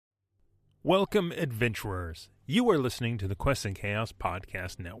Welcome, adventurers. You are listening to the Quests and Chaos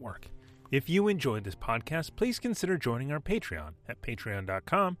Podcast Network. If you enjoyed this podcast, please consider joining our Patreon at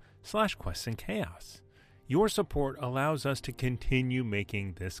patreon.com/questsandchaos. Your support allows us to continue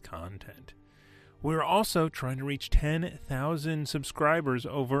making this content. We're also trying to reach 10,000 subscribers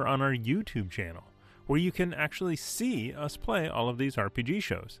over on our YouTube channel, where you can actually see us play all of these RPG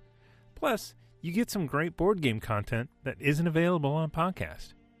shows. Plus, you get some great board game content that isn't available on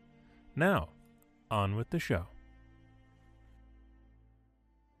podcast. Now, on with the show.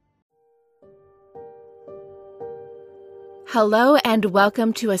 Hello and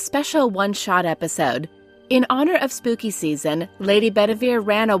welcome to a special one-shot episode. In honor of spooky season, Lady Bedivere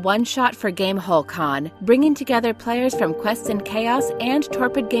ran a one-shot for Gamehole Con, bringing together players from Quests and Chaos and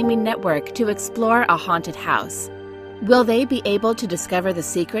Torpid Gaming Network to explore a haunted house. Will they be able to discover the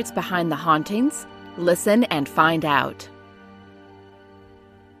secrets behind the hauntings? Listen and find out.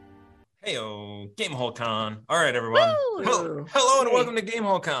 Heyo, Gamehole Con. All right, everyone. Hello and welcome to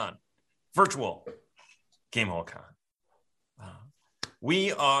Gamehole Con. Virtual Gamehole Con.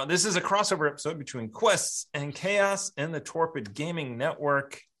 This is a crossover episode between Quests and Chaos and the Torpid Gaming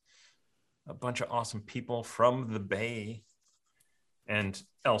Network. A bunch of awesome people from the Bay and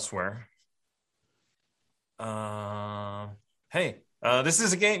elsewhere. This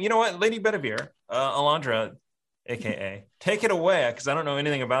is a game. You know what? Lady Bedivere, Alondra, AKA, take it away, because I don't know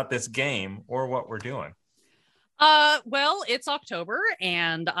anything about this game or what we're doing. Well, it's October,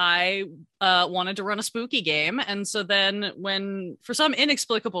 and I wanted to run a spooky game, and so then when, for some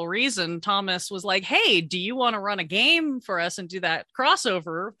inexplicable reason, Thomas was like, hey, do you want to run a game for us and do that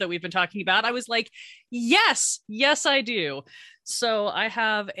crossover that we've been talking about? I was like, yes, I do. So I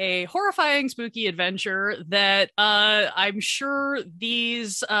have a horrifying spooky adventure that I'm sure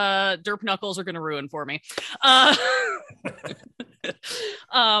these derp knuckles are going to ruin for me. But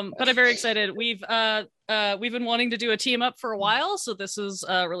I'm very excited. We've been wanting to do a team up for a while, so this is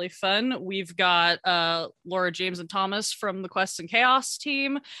really fun. We've got Laura, James, and Thomas from the Quests and Chaos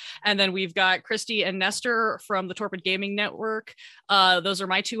team, and then we've got Christy and Nestor from the Torpid Gaming Network. Those are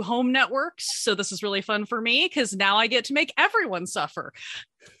my two home networks, so this is really fun for me because now I get to make everyone suffer.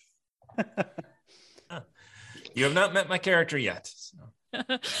 You have not met my character yet. So.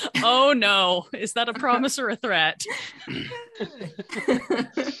 Oh no, is that a promise or a threat?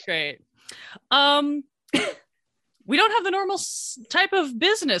 Great. We don't have the normal type of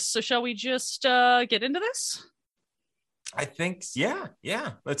business, so shall we just get into this? I think, yeah.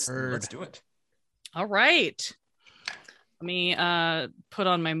 Let's do it. All right. Let me put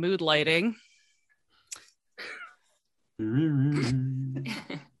on my mood lighting.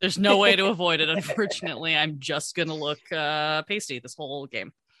 There's no way to avoid it, unfortunately. I'm just gonna look pasty this whole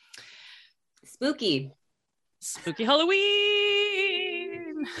game. Spooky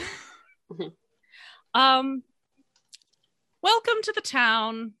Halloween. Welcome to the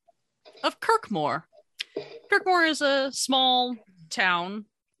town of Kirkmore. Kirkmore is a small town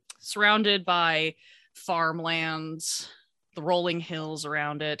surrounded by farmlands, the rolling hills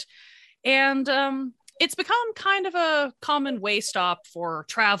around it, and it's become kind of a common way stop for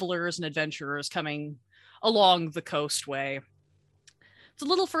travelers and adventurers coming along the coastway. It's a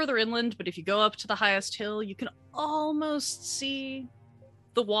little further inland, but if you go up to the highest hill, you can almost see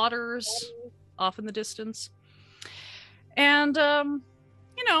the waters off in the distance. And,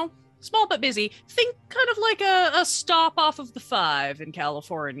 small but busy. Think kind of like a stop off of the 5 in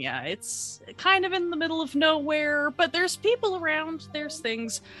California. It's kind of in the middle of nowhere, but there's people around, there's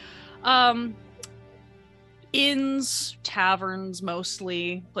things. Inns, taverns,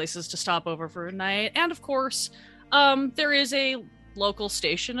 mostly places to stop over for a night. And of course, there is a local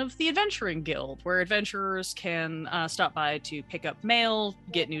station of the Adventuring Guild where adventurers can stop by to pick up mail,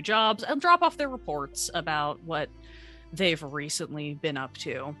 get new jobs, and drop off their reports about what they've recently been up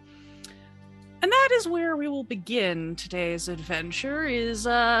to. And that is where we will begin today's adventure, is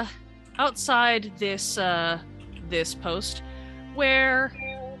outside this post, where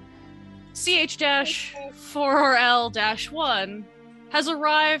CH-4RL-1 has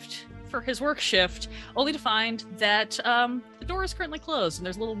arrived for his work shift, only to find that the door is currently closed, and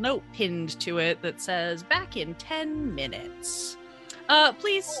there's a little note pinned to it that says, back in 10 minutes.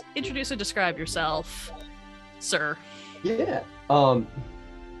 Please introduce and describe yourself, sir. Yeah.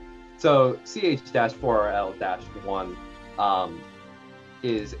 So CH-4RL-1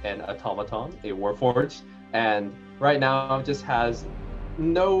 is an automaton, a warforged, and right now just has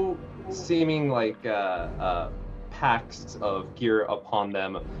no seeming like packs of gear upon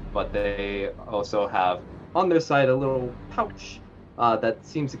them, but they also have on their side a little pouch that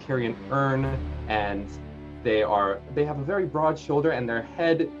seems to carry an urn and They have a very broad shoulder, and their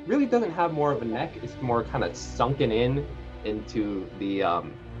head really doesn't have more of a neck. It's more kind of sunken into the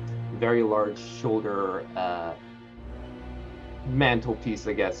very large shoulder mantelpiece,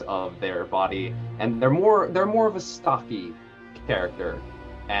 I guess, of their body. And they're more of a stocky character.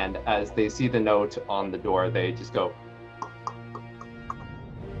 And as they see the note on the door, they just go,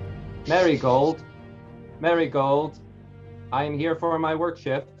 Marigold, I am here for my work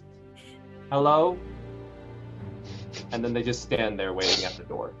shift. Hello? And then they just stand there waiting at the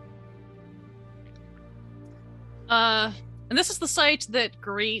door. And this is the sight that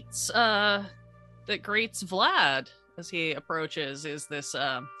greets Vlad as he approaches. Is this it's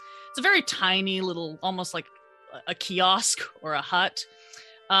a very tiny little, almost like a kiosk or a hut,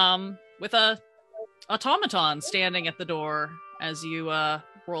 with a automaton standing at the door as you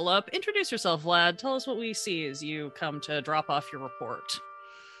roll up. Introduce yourself, Vlad. Tell us what we see as you come to drop off your report.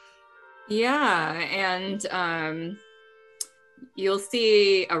 Yeah, and you'll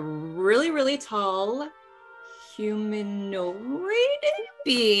see a really, really tall humanoid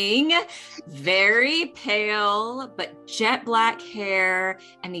being, very pale, but jet black hair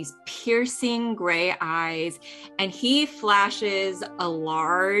and these piercing gray eyes. And he flashes a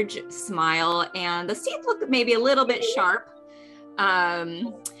large smile, and the teeth look maybe a little bit sharp.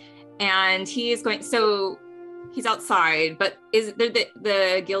 And he is going, so he's outside, but is there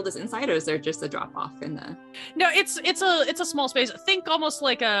the guild is inside, or is there just a drop off in the? No, it's a small space. Think almost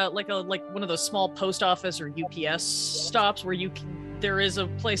like one of those small post office or UPS stops where there is a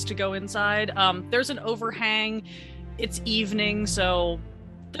place to go inside. There's an overhang. It's evening, so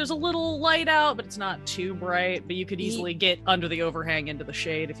there's a little light out, but it's not too bright. But you could easily get under the overhang into the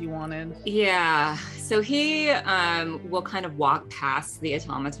shade if you wanted. Yeah. So he will kind of walk past the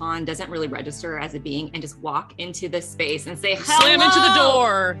automaton, doesn't really register as a being, and just walk into the space and say, hello! Slam into the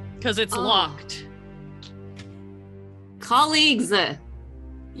door because it's locked. Colleagues,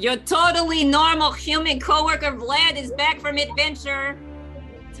 your totally normal human coworker Vlad is back from adventure.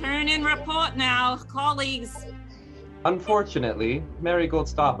 Turn in report now, colleagues. Unfortunately, Marigold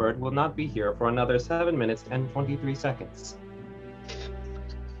Stoppard will not be here for another 7 minutes and 23 seconds.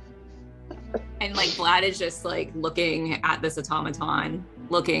 And like Vlad is just like looking at this automaton,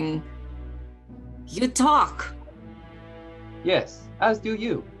 you talk. Yes, as do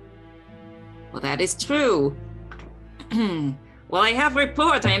you. Well, that is true. Well, I have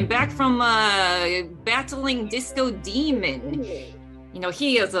report. I am back from battling Disco Demon. You know,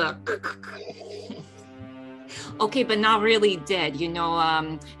 he is a... Okay, but not really dead. You know,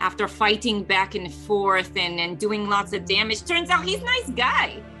 after fighting back and forth and doing lots of damage, turns out he's a nice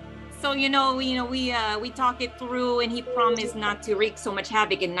guy. So, we talk it through, and he promised not to wreak so much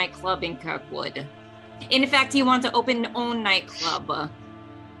havoc in nightclub in Kirkwood. In fact, he wants to open his own nightclub.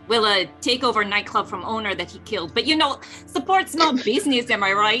 Take over nightclub from owner that he killed. But, support small business, am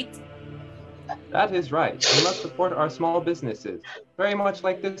I right? That is right. We must support our small businesses, very much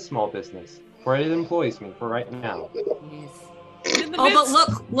like this small business, for it employs me for right now. Yes.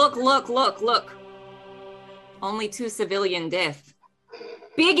 But look. Only 2 civilian deaths.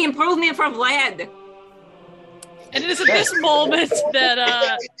 Big improvement for Vlad. And it is at this moment that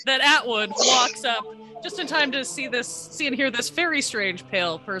Atwood walks up just in time to see and hear this very strange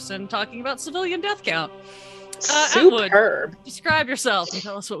pale person talking about civilian death count. Superb. Atwood, describe yourself and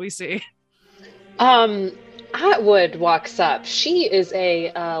tell us what we see. Atwood walks up. She is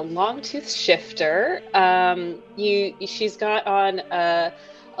a long-tooth shifter. She's got on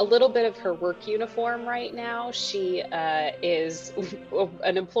a little bit of her work uniform right now. She is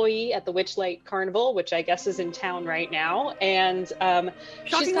an employee at the Witchlight Carnival, which I guess is in town right now. And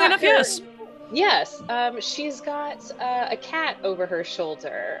shocking enough, yes. Yes, she's got a cat over her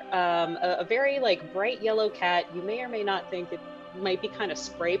shoulder, a very bright yellow cat. You may or may not think it might be kind of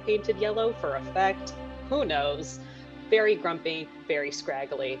spray painted yellow for effect. Who knows? Very grumpy, very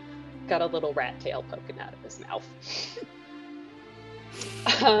scraggly. Got a little rat tail poking out of his mouth.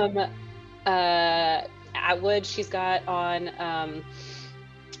 Atwood, she's got on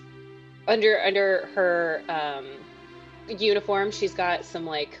under her uniform, she's got some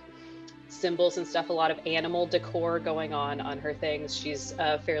symbols and stuff, a lot of animal decor going on her things. She's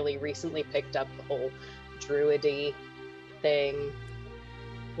fairly recently picked up the whole druidy thing.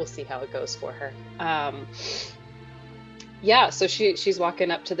 We'll see how it goes for her. So she's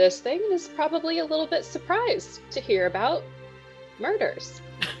walking up to this thing and is probably a little bit surprised to hear about murders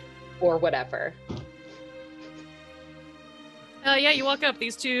or whatever. You walk up.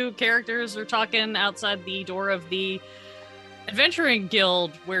 These 2 characters are talking outside the door of the Adventuring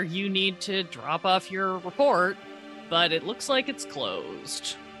Guild where you need to drop off your report, but it looks like it's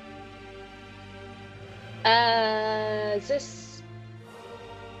closed. Is this...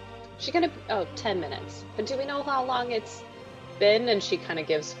 She gonna... Oh, 10 minutes. But do we know how long it's been? And she kind of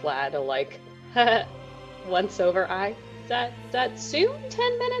gives Vlad a, like, once over eye. That soon?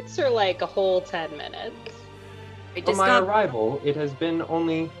 10 minutes? Or, like, a whole 10 minutes? On my arrival, it has been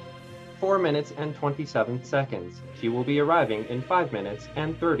only 4 minutes and 27 seconds. She will be arriving in 5 minutes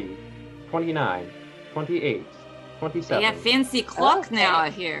and 30, 29, 28, 27. They have fancy clock now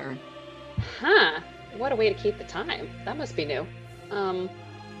here. Huh. What a way to keep the time. That must be new.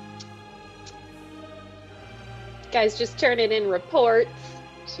 Guys, just turning in reports.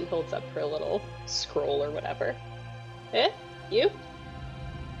 She holds up her little scroll or whatever. Eh? You?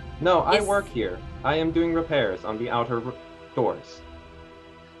 No, I Yes. work here. I am doing repairs on the outer doors.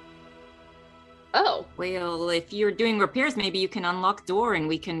 Oh. Well, if you're doing repairs, maybe you can unlock door and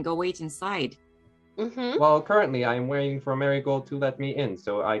we can go wait inside. Mm-hmm. Well, currently I am waiting for Marigold to let me in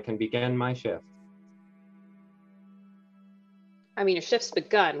so I can begin my shift. I mean, your shift's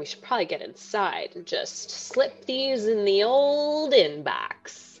begun. We should probably get inside and just slip these in the old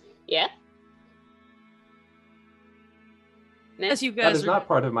inbox. Yeah? As you That guys is are, not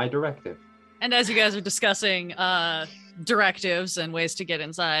part of my directive. and as you guys are discussing directives and ways to get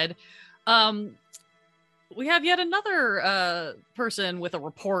inside, we have yet another person with a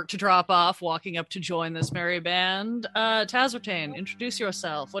report to drop off walking up to join this merry band. Tazertane, introduce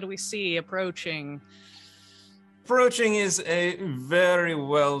yourself. What do we see approaching? Approaching is a very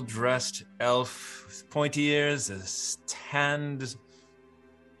well-dressed elf with pointy ears, a tanned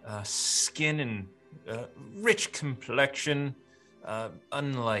skin, and rich complexion,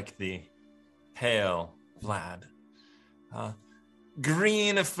 unlike the pale Vlad.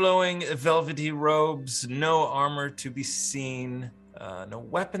 Green flowing velvety robes, no armor to be seen, no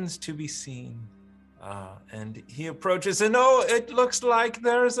weapons to be seen. And he approaches, and oh, it looks like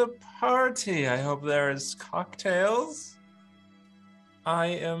there's a party. I hope there's cocktails.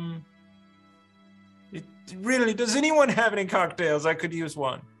 Really, does anyone have any cocktails? I could use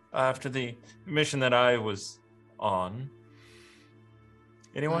one after the mission that I was on.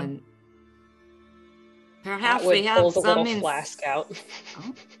 Anyone? Perhaps Atwood they have pulls a some little in... flask out.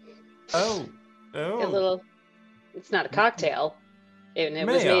 Oh. A little... It's not a cocktail. And it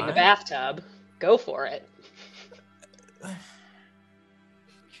was May made in I? a bathtub. Go for it.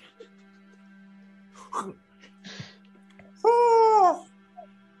 Oh,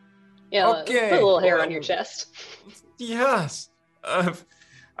 Yeah, Okay, put a little hair on well, your chest. yes.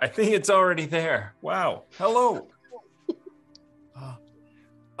 I think it's already there. Wow. Hello.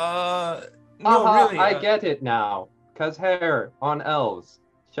 No, really. I get it now. 'Cause hair on elves'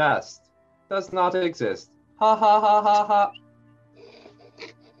 chest does not exist. Ha ha ha ha ha.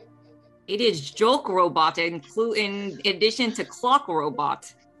 It is joke robot in addition to clock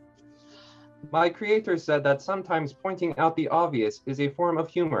robot. My creator said that sometimes pointing out the obvious is a form of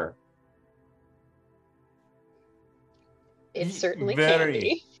humor. It certainly very- can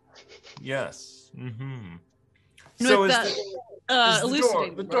be. Yes. Mm-hmm. With So is that, is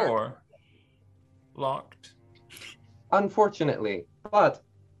elucidate the Mark. door locked? Unfortunately, but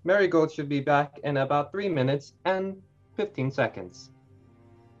Marigold should be back in about 3 minutes and 15 seconds.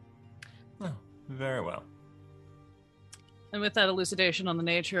 Oh, very well. And with that elucidation on the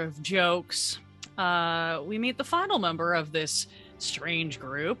nature of jokes, we meet the final member of this strange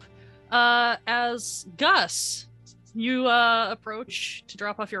group as Gus. You approach to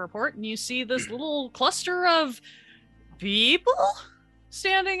drop off your report, and you see this little cluster of people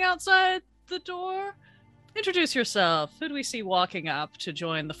standing outside the door. Introduce yourself. Who do we see walking up to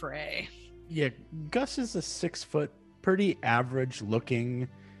join the fray? Yeah, Gus is a 6 foot, pretty average looking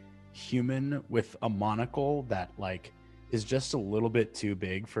human with a monocle that like is just a little bit too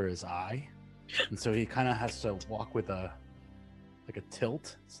big for his eye. And so he kind of has to walk with a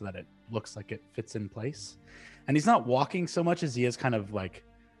tilt so that it looks like it fits in place. And he's not walking so much as he is kind of like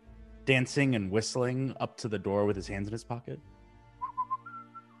dancing and whistling up to the door with his hands in his pocket.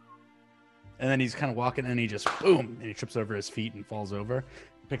 And then he's kind of walking and he just boom, and he trips over his feet and falls over,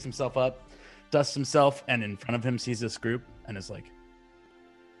 picks himself up, dusts himself, and in front of him sees this group and is like,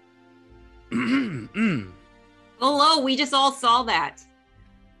 Hello, we just all saw that.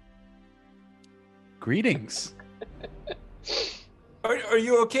 greetings. Are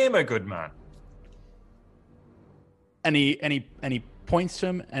you okay, my good man? And he points to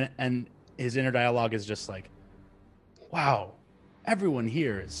him, and his inner dialogue is just like, wow, everyone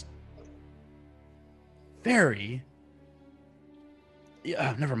here is very,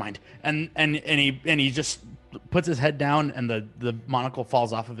 yeah, never mind. And he just puts his head down, and the monocle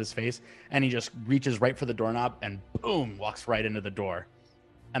falls off of his face, and he just reaches right for the doorknob and boom, walks right into the door.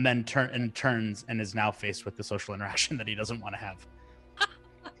 and then turns and is now faced with the social interaction that he doesn't want to have.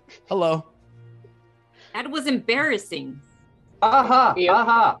 Hello. That was embarrassing. Aha!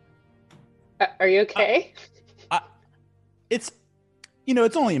 Aha! Are you okay? It's,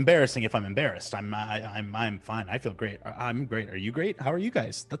 it's only embarrassing if I'm embarrassed. I'm fine. I feel great. I'm great. Are you great? How are you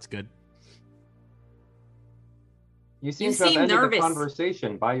guys? That's good. You seem You to have seem ended nervous. the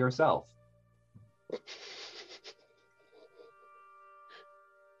conversation by yourself.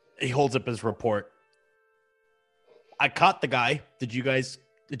 He holds up his report. I caught the guy. Did you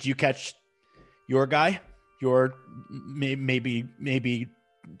catch your guy? Your maybe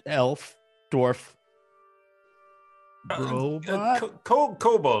elf, dwarf, robot?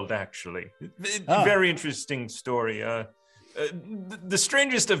 Kobold, actually. Oh. Very interesting story. The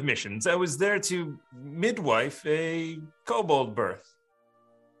strangest of missions. I was there to midwife a kobold birth.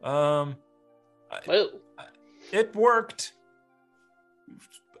 Whoa. It worked.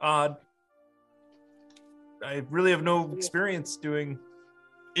 Odd. I really have no experience doing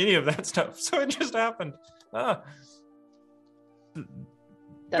any of that stuff, so it just happened. That's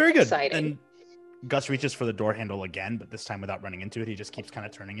Very good. exciting. And Gus reaches for the door handle again, but this time without running into it. He just keeps kind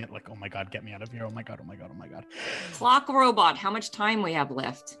of turning it like, oh my God, get me out of here. Oh my God, oh my God, oh my God. Clock robot, how much time we have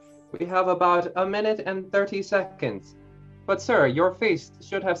left? We have about 1 minute and 30 seconds. But sir, your face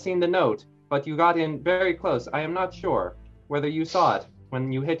should have seen the note, but you got in very close. I am not sure whether you saw it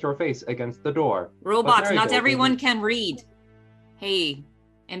when you hit your face against the door. Robots, there you not go. everyone can read. Hey,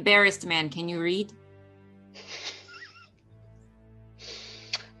 embarrassed man, can you read?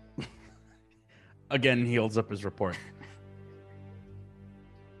 Again, he holds up his report.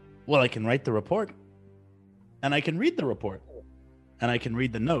 Well, I can write the report, and I can read the report, and I can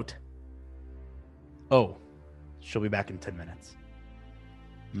read the note. Oh, she'll be back in 10 minutes.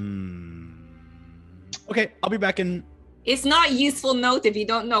 Okay, I'll be back in. It's not a useful note if you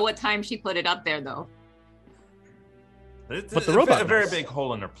don't know what time she put it up there, though. It's But the robot a very knows. big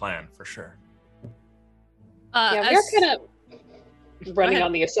hole in her plan, for sure. Yeah, As- we're kind of running ahead.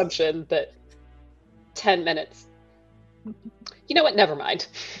 on the assumption that 10 minutes. You know what? Never mind.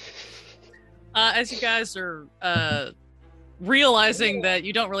 As you guys are realizing that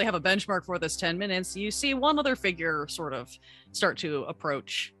you don't really have a benchmark for this 10 minutes, you see one other figure sort of start to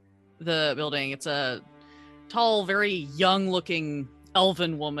approach the building. It's a tall, very young-looking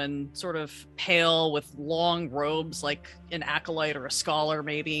elven woman, sort of pale with long robes, like an acolyte or a scholar,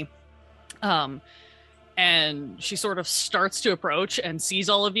 maybe. And she sort of starts to approach and sees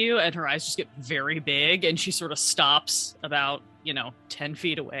all of you, and her eyes just get very big, and she sort of stops about 10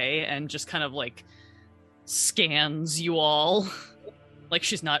 feet away and just kind of like scans you all like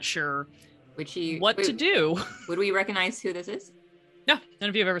she's not sure Would she? what to do. Would we recognize who this is? No, none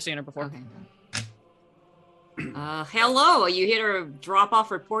of you have ever seen her before. Okay. Hello. Are you here to drop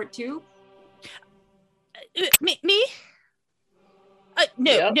off report too? Me?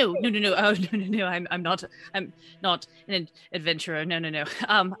 No. Oh, no. I'm not an adventurer. No.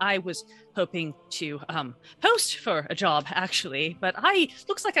 I was hoping to post for a job actually, but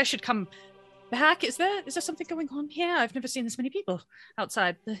looks like I should come back. Is there something going on here? I've never seen this many people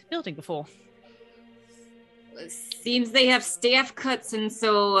outside the building before. Seems they have staff cuts, and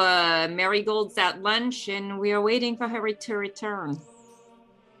so Marigold's at lunch, and we are waiting for her to return.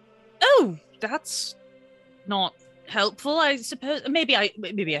 Oh, that's not helpful, I suppose. Maybe I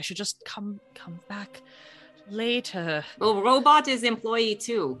should just come back later. Well, Robot is employee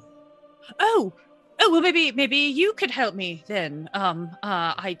too. Oh, well, maybe you could help me then. I'm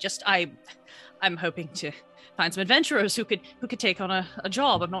hoping to find some adventurers who could take on a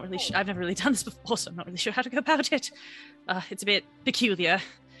job. I'm not really I've never really done this before, so I'm not really sure how to go about it. It's a bit peculiar.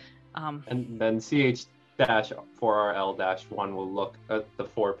 And then CH-4RL-1 will look at the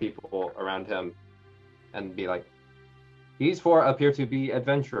 4 people around him and be like, these 4 appear to be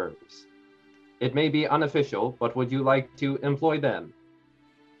adventurers. It may be unofficial, but would you like to employ them?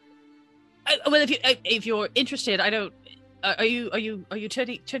 Well, if you're interested, I don't. Are you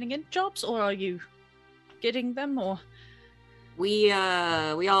turning in jobs, or are you getting them, or? We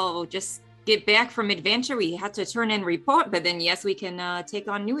all just get back from adventure. We had to turn in report, but then yes, we can take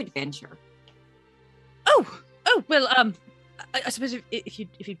on new adventure. Oh well. I suppose if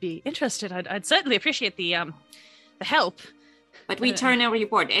you'd be interested, I'd certainly appreciate the help. But we turn in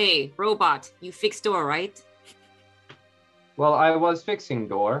report. Hey, Robot, you fixed door, right? Well, I was fixing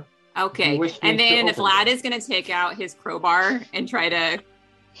door. Okay. You wish me And to then open Vlad it? is gonna take out his crowbar and try to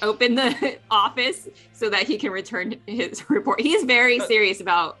open the office so that he can return his report. He's very serious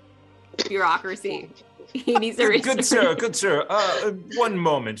about bureaucracy. He needs a Good sir, good sir. One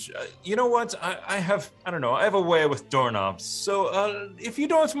moment. You know what? I have a way with doorknobs. So if you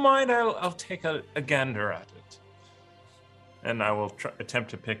don't mind, I'll take a gander at it. And I will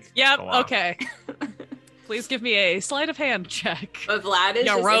attempt to pick. Yep, the lock. okay. Please give me a sleight of hand check. But Vlad is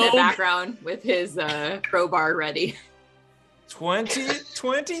just in the background with his crowbar ready.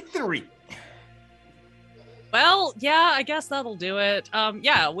 23. Well, yeah, I guess that'll do it.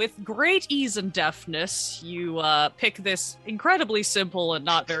 With great ease and deftness, you pick this incredibly simple and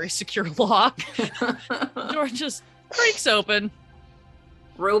not very secure lock. The door just creaks open.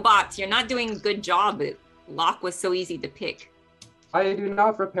 Robots, you're not doing a good job. The lock was so easy to pick. I do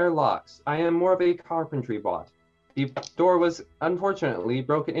not repair locks. I am more of a carpentry bot. The door was unfortunately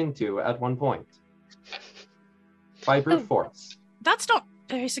broken into at one point. By brute force. That's not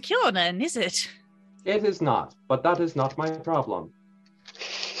very secure then, is it? It is not, but that is not my problem.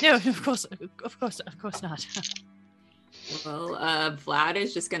 No, of course not. Well, Vlad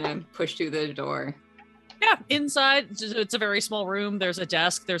is just gonna push through the door. Yeah, inside, it's a very small room. There's a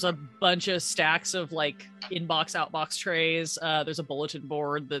desk. There's a bunch of stacks of like inbox, outbox trays. There's a bulletin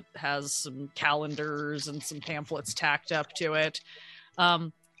board that has some calendars and some pamphlets tacked up to it.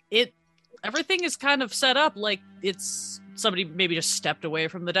 Everything is kind of set up like it's somebody maybe just stepped away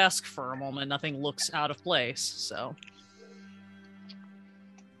from the desk for a moment. Nothing looks out of place, so.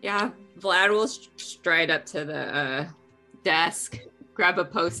 Yeah, Vlad will stride up to the desk, grab a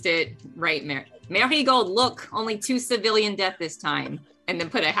Post-it, write Marigold, look, only 2 civilian death this time. And then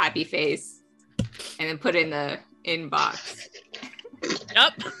put a happy face. And then put in the inbox.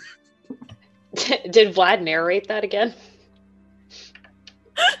 Yep. Did Vlad narrate that again?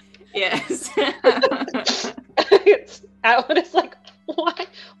 Yes. Atwood is like,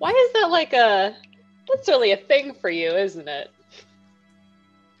 why is that like that's really a thing for you, isn't it?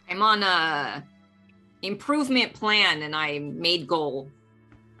 I'm on a improvement plan and I made goal.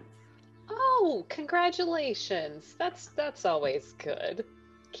 Oh, congratulations. That's always good.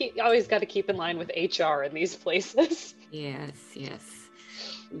 Always got to keep in line with HR in these places. Yes.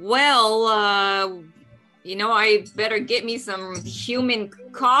 Well, I better get me some human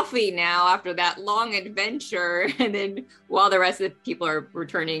coffee now after that long adventure. And then while the rest of the people are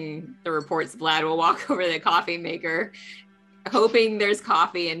returning the reports, Vlad will walk over to the coffee maker, hoping there's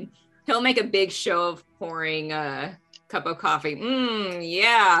coffee, and he'll make a big show of pouring a cup of coffee.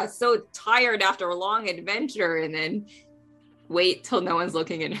 Yeah, so tired after a long adventure. And then wait till no one's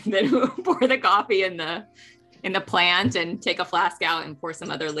looking, and then pour the coffee in the plant and take a flask out and pour some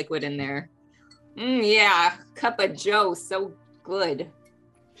other liquid in there. Yeah, cup of Joe, so good.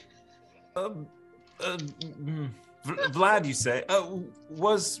 Vlad, you say?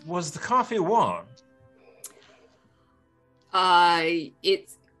 Was the coffee warm?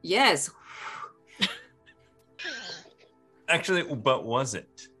 Yes. Actually, but was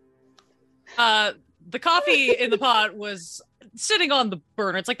it? The coffee in the pot was sitting on the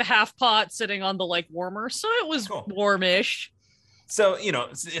burner. It's like the half pot sitting on the like warmer, so it was warmish. So,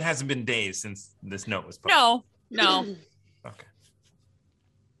 it hasn't been days since this note was posted. No. Okay.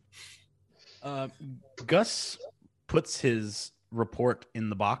 Gus puts his report in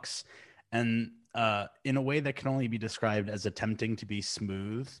the box, and in a way that can only be described as attempting to be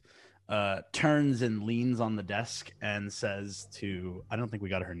smooth, turns and leans on the desk and says to, I don't think we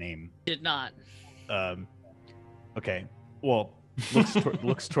got her name. Did not. Okay. Well,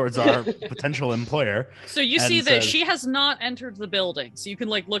 looks towards our potential employer. So you see that she has not entered the building. So you can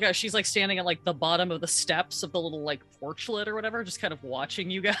like look at, she's like standing at like the bottom of the steps of the little like porchlet or whatever, just kind of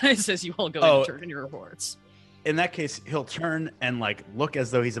watching you guys as you all go and turn in your reports. In that case, he'll turn and like look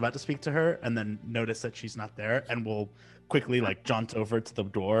as though he's about to speak to her, and then notice that she's not there, and will quickly like jaunt over to the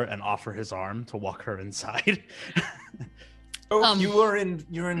door and offer his arm to walk her inside. You're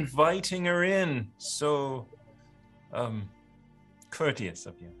inviting her in. So courteous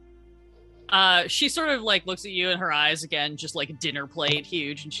of you. She sort of like looks at you, and her eyes again just like dinner plate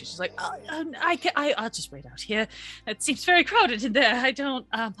huge, and she's just like, I'll just wait out here. It seems very crowded in there. I don't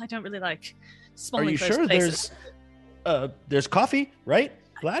really like small. Are you sure places. there's coffee, right?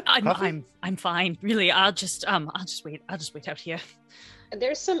 Glad I'm fine. Really, I'll just wait out here.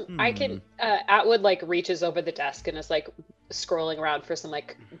 There's some I can Atwood like reaches over the desk and is like scrolling around for some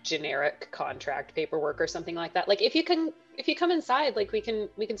like generic contract paperwork or something like that. Like if you come inside, like we can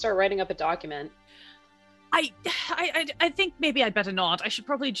start writing up a document. I think maybe I'd better not. I should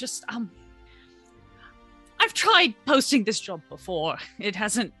probably just I've tried posting this job before. It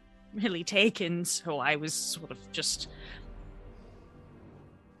hasn't really taken, so I was sort of just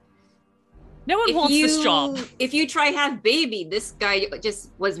no one wants this job. If you try have baby, this guy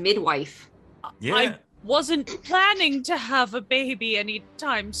just was midwife. Yeah. wasn't planning to have a baby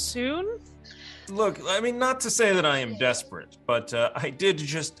anytime soon. Look, I mean, not to say that I am desperate, but I did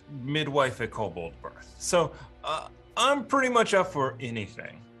just midwife a kobold birth. So I'm pretty much up for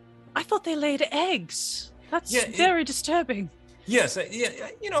anything. I thought they laid eggs. That's Yeah, very disturbing. Yes,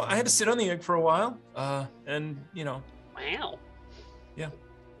 I had to sit on the egg for a while, and. Wow.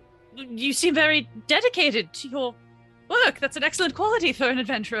 You seem very dedicated to your work. That's an excellent quality for an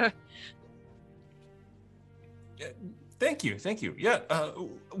adventurer. Thank you. Yeah,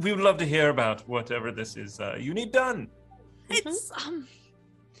 we would love to hear about whatever this is you need done. It's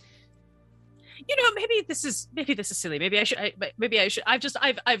maybe this is silly. Maybe I should.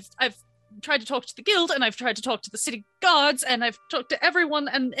 I've tried to talk to the guild, and I've tried to talk to the city guards, and I've talked to everyone,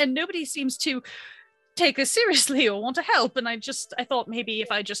 and nobody seems to take this seriously or want to help. And I thought maybe if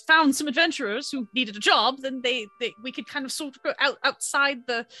I just found some adventurers who needed a job, then we could kind of sort of go outside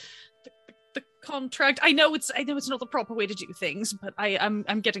the contract. I know it's not the proper way to do things, but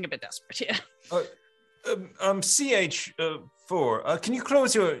I'm getting a bit desperate here. CH4, can you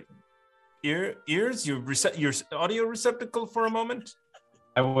close your ears, your audio receptacle for a moment?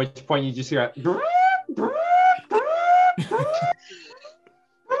 At which point you just hear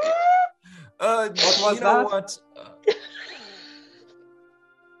what was that?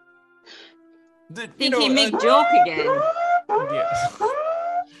 Think he make joke again. Yes.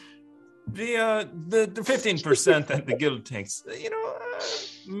 The 15% that the guild takes,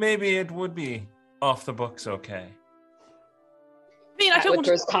 maybe it would be off the books, okay. I mean, I don't want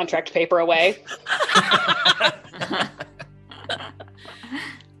to throws contract paper away.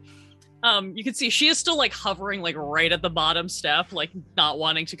 You can see she is still like hovering like right at the bottom step, like not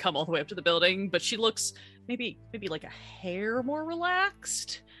wanting to come all the way up to the building, but she looks maybe like a hair more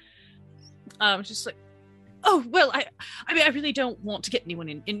relaxed. Just like, oh well, I mean, I really don't want to get anyone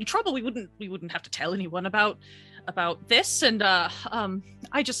in trouble. We wouldn't have to tell anyone about this, and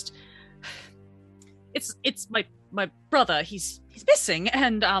I just, it's my brother. He's missing,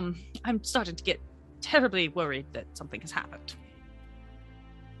 and I'm starting to get terribly worried that something has happened.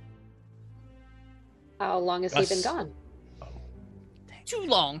 How long has he been gone? Too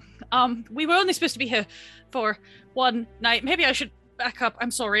long. We were only supposed to be here for one night. Maybe I should back up.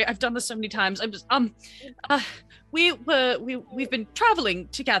 I'm sorry. I've done this so many times. I'm just we've been traveling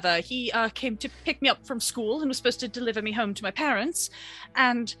together. He came to pick me up from school and was supposed to deliver me home to my parents,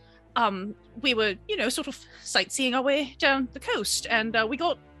 and we were, sort of sightseeing our way down the coast, and we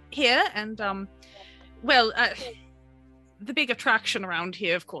got here, and the big attraction around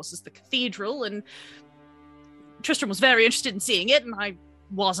here, of course, is the cathedral, and Tristram was very interested in seeing it, and I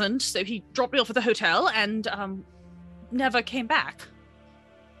wasn't, so he dropped me off at the hotel and never came back.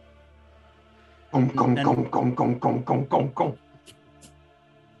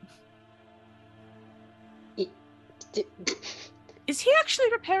 Is he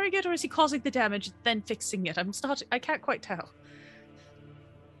actually repairing it, or is he causing the damage then fixing it? I can't quite tell.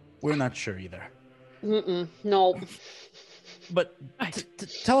 We're not sure either. No. But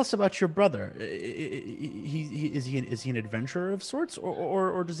tell us about your brother. Is he an adventurer of sorts,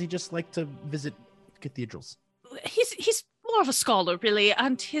 or does he just like to visit cathedrals? He's more of a scholar, really,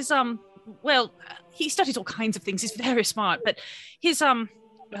 and his he studies all kinds of things. He's very smart, but his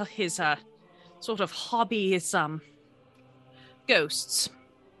sort of hobby is ghosts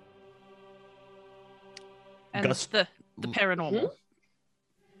and the paranormal.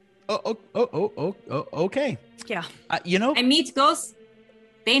 Oh, okay. Yeah. I meet ghosts.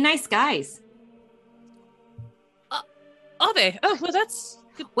 They nice guys. Are they? Oh, well, that's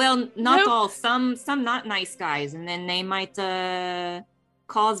good. Well, not all. Some not nice guys, and then they might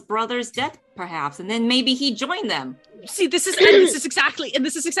cause brother's death, perhaps, and then maybe he joined them. See, this is exactly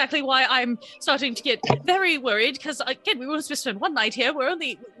why I'm starting to get very worried, because again, we were supposed to spend one night here. We're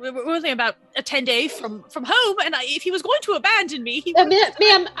only about a 10-day from home, and if he was going to abandon me,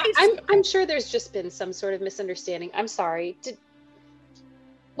 ma'am, I'm sure there's just been some sort of misunderstanding. I'm sorry.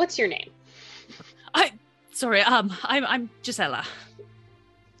 What's your name? Sorry. I'm Gisela.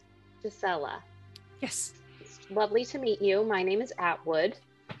 Gisela. Yes. It's lovely to meet you. My name is Atwood.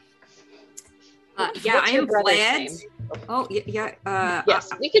 I am Vlad. Oh, yeah. Yes,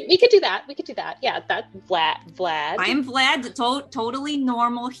 we could do that. Yeah, that Vlad. I am Vlad, totally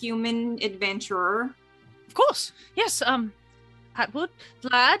normal human adventurer. Of course. Yes. Atwood,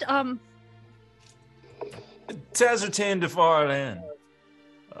 Vlad. Tazertain de Farland.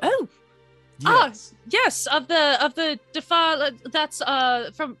 Yes. Yes, of the Defar. That's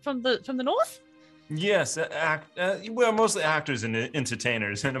from the north. Yes, we're mostly actors and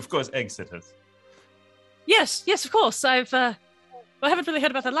entertainers, and of course, egg sitters. Yes, of course. I've I haven't really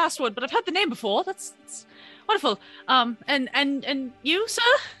heard about the last one, but I've heard the name before. That's wonderful. And you, sir?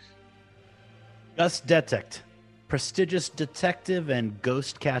 Gus Detect, prestigious detective and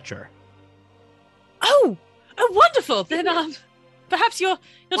ghost catcher. Oh, wonderful. Then, perhaps you're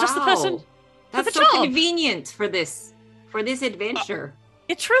just the person for That's the so job. convenient for this adventure.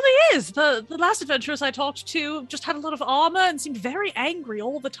 It truly is. The last adventurers I talked to just had a lot of armor and seemed very angry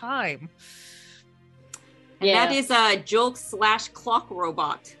all the time. And Yeah. that is a joke/clock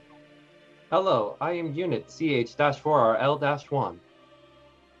robot. Hello, I am Unit CH-4RL-1.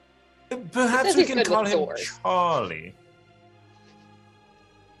 Perhaps Says we he's can good call with him doors. Charlie.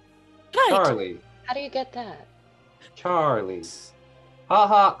 Right. Charlie. How do you get that? Charlie. Ha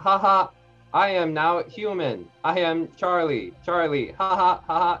ha ha ha. I am now human. I am Charlie. Charlie. Ha ha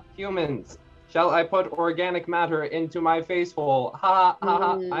ha ha. Humans. Shall I put organic matter into my face hole? Ha ha ha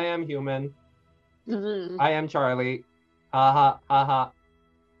ha. I am human. Mhm. I am Charlie. Ha ha ha ha.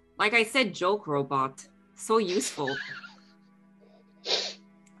 Like I said, joke robot. So useful.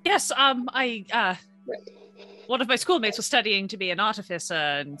 Yes, one of my schoolmates was studying to be an artificer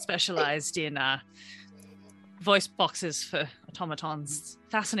and specialized in voice boxes for automatons.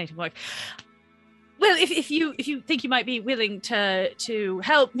 Fascinating work. Well, if you think you might be willing to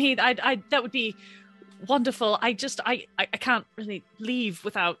help me, that would be wonderful. I can't really leave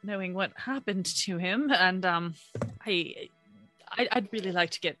without knowing what happened to him, and I'd really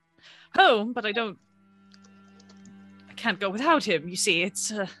like to get home, but I can't go without him. You see,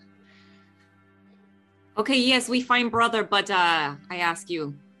 it's Okay, yes, we find brother, but I ask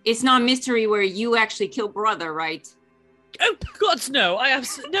you, it's not mystery where you actually kill brother, right? oh gods no!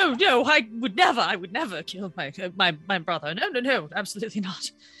 No, I would never kill my brother. No, absolutely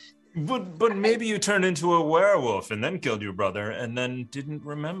not. But maybe you turned into a werewolf and then killed your brother and then didn't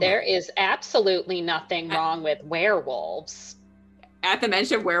remember. There is absolutely nothing wrong with werewolves. At the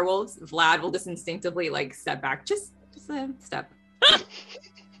mention of werewolves, Vlad will just instinctively step back, just a step.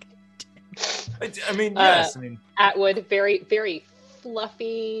 I mean, yes. I mean, Atwood, very, very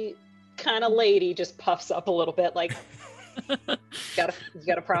fluffy kind of lady, just puffs up a little bit, like, you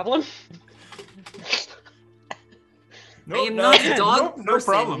got a problem? no, I am no, not a dog no person.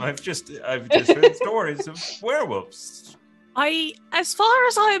 problem. I've just heard stories of werewolves. As far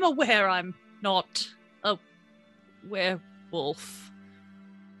as I am aware, I'm not a werewolf.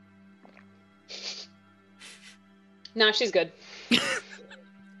 No, she's good.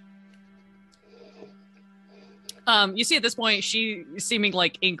 You see at this point, she is seeming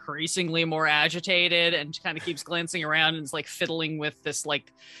increasingly more agitated and kind of keeps glancing around and is fiddling with this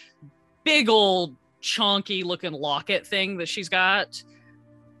big old chonky looking locket thing that she's got.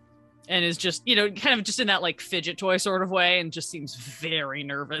 And is just, kind of just in that fidget toy sort of way and just seems very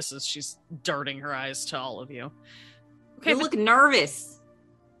nervous as she's darting her eyes to all of you. Okay, You look nervous.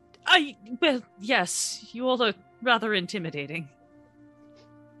 well, yes, you all are rather intimidating.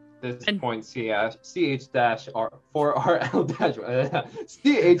 This And- point,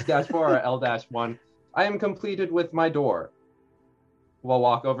 CH-4RL-1. I am completed with my door. We'll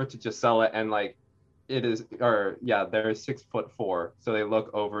walk over to Gisela and there's 6'4", so they look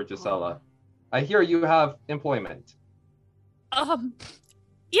over Gisela. I hear you have employment.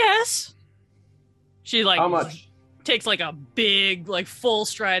 Yes. She How much? takes a big full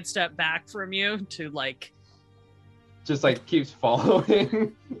stride step back from you to Just keeps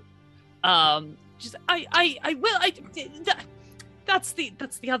following. just that's the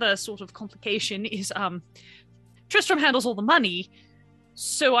other sort of complication is Tristram handles all the money,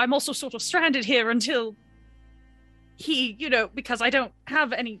 so I'm also sort of stranded here until he, because I don't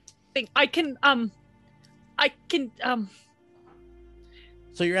have anything I can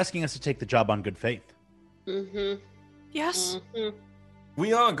So you're asking us to take the job on good faith? Mm-hmm. yes. Mm-hmm.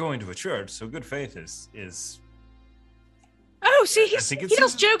 We are going to a church, so good faith is Oh, see, I think he it's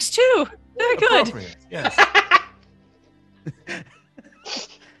tells jokes too. Very good. appropriate. Yes.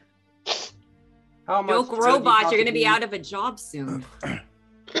 How much? Joke does it robot, cost you're gonna be you? out of a job soon. I,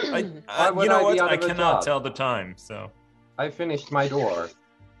 Why would you know I what? be out I of a cannot job? tell the time, so. I finished my door.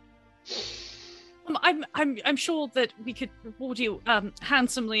 I'm sure that we could reward you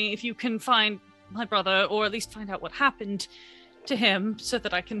handsomely if you can find my brother, or at least find out what happened to him, so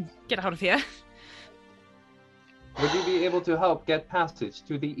that I can get out of here. Would you be able to help get passage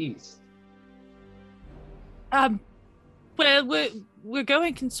to the east? Well, we're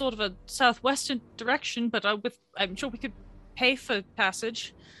going in sort of a southwestern direction, but I'm sure we could pay for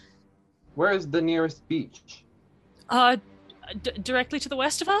passage. Where is the nearest beach? Directly to the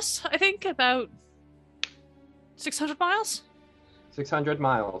west of us, I think, about 600 miles. 600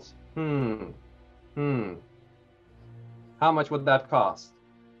 miles. How much would that cost?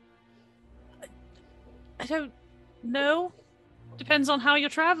 I don't know. Depends on how you're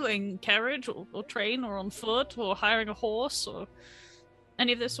traveling. Carriage or train or on foot or hiring a horse or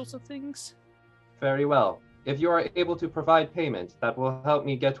any of those sorts of things. Very well. If you are able to provide payment that will help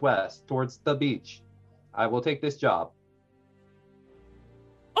me get west towards the beach, I will take this job.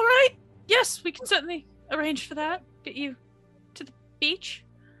 All right. Yes, we can certainly arrange for that. Get you to the beach.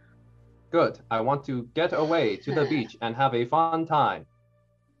 Good. I want to get away to the beach and have a fun time.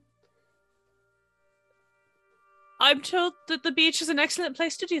 I'm told that the beach is an excellent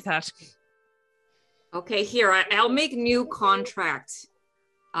place to do that. Okay, here, I'll make new contract.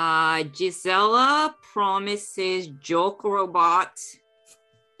 Gisela promises joke robot,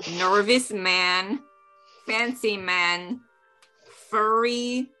 nervous man, fancy man,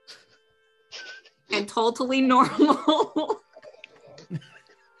 furry, and totally normal.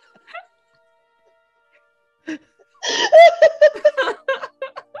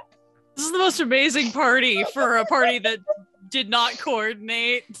 This is the most amazing party for a party that did not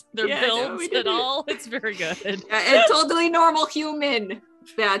coordinate their builds at all. It's very good. A totally normal human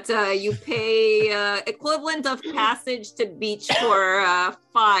that you pay equivalent of passage to beach for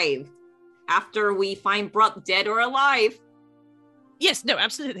 5 after we find Bruck dead or alive. Yes, no,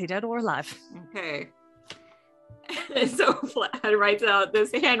 absolutely dead or alive. Okay. So Vlad writes out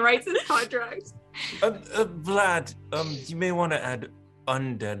this, handwrites his contract. Vlad, you may want to add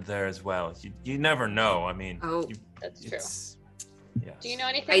undead there as well. You never know. I mean, that's true. Yes. Do you know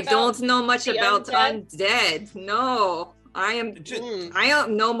anything? I about don't know much the about undead. No, I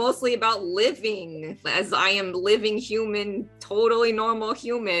don't know mostly about living, as I am living human, totally normal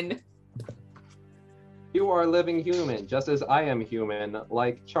human. You are a living human, just as I am human,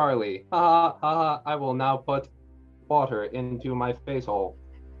 like Charlie. Ha ha ha! I will now put water into my face hole.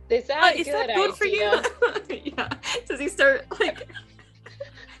 Is that good for you? Yeah. Does he start like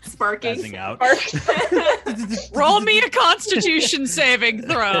sparking? Passing out. Roll me a Constitution saving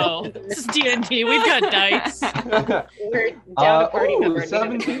throw. This is D&D. We've got dice. We're down a party member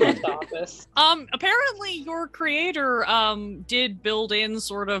 17. in the office. Apparently your creator did build in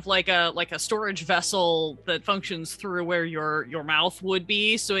sort of like a storage vessel that functions through where your mouth would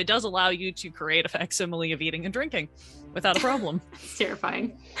be, so it does allow you to create a facsimile of eating and drinking without a problem. It's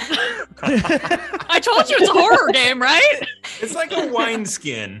terrifying. I told you it's a horror game, right? It's like a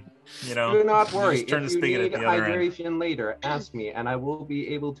wineskin, you know. Do not worry. Just turn If the you spigot need at the other end. hydration later, ask me, and I will be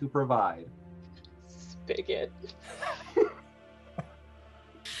able to provide. Spigot.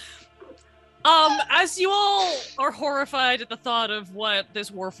 As you all are horrified at the thought of what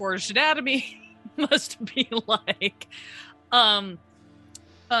this Warforged anatomy must be like,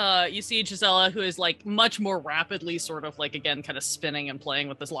 you see Gisela, who is like much more rapidly sort of like, again, kind of spinning and playing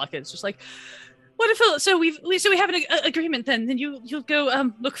with this locket. It's just like, what if, so we have an agreement then you'll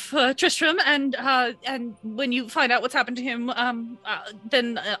go look for Tristram, and when you find out what's happened to him,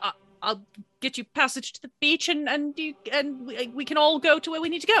 then I'll get you passage to the beach, and we can all go to where we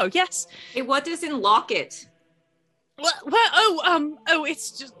need to go. Yes. Hey, what is in locket? It's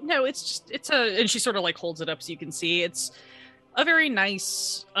a, and she sort of like holds it up so you can see. It's a very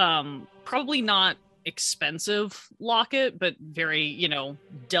nice, probably not expensive locket, but very,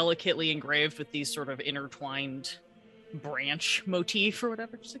 delicately engraved with these sort of intertwined branch motif or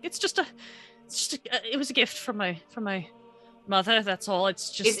whatever. It was a gift from my mother. That's all.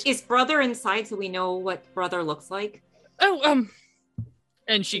 It's just is brother inside so we know what brother looks like?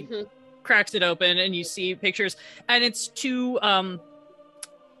 And she cracks it open and you see pictures, and it's two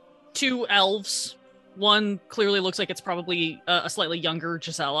elves. One clearly looks like it's probably a slightly younger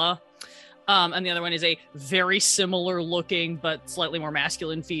Gisela, and the other one is a very similar looking but slightly more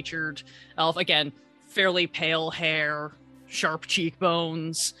masculine featured elf. Again, fairly pale hair, sharp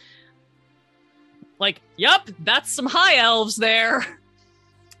cheekbones. Like, yep, that's some high elves there.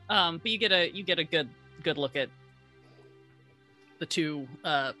 But you get a good look at the two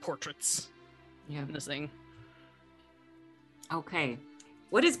portraits in this thing. Okay,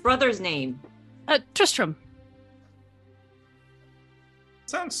 what is brother's name? Tristram.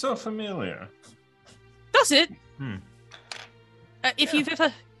 Sounds so familiar. Does it? If you've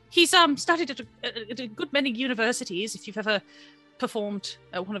ever, he's studied at a good many universities. If you've ever performed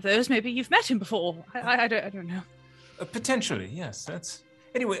at one of those, maybe you've met him before. I don't know. Potentially, yes. That's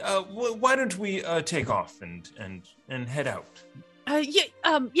anyway. Why don't we take off and head out?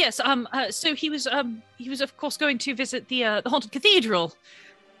 Yes. So he was of course going to visit the haunted cathedral,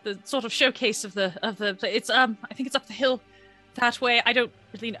 the sort of showcase of the. It's I think it's up the hill that way. I don't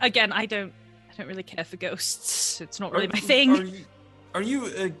really. Again, I don't really care for ghosts. It's not really my thing. Are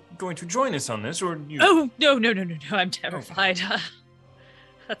you going to join us on this, or you? Oh, no. I'm terrified.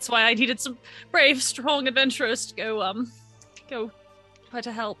 That's why I needed some brave, strong adventurers to go try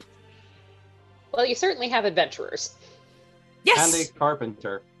to help. Well, you certainly have adventurers. Yes! And a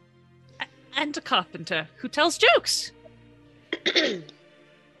carpenter. And a carpenter who tells jokes.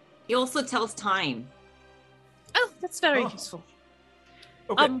 He also tells time. Oh, that's very useful.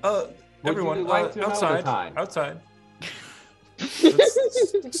 Okay, everyone, you like to know the outside. time? Outside.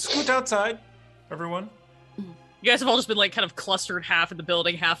 Let's scoot outside, everyone. You guys have all just been like kind of clustered half in the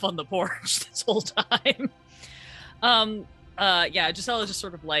building, half on the porch this whole time. Giselle is just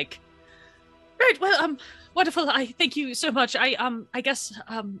sort of like, right, well, wonderful. I thank you so much. I guess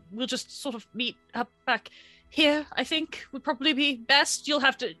we'll just sort of meet up back here, I think would probably be best. You'll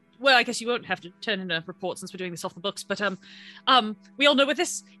have to, well, I guess you won't have to turn in a report since we're doing this off the books, but we all know what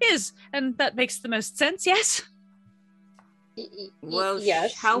this is, and that makes the most sense, yes? Well,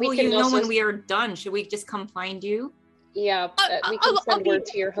 yes. How we will can you know also- when we are done? Should we just come find you? Yeah, we can I'll send be- word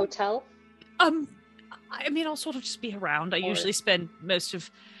to your hotel. I mean, I'll sort of just be around. I usually spend most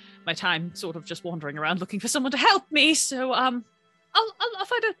of my time sort of just wandering around looking for someone to help me, so I'll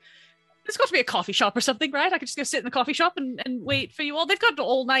find a... There's got to be a coffee shop or something, right? I could just go sit in the coffee shop and wait for you all. They've got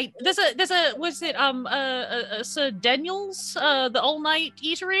all night. There's a was it Sir Daniel's the all night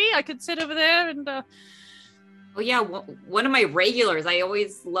eatery? I could sit over there and Oh yeah, one of my regulars. I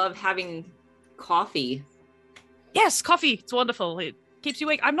always love having coffee. yes, coffee. It's wonderful. It keeps you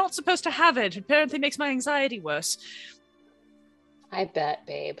awake. I'm not supposed to have it. It apparently makes my anxiety worse. I bet,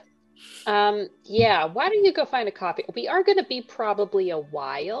 babe. Yeah, why don't you go find a copy? We are going to be probably a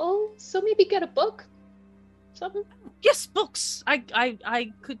while, so maybe get a book. Something. Yes, books.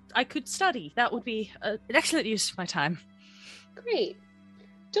 I could study. That would be an excellent use of my time. Great.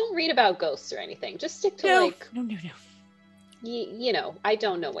 Don't read about ghosts or anything. Just stick to No. you know, I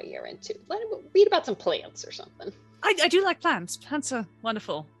don't know what you're into. Read about some plants or something. I do like plants. Plants are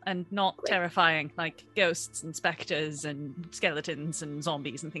wonderful and not Great. terrifying, like ghosts and specters and skeletons and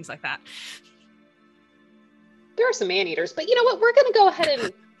zombies and things like that. There are some man-eaters, but you know what? We're going to go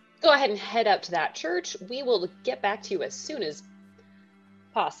ahead and head up to that church. We will get back to you as soon as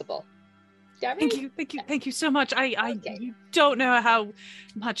possible. Yeah, Thank you so much. Okay. You don't know how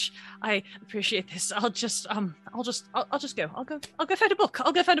much I appreciate this. I'll just go. I'll go find a book.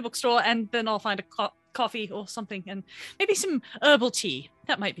 I'll go find a bookstore and then I'll find a coffee or something and maybe some herbal tea.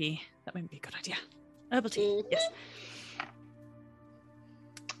 That might be a good idea. Herbal tea. Yes.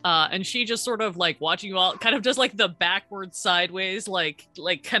 And she just sort of like watching you all, kind of just like the backwards sideways, like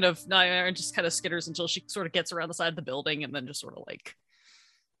kind of just kind of skitters until she sort of gets around the side of the building and then just sort of like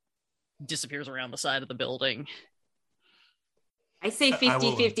disappears around the side of the building. I say I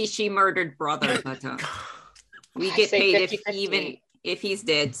will- 50-50 she murdered brother, but we I get say paid 50-50. even if he's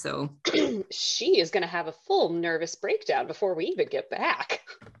dead, so. She is going to have a full nervous breakdown before we even get back.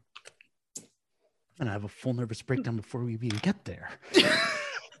 I'm gonna have a full nervous breakdown before we even get there.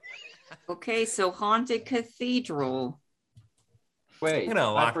 Okay, so Haunted Cathedral. Wait, I'm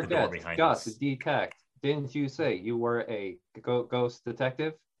gonna lock I the door forget. behind Gus, us. detect. Didn't you say you were a ghost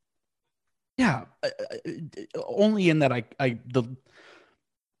detective? Yeah, only in that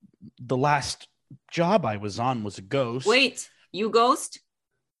the last job I was on was a ghost. Wait, you ghost?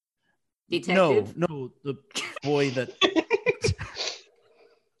 Detective? No, the boy that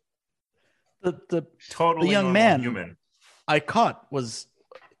the Totally young normal man human. I caught was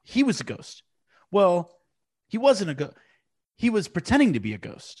a ghost. Well, he wasn't a ghost. He was pretending to be a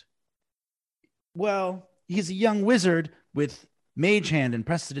ghost. Well, he's a young wizard with mage hand and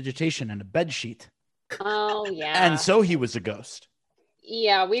prestidigitation and a bed sheet. Oh, yeah. And so he was a ghost.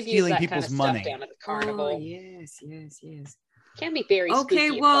 Yeah, we've used stealing that people's kind of money. stuff down at the carnival. Oh, yes. Can be very Okay,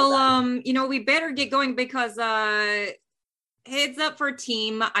 spooky. well, we better get going because heads up for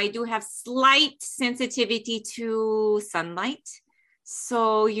team. I do have slight sensitivity to sunlight.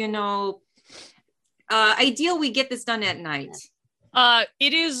 So, ideal we get this done at night.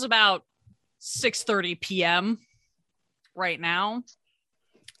 It is about 6:30 p.m. right now.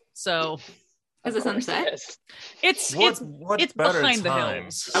 So Is the sun set? it's What it's better behind the time?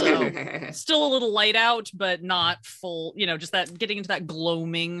 hills. Okay. So still a little light out, but not full, just that getting into that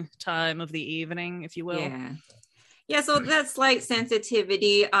gloaming time of the evening, if you will. Yeah, so that's slight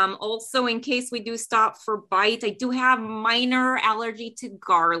sensitivity. Also, in case we do stop for bite, I do have minor allergy to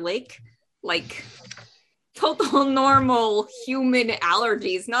garlic, like total normal human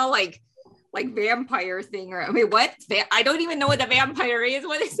allergies, not like vampire thing or what? I don't even know what a vampire is.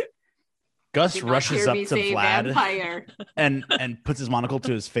 What is it? Gus Do not rushes hear up me to say Vlad vampire. and puts his monocle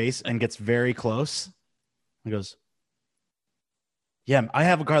to his face and gets very close. He goes, Yeah, I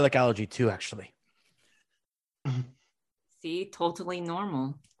have a garlic allergy too, actually. See, totally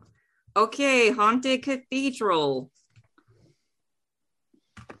normal. Okay, Haunted Cathedral.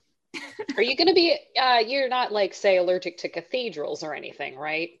 Are you going to be, you're not like, say, allergic to cathedrals or anything,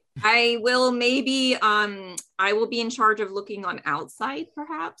 right? I will maybe, I will be in charge of looking on outside,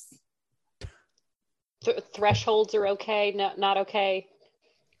 perhaps. Thresholds are okay, not okay.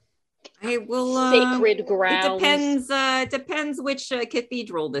 I will. Sacred grounds. It depends which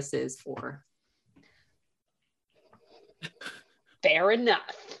cathedral this is for. Fair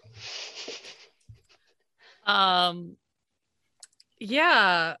enough.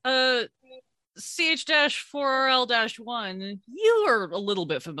 Yeah. CH-4RL-1, you are a little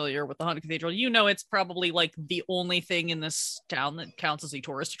bit familiar with the Haunted Cathedral. You know it's probably like the only thing in this town that counts as a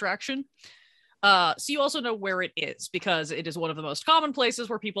tourist attraction. So you also know where it is because it is one of the most common places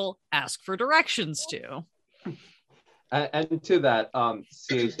where people ask for directions to. And to that,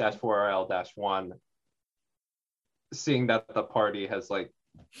 CH-4RL-1, seeing that the party has like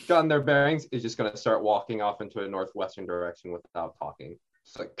gotten their bearings, is just going to start walking off into a northwestern direction without talking.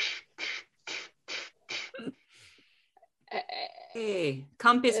 Just like. Hey,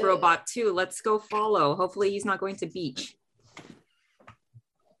 compass robot too. Let's go follow. Hopefully he's not going to beach.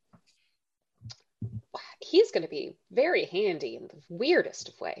 He's going to be very handy in the weirdest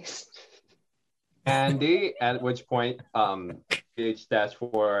of ways. Handy, at which point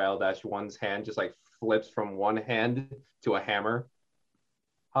CH-4RL-1's hand just like flips from one hand to a hammer.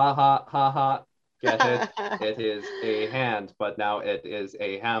 Ha ha ha ha. Get it? It is a hand, but now it is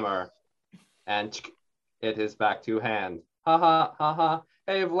a hammer. And it is back to hand. Ha ha ha ha.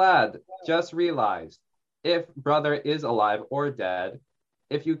 Hey Vlad, just realized, if brother is alive or dead,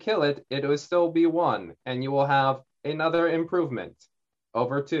 if you kill it, it will still be 1, and you will have another improvement.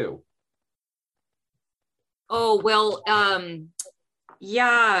 Over 2. Oh, well,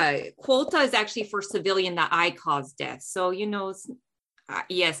 yeah, quota is actually for civilian that I cause death. So, you know,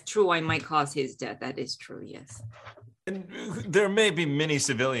 yes, true, I might cause his death. That is true, yes. And there may be many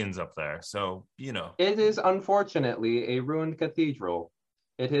civilians up there, so, you know. It is unfortunately a ruined cathedral.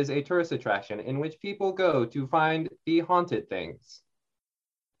 It is a tourist attraction in which people go to find the haunted things.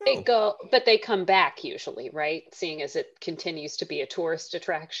 They go, but they come back usually, right? Seeing as it continues to be a tourist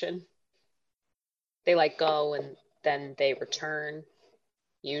attraction. They like go and then they return,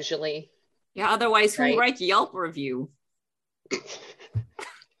 usually. Yeah, otherwise who Right. writes Yelp review?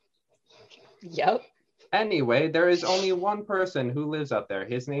 Yep. Anyway, there is only one person who lives up there.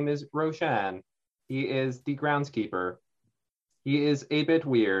 His name is Roshan. He is the groundskeeper. He is a bit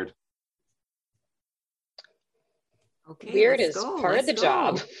weird. Okay, Weird let's is go, part of let's the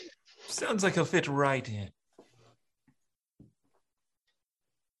job. go. Sounds like he'll fit right in.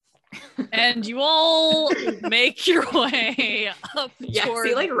 And you all make your way up Yeah, is toward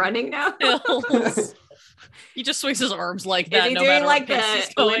he like running now? hills. He just swings his arms like Is that. he no doing matter like what pace he's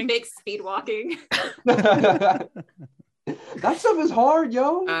the going. Olympic speed walking? That stuff is hard,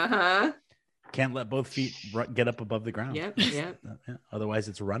 yo. Uh-huh. Can't let both feet get up above the ground. Yep, yep. Yeah, otherwise,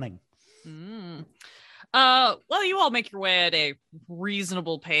 it's running. Mm. Well, you all make your way at a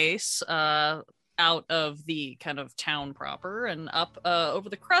reasonable pace out of the kind of town proper and up over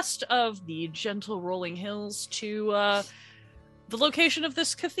the crest of the gentle rolling hills to the location of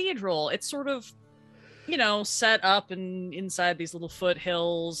this cathedral. It's sort of, you know, set up and inside these little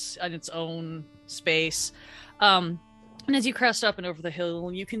foothills on its own space. And as you crest up and over the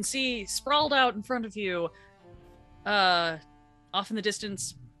hill, you can see sprawled out in front of you, off in the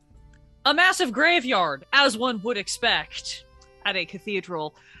distance, a massive graveyard, as one would expect at a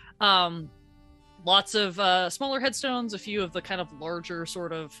cathedral. Lots of smaller headstones, a few of the kind of larger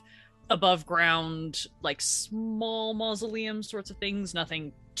sort of above ground, like small mausoleum sorts of things,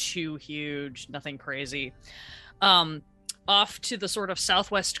 nothing too huge, nothing crazy. Off to the sort of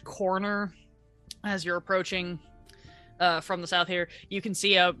southwest corner, as you're approaching from the south here, you can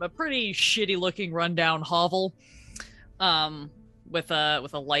see a pretty shitty looking rundown hovel with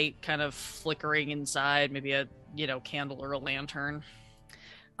a light kind of flickering inside, maybe a candle or a lantern.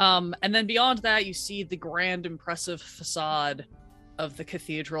 And then beyond that, you see the grand, impressive facade of the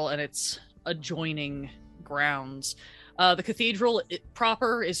cathedral and its adjoining grounds. The cathedral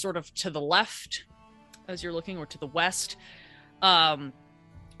proper is sort of to the left as you're looking, or to the west.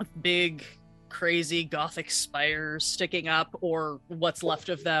 Big, crazy Gothic spires sticking up, or what's left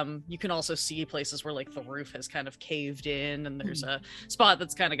of them. You can also see places where like the roof has kind of caved in, and there's a spot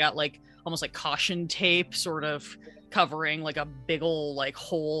that's kind of got like almost like caution tape sort of covering like a big ol' like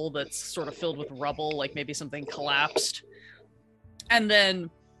hole that's sort of filled with rubble, like maybe something collapsed. And then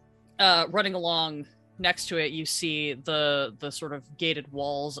running along next to it, you see the sort of gated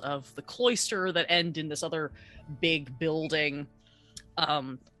walls of the cloister that end in this other big building.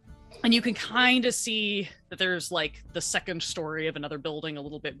 And you can kind of see that there's like the second story of another building a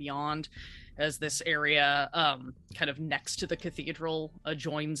little bit beyond, as this area kind of next to the cathedral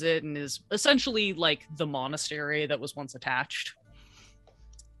joins it and is essentially like the monastery that was once attached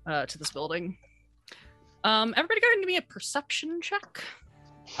to this building. Everybody go ahead and give me a perception check.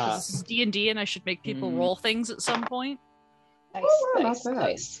 This is D&D and I should make people roll things at some point.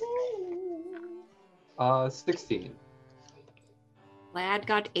 Nice. 16. Lad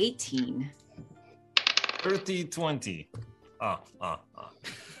got 18. 30-20.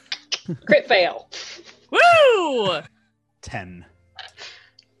 Crit fail. Woo! 10.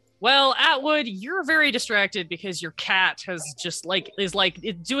 Well, Atwood, you're very distracted because your cat has just is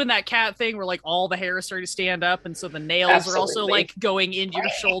doing that cat thing where like all the hair is starting to stand up, and so the nails are also like going into your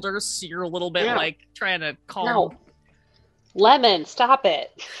shoulders. So you're a little bit like trying to calm. No. Lemon, stop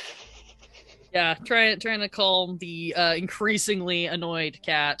it. Yeah, trying to calm the increasingly annoyed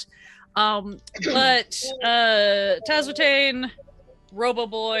cat. But Tazwitane,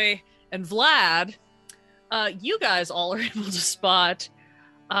 Roboboy, and Vlad, you guys all are able to spot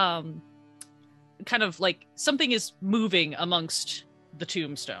kind of like something is moving amongst the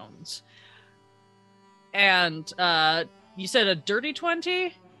tombstones. And you said a dirty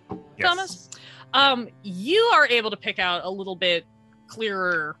 20, Thomas? You are able to pick out a little bit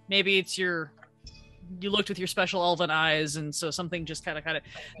clearer. Maybe it's you looked with your special elven eyes, and so something just kind of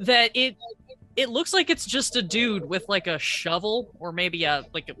that it looks like it's just a dude with like a shovel or maybe a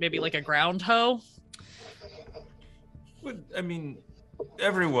ground hoe. I mean,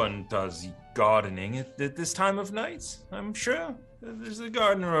 everyone does gardening at this time of night, I'm sure. There's a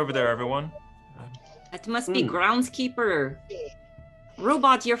gardener over there, everyone. That must be groundskeeper.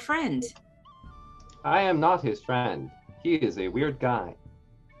 Robot, your friend. I am not his friend. He is a weird guy.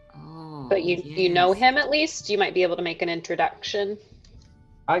 Oh, But you know him at least? You might be able to make an introduction.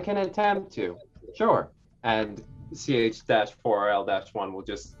 I can attempt to. Sure. And CH-4L-1 will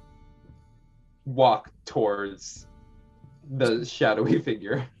just walk towards the shadowy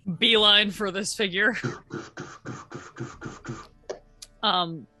figure. Beeline for this figure.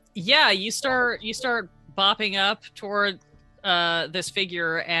 You start bopping up toward this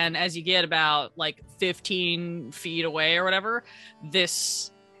figure, and as you get about like 15 feet away or whatever,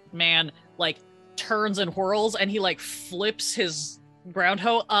 this man like turns and whirls, and he like flips his ground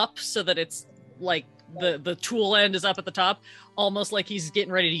hoe up so that it's like the tool end is up at the top, almost like he's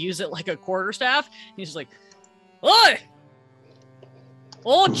getting ready to use it like a quarterstaff. And he's just like, "Oi!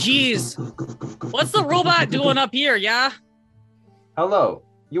 Oh, jeez. What's the robot doing up here, yeah?" Hello.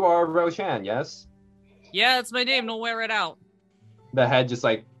 You are Roshan, yes? "Yeah, it's my name. Don't wear it out." The head just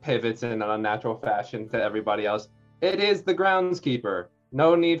like pivots in an unnatural fashion to everybody else. It is the groundskeeper.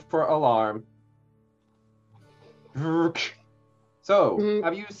 No need for alarm. So,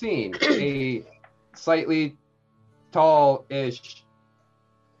 have you seen a slightly tall-ish?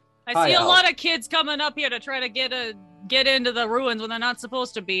 I see a lot of kids coming up here to try to get into the ruins when they're not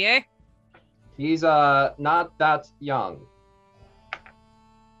supposed to be, eh? He's not that young.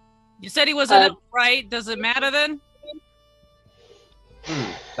 You said he was an elf, right? Does it matter then?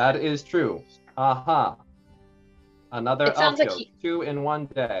 That is true. Another It sounds elf like joke. 2 in one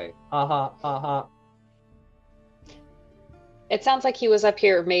day. It sounds like he was up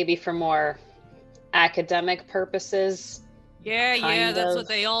here maybe for more academic purposes. Yeah, that's what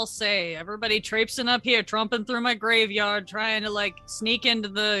they all say. Everybody traipsing up here, tromping through my graveyard, trying to like sneak into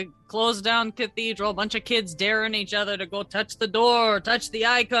the closed down cathedral. A bunch of kids daring each other to go touch the door, or touch the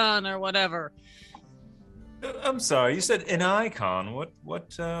icon, or whatever. I'm sorry, you said an icon. What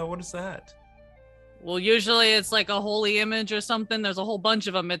is that? Well, usually it's like a holy image or something. There's a whole bunch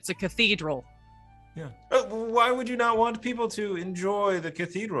of them. It's a cathedral. Yeah. Why would you not want people to enjoy the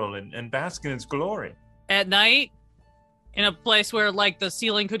cathedral and bask in its glory? At night? In a place where, like, the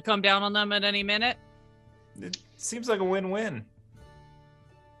ceiling could come down on them at any minute? It seems like a win-win.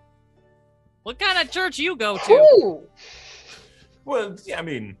 What kind of church you go to? Ooh. Well, yeah, I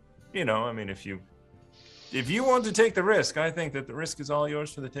mean, if you want to take the risk, I think that the risk is all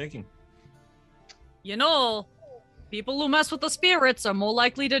yours for the taking. You know, people who mess with the spirits are more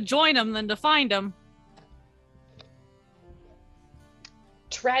likely to join them than to find them.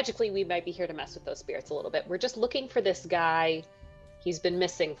 Tragically, we might be here to mess with those spirits a little bit. We're just looking for this guy. He's been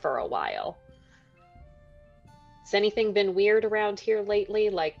missing for a while. Has anything been weird around here lately?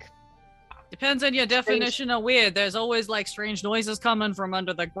 Like, depends on your definition of weird. There's always like strange noises coming from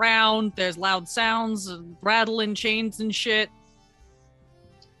under the ground. There's loud sounds, rattling chains and shit.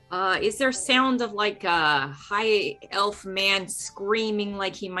 Is there sound of like a high elf man screaming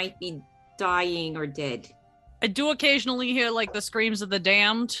like he might be dying or dead? I do occasionally hear like the screams of the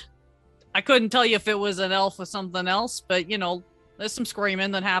damned. I couldn't tell you if it was an elf or something else, but there's some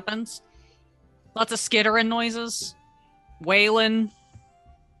screaming that happens. Lots of skittering noises, wailing.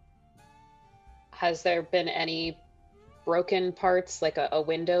 Has there been any broken parts, like a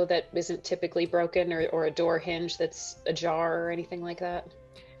window that isn't typically broken, or a door hinge that's ajar or anything like that?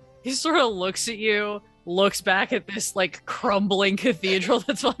 He sort of looks at you, looks back at this like crumbling cathedral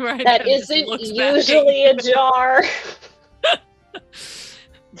that's on right That now, and just isn't looks usually ajar.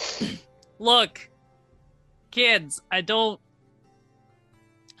 Look, kids, I'm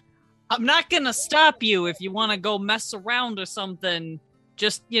not gonna stop you if you want to go mess around or something.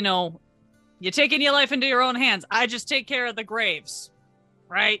 Just, you're taking your life into your own hands. I just take care of the graves,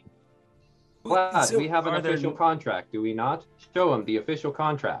 right? Vlad, So we have an are there- official contract, do we not? Show him the official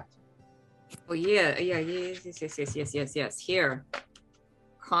contract. Oh yes. Here,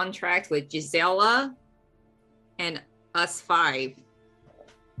 contract with Gisela and us 5.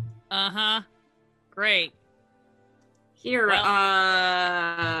 Great. Here,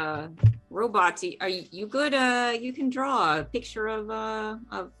 robots. Are you good? You can draw a picture of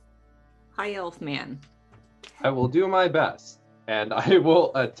High Elf Man. I will do my best, and I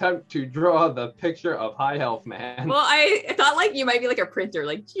will attempt to draw the picture of High Elf Man. Well, I thought like you might be like a printer,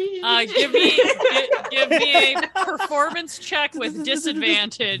 like. Give me a performance check with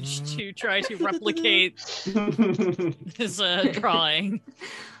disadvantage to try to replicate this drawing.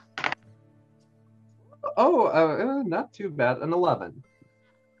 Not too bad. An 11.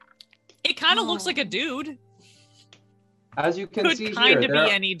 It kind of looks like a dude. As you can see Could kind here, of there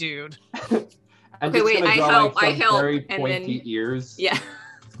be any dude. I'm Okay, just wait, gonna I draw, help, like, I some help, very and pointy then- ears. Yeah,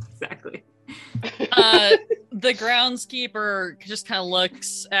 exactly. The groundskeeper just kind of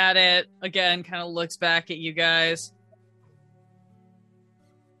looks at it again, kind of looks back at you guys.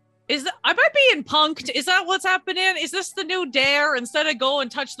 Am I being punked? Is that what's happening? Is this the new dare? Instead of go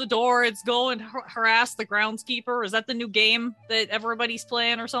and touch the door, it's go and harass the groundskeeper? Is that the new game that everybody's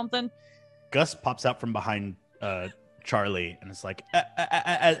playing or something? Gus pops out from behind Charlie and is like,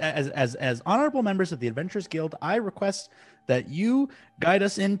 as honorable members of the Adventurers Guild, I request that you guide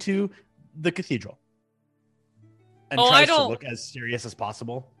us into the cathedral. And tries to look as serious as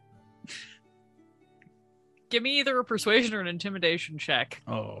possible. Give me either a persuasion or an intimidation check.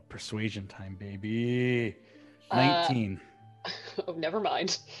 Oh, persuasion time, baby. 19. Oh, never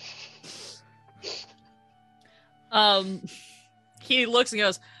mind. He looks and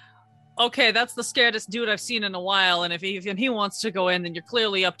goes, okay, that's the scariest dude I've seen in a while, and if he wants to go in, then you're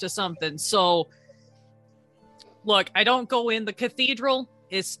clearly up to something. So, look, I don't go in the cathedral.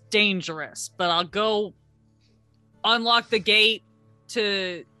 It's dangerous, but I'll go unlock the gate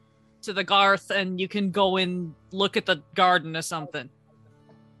to the Garth, and you can go and look at the garden or something.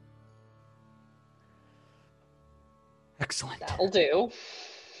 Excellent. That'll do.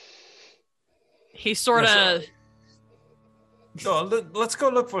 He sort of... Let's go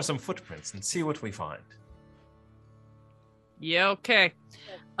look for some footprints and see what we find. Yeah, okay.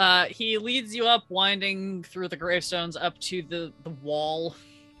 He leads you up, winding through the gravestones up to the wall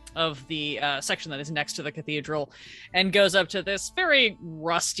of the section that is next to the cathedral, and goes up to this very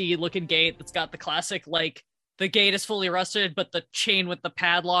rusty looking gate that's got the classic, like, the gate is fully rusted, but the chain with the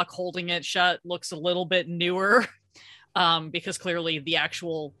padlock holding it shut looks a little bit newer, because clearly the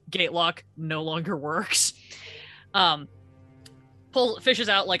actual gate lock no longer works. Fishes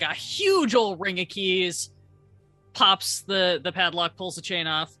out like a huge old ring of keys, pops the padlock, pulls the chain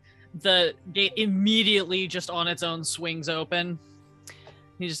off. The gate immediately just on its own swings open.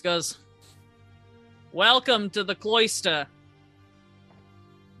 He just goes, "Welcome to the cloister."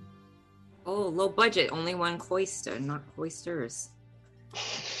 Oh, low budget, only one cloister, not cloisters.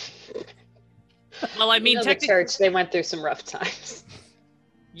 Well, I mean, the technically, church, they went through some rough times.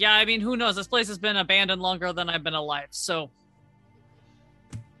 yeah, I mean, who knows? This place has been abandoned longer than I've been alive, so...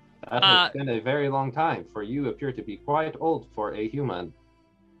 That has been a very long time, for you appear to be quite old for a human.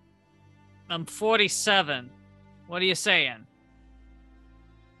 I'm 47. What are you saying?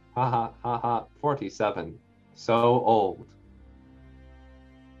 Ha ha, 47. So old.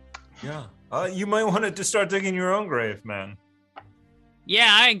 Yeah. You might want to start digging your own grave, man. Yeah,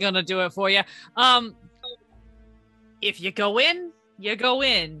 I ain't gonna do it for you. If you go in, you go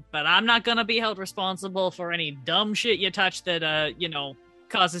in, but I'm not gonna be held responsible for any dumb shit you touch that,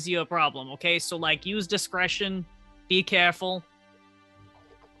 causes you a problem, okay? So, like, use discretion, be careful,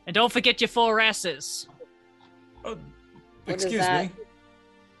 and don't forget your 4 S's. Oh, What is excuse that?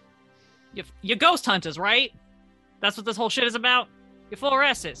 me. You're ghost hunters, right? That's what this whole shit is about? Your 4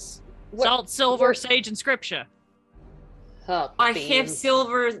 S's. What- Salt, silver, where- sage, and scripture. Oh, I have beans.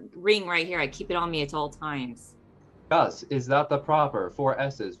 silver ring right here. I keep it on me at all times. Gus, is that the proper 4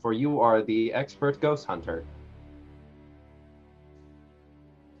 S's? For you are the expert ghost hunter.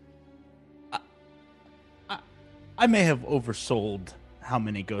 I may have oversold how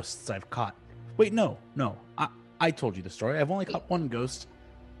many ghosts I've caught. Wait, no. I told you the story. I've only caught one ghost.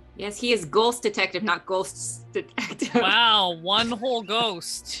 Yes, he is ghost detective, not ghost detective. Wow, one whole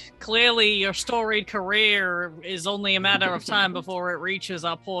ghost. Clearly, your storied career is only a matter of time before it reaches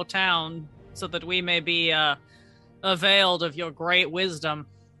our poor town, so that we may be availed of your great wisdom.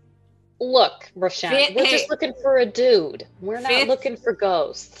 Look, Roshan, Fifth- we're hey. just looking for a dude. We're not Fifth- looking for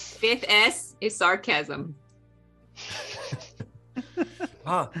ghosts. 5th S is sarcasm.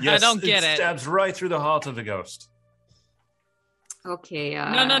 Yes, don't get it. Stabs right through the heart of the ghost. Okay.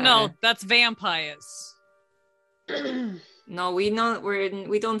 No, that's vampires. No, we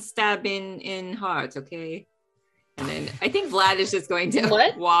don't stab in hearts, okay? And then I think Vlad is just going to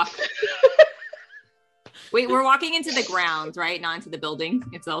What? walk. Wait, we're walking into the ground, right? Not into the building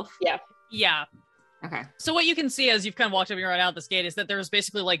itself. Yeah. Okay. So what you can see as you've kind of walked up and right out this gate is that there's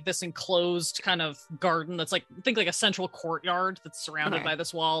basically like this enclosed kind of garden that's like, think like a central courtyard that's surrounded Okay. by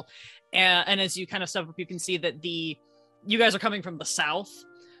this wall. And as you kind of step up, you can see that you guys are coming from the south.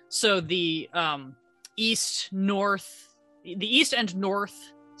 So the east and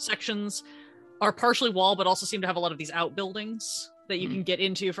north sections are partially wall, but also seem to have a lot of these outbuildings that you can get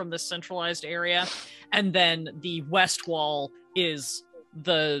into from this centralized area. And then the west wall is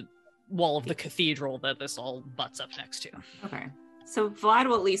the wall of the cathedral that this all butts up next to. Okay. So Vlad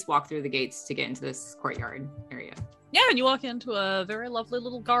will at least walk through the gates to get into this courtyard area. Yeah, and you walk into a very lovely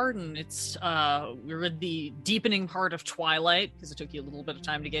little garden. It's we're in the deepening part of twilight because it took you a little bit of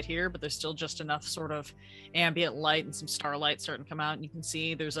time to get here, but there's still just enough sort of ambient light and some starlight starting to come out, and you can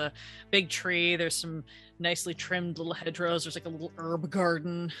see there's a big tree, there's some nicely trimmed little hedgerows, there's like a little herb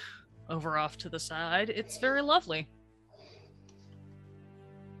garden over off to the side. It's very lovely.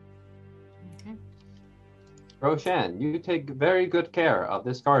 Roshan, you take very good care of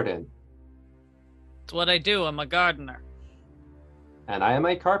this garden, It's what I do. I'm a gardener. and I am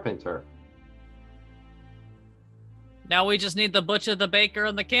a carpenter. Now we just need the butcher, the baker,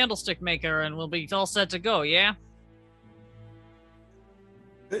 and the candlestick maker, and we'll be all set to go, yeah?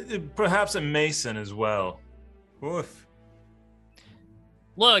 Perhaps a mason as well. Oof.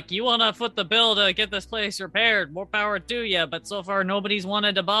 Look, you want to foot the bill to get this place repaired, more power to you, but so far nobody's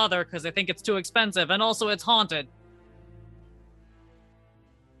wanted to bother because they think it's too expensive, and also it's haunted.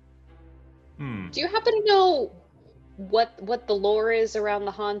 Do you happen to know what the lore is around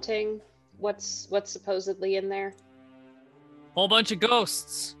the haunting? What's supposedly in there? Whole bunch of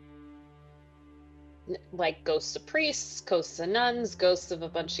ghosts. Like ghosts of priests, ghosts of nuns, ghosts of a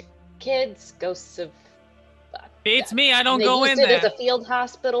bunch of kids, ghosts of. Beats me, I don't They go used in it as there. a field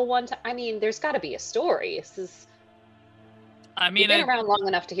hospital one time. I mean, there's got to be a story. This is. I You've mean, been around long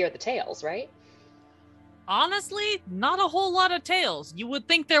enough to hear the tales, right? honestly, not a whole lot of tales. You would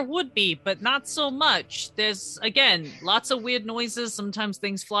think there would be, but not so much. There's, again, lots of weird noises. Sometimes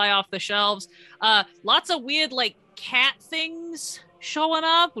things fly off the shelves. Lots of weird, like, cat things showing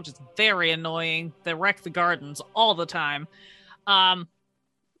up, which is very annoying. They wreck the gardens all the time. No,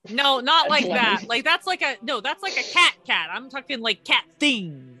 not like that. Like, that's like a cat. I'm talking like cat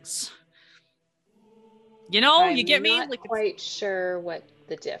things. You know, I'm you get me? not Like, quite sure what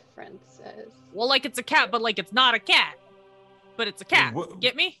the difference is. well, like it's a cat, but like it's not a cat. But it's a cat.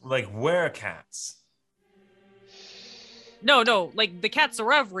 Get me? Like werecats. No, like the cats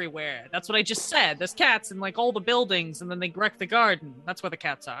are everywhere. That's what I just said. There's cats in like all the buildings, and then they wreck the garden. That's where the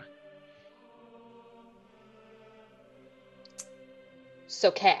cats are.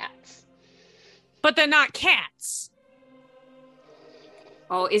 So cats. But they're not cats.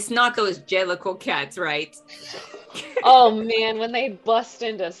 Oh, it's not those Jellicle cats, right? Oh man, when they bust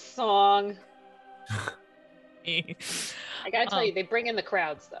into song. I gotta tell you, they bring in the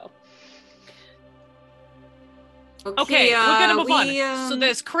crowds though. Okay, we're gonna move on. we, So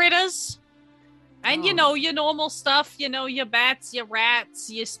there's critters, and you know your normal stuff. You know your bats, your rats,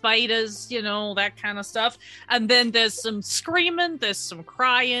 your spiders. You know that kind of stuff. And then there's some screaming. There's some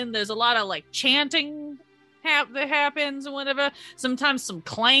crying. There's a lot of like chanting that happens and whatever. Sometimes some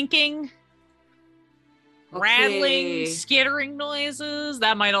clanking, rattling, skittering noises.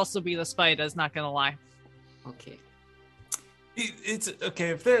 That might also be the spiders. Not gonna lie. Okay. It's okay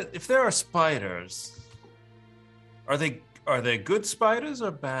if there are spiders. Are they good spiders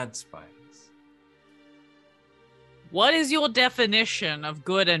or bad spiders? What is your definition of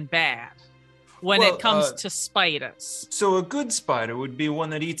good and bad? when Well, it comes to spiders. So a good spider would be one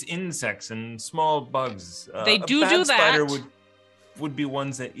that eats insects and small bugs. They a do bad do spider that. would be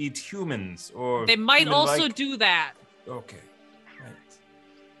ones that eat humans or They might also human-like- do that. Okay. Right.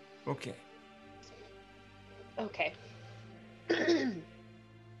 Okay. Okay.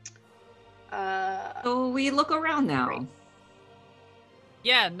 So we look around now. Great.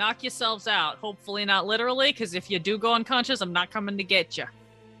 Yeah, knock yourselves out. Hopefully not literally, because if you do go unconscious, I'm not coming to get you.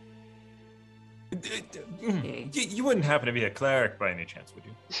 Okay. You wouldn't happen to be a cleric by any chance, would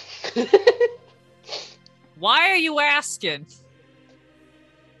you? Why are you asking?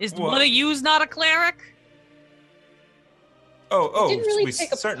 Is What? one of you's not a cleric? Oh, didn't really we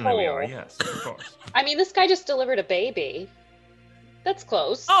take a certainly we are. poll. Yes, of course. I mean, this guy just delivered a baby. That's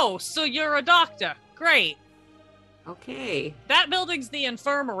close. Oh, so you're a doctor. Great. Okay. That building's the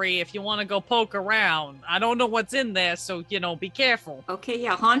infirmary if you want to go poke around. I don't know what's in there, so, be careful. Okay,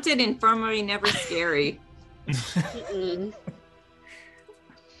 yeah, haunted infirmary, never scary. Mm-mm.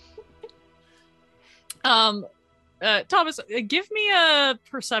 Thomas, give me a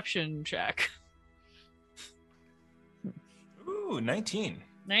perception check. Ooh, 19.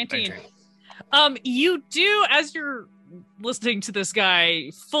 19. You do, as you're listening to this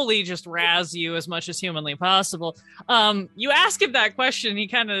guy fully just razz you as much as humanly possible, you ask him that question, he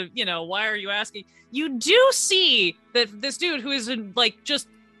kind of, why are you asking? You do see that this dude who is in, just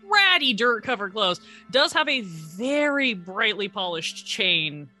ratty dirt-covered clothes does have a very brightly polished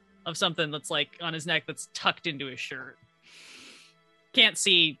chain of something that's, on his neck that's tucked into his shirt. Can't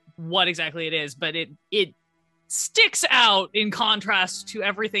see what exactly it is, but it sticks out in contrast to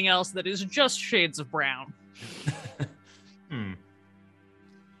everything else that is just shades of brown.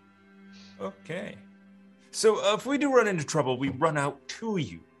 Okay. So if we do run into trouble, we run out to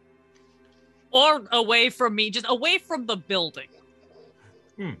you. Or away from me, just away from the building,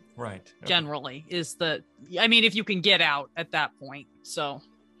 Right. Okay. generally, is the... I mean, if you can get out at that point, so...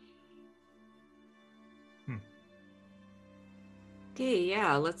 Okay,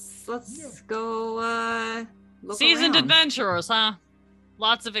 yeah, let's go look Seasoned around. adventurers, huh?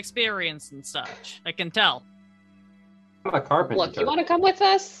 Lots of experience and such, I can tell. I'm a carpenter. Look, you want to come with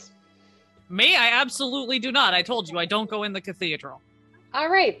us? Me? I absolutely do not. I told you, I don't go in the cathedral. All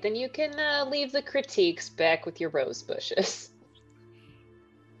right, then you can leave the critiques back with your rose bushes.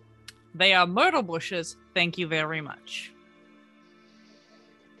 They are myrtle bushes, thank you very much.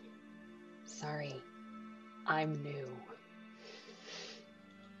 Sorry, I'm new.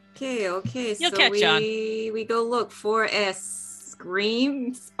 Okay, You'll so catch on. we go look for a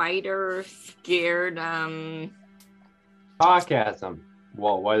scream, spider, scared, Sarcasm.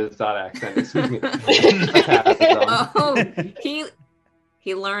 Whoa, what is that accent? Excuse me. Sarcasm. Oh,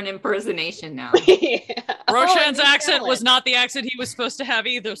 he learned impersonation now. Yeah. Roshan's new accent was talent. not the accent he was supposed to have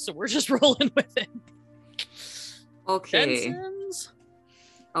either, so we're just rolling with it. Okay. Benson's?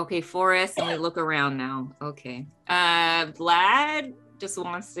 Okay, forest, and we look around now. Okay. Vlad just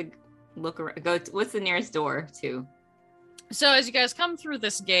wants to look around. What's the nearest door to? So as you guys come through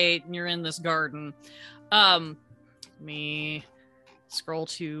this gate and you're in this garden, let me scroll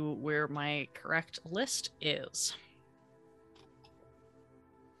to where my correct list is.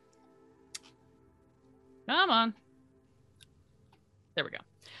 Come on. There we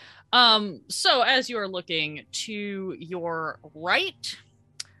go. So as you are looking to your right,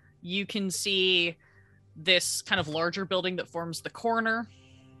 you can see this kind of larger building that forms the corner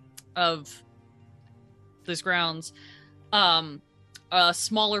of these grounds. A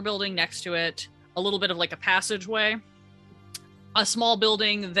smaller building next to it, a little bit of a passageway, a small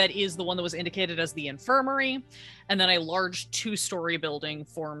building that is the one that was indicated as the infirmary, and then a large 2-story building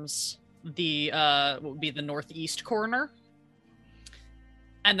forms the what would be the northeast corner.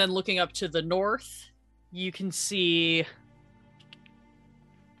 And then looking up to the north, you can see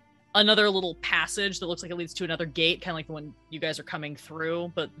another little passage that looks like it leads to another gate, kind of like the one you guys are coming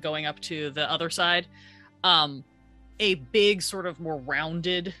through, but going up to the other side. A big sort of more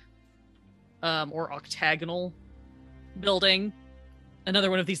rounded or octagonal building.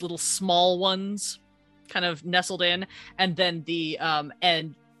 Another one of these little small ones kind of nestled in. And then the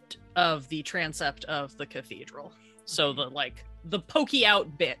end of the transept of the cathedral. So the pokey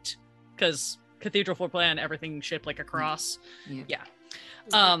out bit, because cathedral floor plan, everything shaped like a cross. Yeah.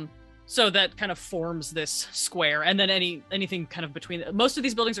 So that kind of forms this square, and then anything kind of between. Most of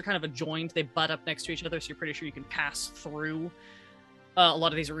these buildings are kind of adjoined; they butt up next to each other, so you're pretty sure you can pass through a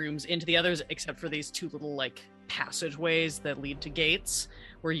lot of these rooms into the others, except for these two little passageways that lead to gates,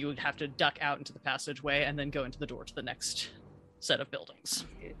 where you would have to duck out into the passageway and then go into the door to the next set of buildings.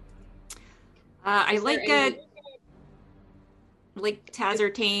 I Is there like any- like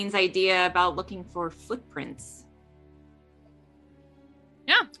Tazertane's idea about looking for footprints.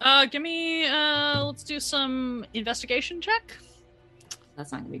 Yeah. Give me. Let's do some investigation check.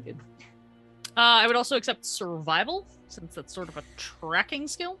 That's not gonna be good. I would also accept survival, since that's sort of a tracking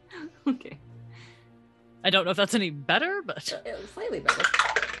skill. Okay. I don't know if that's any better, but Slightly better.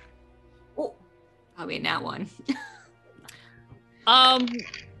 Oh, I mean that one.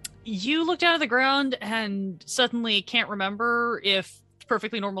 You look down at the ground and suddenly can't remember if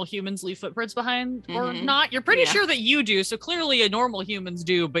perfectly normal humans leave footprints behind or not. You're pretty sure that you do, so clearly normal humans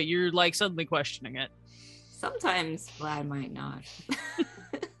do, but you're like suddenly questioning it. Sometimes, well, I might not.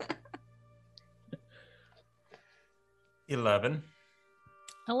 11.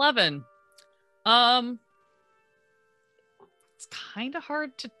 11. It's kind of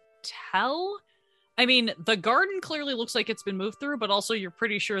hard to tell. I mean, the garden clearly looks like it's been moved through, but also you're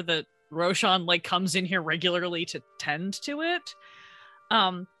pretty sure that Roshan like comes in here regularly to tend to it.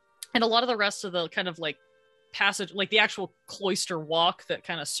 And a lot of the rest of the kind of like passage, like the actual cloister walk that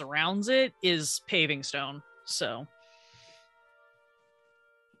kind of surrounds it, is paving stone. So.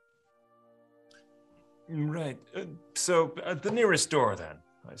 Right. So the nearest door, then,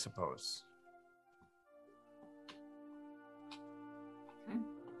 I suppose.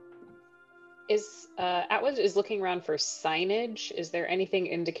 Atwood is looking around for signage. Is there anything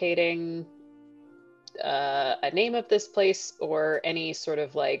indicating a name of this place or any sort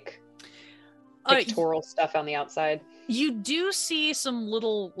of like pictorial stuff on the outside? You do see some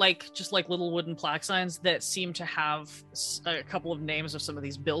little, like, just like little wooden plaque signs that seem to have a couple of names of some of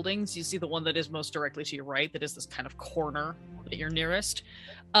these buildings. You see the one that is most directly to your right, that is this kind of corner that you're nearest,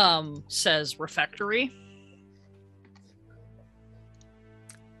 says refectory.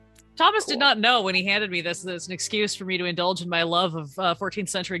 Thomas did not know when he handed me this that it's an excuse for me to indulge in my love of 14th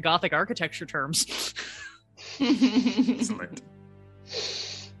century Gothic architecture terms. Excellent.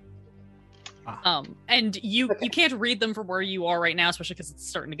 And you can't read them from where you are right now, especially because it's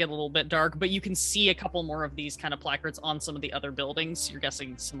starting to get a little bit dark, but you can see a couple more of these kind of placards on some of the other buildings. You're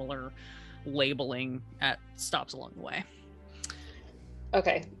guessing similar labeling at stops along the way.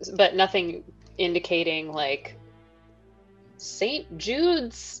 Okay, but nothing indicating like St.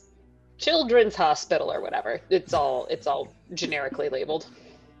 Jude's Children's Hospital or whatever. It's all generically labeled.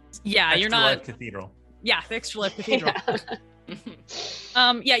 Yeah, Extra you're not Life Cathedral. Yeah, the Extra Life Cathedral.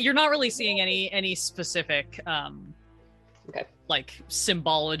 Yeah, you're not really seeing any specific okay, like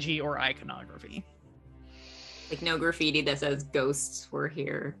symbology or iconography. Like no graffiti that says ghosts were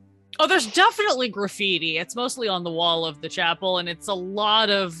here. Oh, there's definitely graffiti. It's mostly on the wall of the chapel, and it's a lot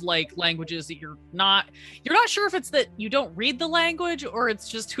of like languages that you're not sure if it's that you don't read the language or it's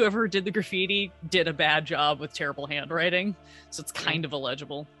just whoever did the graffiti did a bad job with terrible handwriting. So it's kind of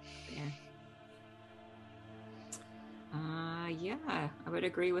illegible. Yeah, I would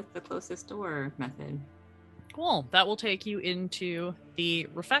agree with the closest door method. Cool. That will take you into the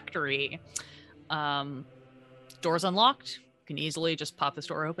refectory. Door's unlocked. You can easily just pop this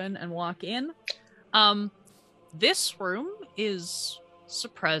door open and walk in. This room is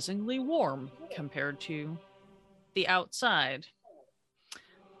surprisingly warm compared to the outside.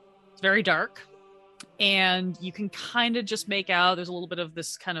 It's very dark, and you can kind of just make out there's a little bit of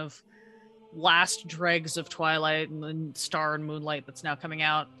this kind of last dregs of twilight and then star and moonlight that's now coming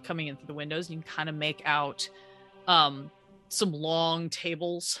in through the windows. You can kind of make out some long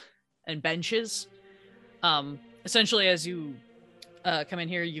tables and benches. Essentially, as you come in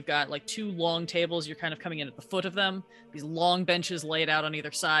here, you've got like two long tables. You're kind of coming in at the foot of them. These long benches laid out on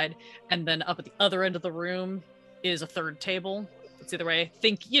either side. And then up at the other end of the room is a third table. It's the other way.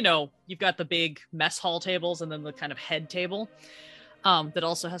 Think, you've got the big mess hall tables and then the kind of head table that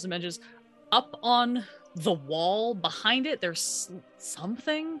also has some benches. Up on the wall behind it, there's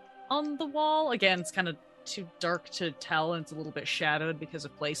something on the wall. Again, it's kind of too dark to tell, and it's a little bit shadowed because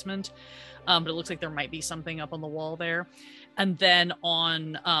of placement. But it looks like there might be something up on the wall there. And then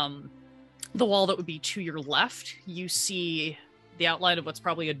on the wall that would be to your left, you see the outline of what's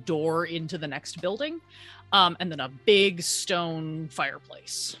probably a door into the next building. And then a big stone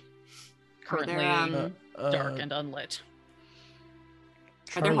fireplace. Currently dark and unlit.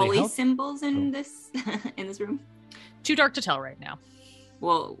 Are there holy symbols in this room? Too dark to tell right now.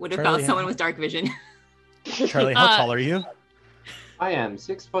 Well, what about someone with dark vision? Charlie, how tall are you? I am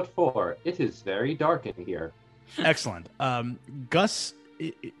 6'4". It is very dark in here. Excellent. Gus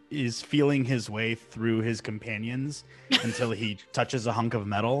is feeling his way through his companions until he touches a hunk of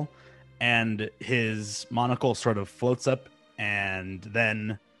metal, and his monocle sort of floats up, and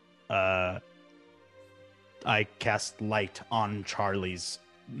then I cast light on Charlie's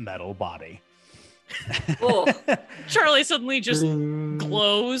metal body. Oh, Charlie suddenly just Ding.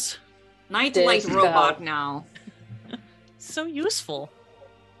 glows. nightlight Disco. robot now. So useful.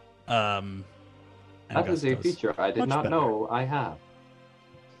 And That Gus is a does feature I did much not better. know I have.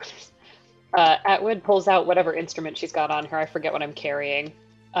 Atwood pulls out whatever instrument she's got on her. I forget what I'm carrying.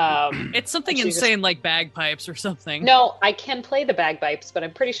 It's something She just- insane like bagpipes or something. No, I can play the bagpipes, but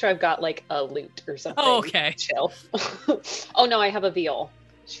I'm pretty sure I've got like a lute or something. Oh, okay. Chill. Oh no, I have a viol.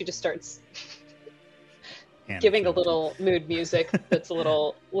 She just starts And giving a food. little mood music that's a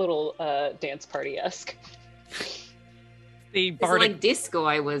little dance party esque. The It's bardic. like disco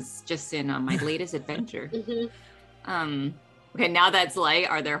I was just in on my latest adventure. Okay, now that's light.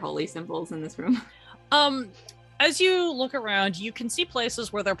 Are there holy symbols in this room? As you look around, you can see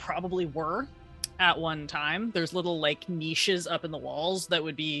places where there probably were at one time. There's little like niches up in the walls that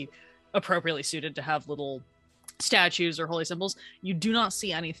would be appropriately suited to have little statues or holy symbols. You do not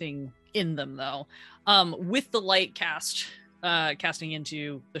see anything in them though. With the light casting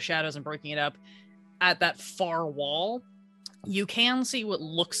into the shadows and breaking it up at that far wall, you can see what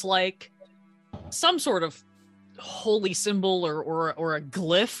looks like some sort of holy symbol or a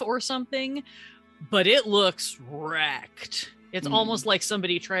glyph or something, but it looks wrecked. It's almost like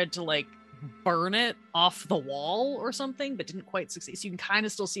somebody tried to like burn it off the wall or something, but didn't quite succeed. So you can kind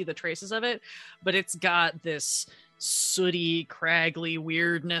of still see the traces of it, but it's got this sooty, craggly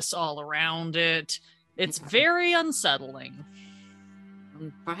weirdness all around it. It's very unsettling.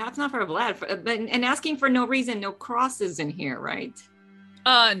 Perhaps not for Vlad, but and asking for no reason, no crosses in here, right?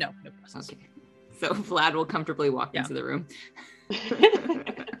 No crosses. Okay. So Vlad will comfortably walk Yeah. into the room.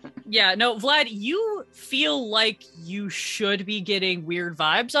 Yeah, no, Vlad, you feel like you should be getting weird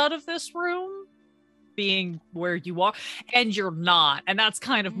vibes out of this room, being where you are, and you're not. And that's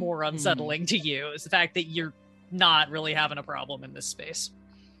kind of more unsettling to you, is the fact that you're not really having a problem in this space.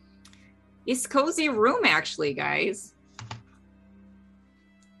 It's cozy room, actually, guys.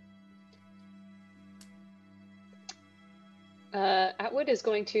 Atwood is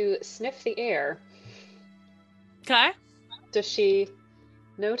going to sniff the air. Okay. Does she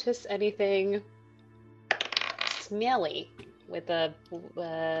notice anything smelly with a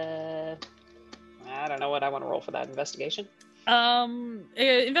I don't know what I want to roll for that investigation.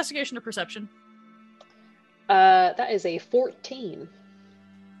 Investigation or perception. That is a 14.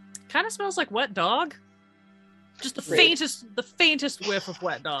 Kind of smells like wet dog. Just the Rude. faintest whiff of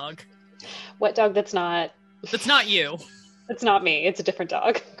wet dog. Wet dog that's not That's not you. it's not me. It's a different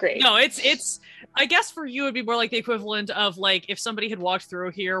dog. Great. No, it's I guess for you it'd be more like the equivalent of like if somebody had walked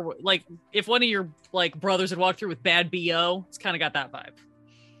through here, like if one of your like brothers had walked through with bad BO, it's kind of got that vibe.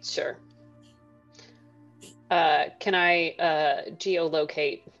 Sure. Can I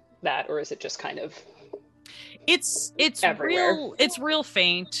geolocate that, or is it just kind of It's Everywhere. real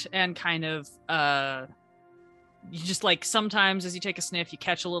faint and kind of you just like sometimes as you take a sniff you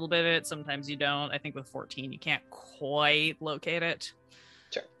catch a little bit of it, sometimes you don't. I think with 14 you can't quite locate it.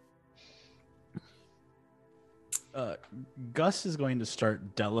 Gus is going to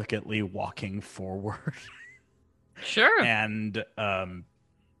start delicately walking forward. Sure. And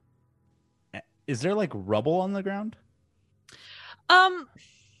is there like rubble on the ground?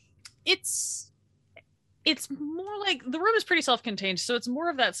 It's more like the room is pretty self-contained, so it's more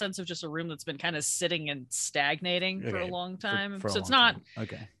of that sense of just a room that's been kind of sitting and stagnating for a Okay, long time. For a So it's long not time.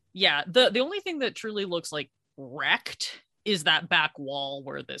 Okay. yeah, the only thing that truly looks like wrecked is that back wall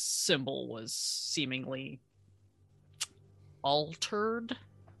where this symbol was seemingly altered,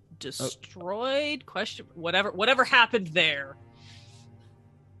 destroyed, question whatever happened there.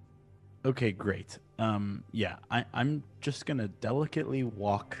 Okay, great. Yeah, I'm just gonna delicately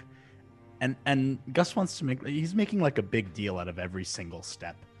walk, and Gus wants to he's making like a big deal out of every single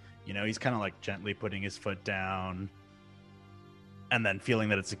step. You know, he's kind of like gently putting his foot down, and then feeling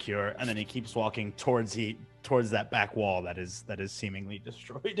that it's secure, and then he keeps walking towards that back wall that is seemingly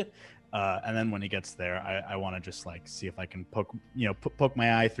destroyed. And then when he gets there, I want to just like see if I can poke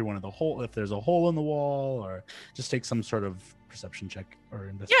my eye through one of the hole, if there's a hole in the wall, or just take some sort of perception check or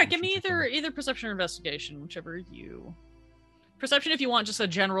investigation. Yeah, give me check or- either perception or investigation, whichever you. Perception if you want just a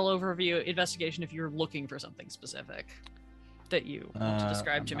general overview, investigation if you're looking for something specific that you want to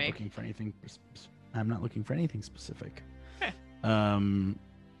describe to me. I'm not looking for anything specific. Okay.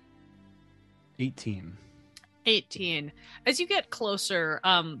 18. 18. As you get closer,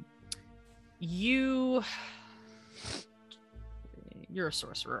 you're a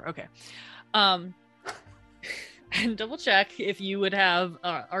sorcerer. Okay. And double check if you would have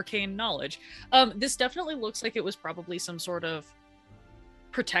arcane knowledge. This definitely looks like it was probably some sort of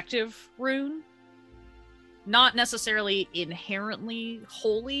protective rune. not necessarily inherently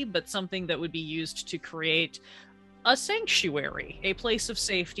holy, but something that would be used to create a sanctuary, a place of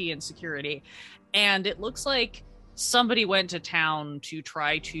safety and security. And it looks like somebody went to town to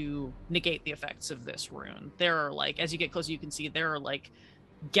try to negate the effects of this rune. There are, like, as you get closer, you can see there are like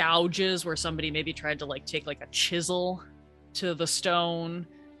gouges where somebody maybe tried to like take like a chisel to the stone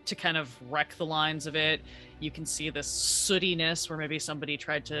to kind of wreck the lines of it. You can see this sootiness where maybe somebody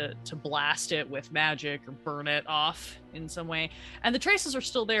tried to blast it with magic or burn it off in some way. And the traces are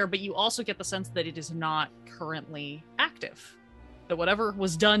still there, but you also get the sense that it is not currently active. That whatever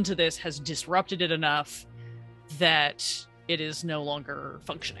was done to this has disrupted it enough that it is no longer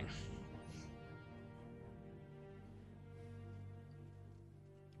functioning.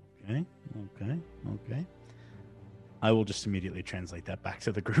 Okay. I will just immediately translate that back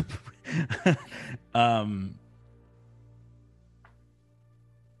to the group. I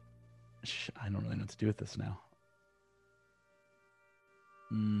don't really know what to do with this now.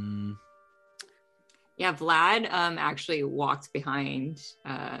 Yeah, Vlad actually walked behind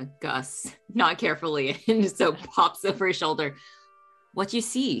Gus, not carefully, and so pops over his shoulder. What you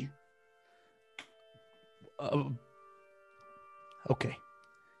see? Okay.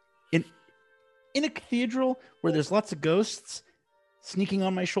 In a cathedral where there's lots of ghosts sneaking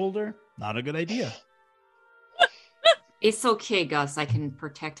on my shoulder, not a good idea. It's okay, Gus. I can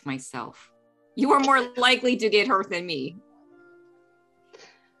protect myself. You are more likely to get hurt than me.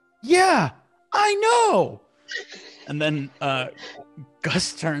 Yeah, I know. And then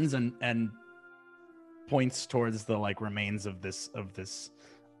Gus turns and points towards the like remains of this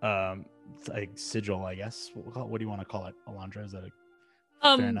like sigil, I guess. What do you want to call it, Alondra? Is that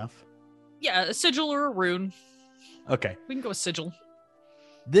fair enough? Yeah, a sigil or a rune. Okay. We can go with sigil.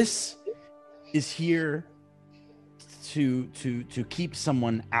 This is here to keep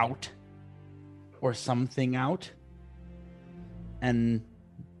someone out or something out. And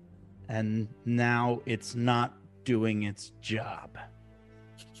now it's not doing its job.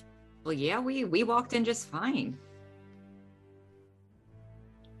 Well, yeah, we walked in just fine.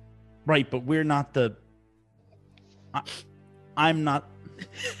 Right, but we're not the... I'm not...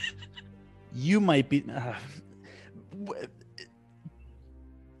 You might be...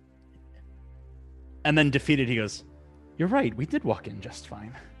 And then defeated, he goes, "You're right, we did walk in just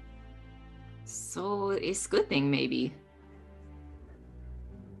fine." So it's a good thing, maybe.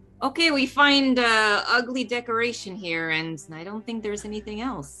 Okay, we find ugly decoration here, and I don't think there's anything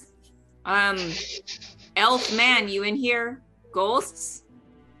else. Elf man, you in here? Ghosts?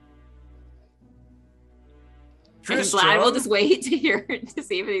 And Vlad will just wait to hear to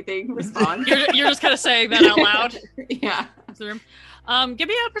see if anything responds. You're just kind of saying that out loud. Yeah. Give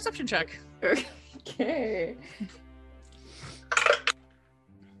me a perception check. Okay.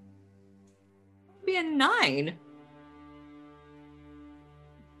 Be a 9.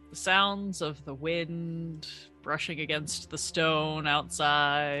 The sounds of the wind brushing against the stone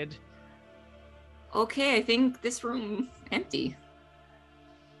outside. Okay, I think this room empty.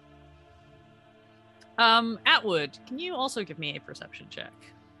 Atwood, can you also give me a perception check?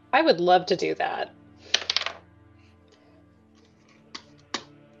 I would love to do that.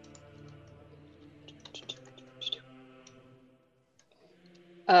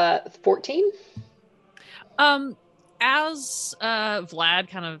 14. As Vlad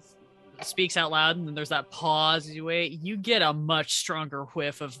kind of speaks out loud, and then there's that pause as you wait, you get a much stronger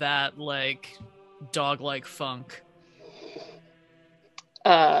whiff of that, like, dog-like funk.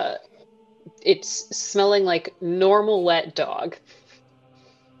 It's smelling like normal wet dog.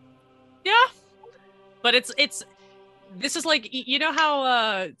 Yeah, but it's this is like, you know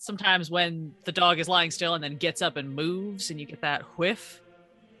how sometimes when the dog is lying still and then gets up and moves and you get that whiff?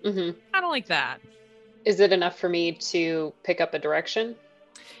 Mm-hmm. Kind of like that. Is it enough for me to pick up a direction?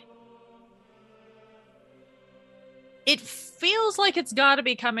 It feels like it's got to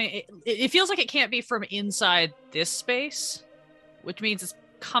be coming. It feels like it can't be from inside this space, which means it's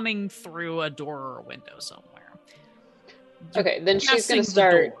coming through a door or a window somewhere. Okay, then she's going to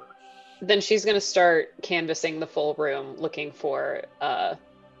start. Then she's going to start canvassing the full room, looking for the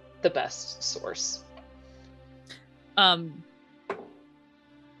best source.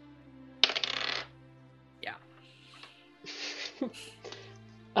 Yeah.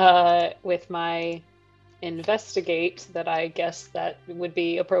 With my investigate that I guess that would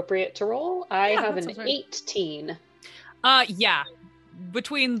be appropriate to roll, I have an 18. Yeah.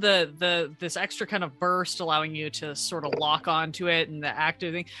 Between this extra kind of burst allowing you to sort of lock onto it and the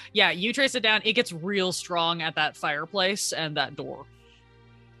active thing, yeah, you trace it down, it gets real strong at that fireplace and that door.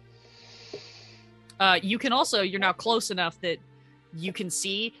 You can also, you're now close enough that you can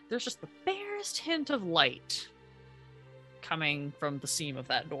see there's just the barest barest hint of light coming from the seam of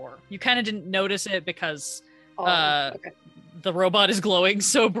that door. You kind of didn't notice it because Okay. the robot is glowing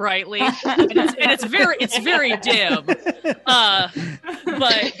so brightly, and it's very dim. But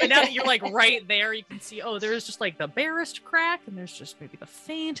now that you're like right there, you can see. Oh, there's just like the barest crack, and there's just maybe the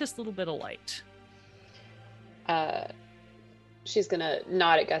faintest little bit of light. She's gonna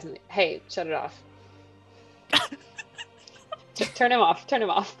nod at Gus and hey, shut it off. Turn him off. Turn him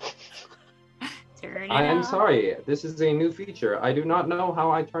off. Turn it I am off. sorry. This is a new feature. I do not know how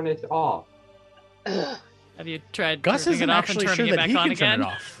I turn it off. Ugh. Have you tried Gus turning isn't it off and actually turning sure it that back he on can turn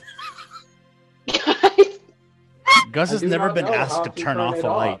again? it off. Guys, Gus I has do never not been know asked how to turn off it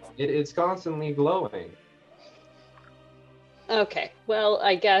a light. It is constantly glowing. okay, well,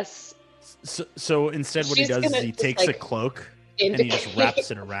 I guess So instead, what he She's does is gonna he just, takes a like, cloak and he just indicate-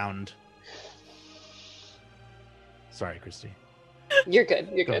 wraps it around. Sorry, Christy. You're good.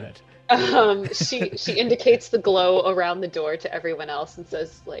 You're Go good. ahead. She indicates the glow around the door to everyone else and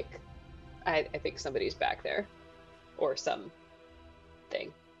says, like, I think somebody's back there, or some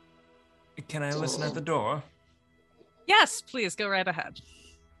thing. Can I listen at the door? Yes, please go right ahead.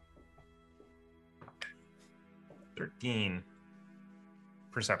 13.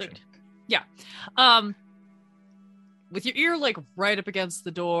 Perception. Yeah. With your ear like right up against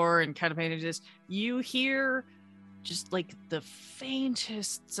the door and kind of paying this, you hear just like the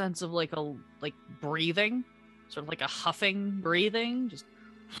faintest sense of like breathing, sort of like a huffing breathing, just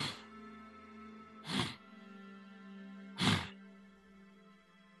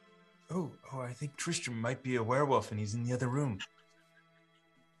Oh, I think Tristram might be a werewolf and he's in the other room.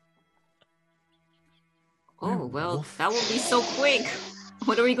 Oh, well, Werewolf. that will be so quick.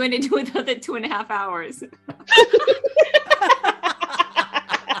 What are we going to do with the other 2.5 hours?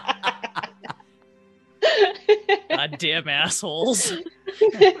 goddamn assholes.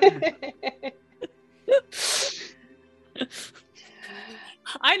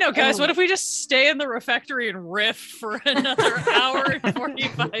 I know, guys. What if we just stay in the refectory and riff for another hour and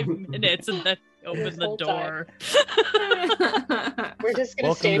 45 minutes and then open the Whole door? We're just gonna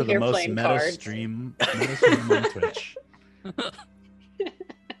Welcome stand to the here most playing meta cards. stream on Twitch.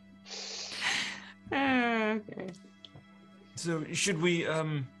 Okay. So should we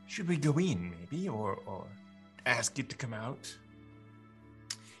go in maybe or ask it to come out?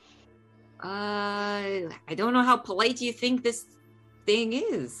 I don't know how polite you think this thing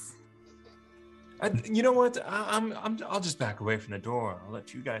is. You know what? I'll just back away from the door. I'll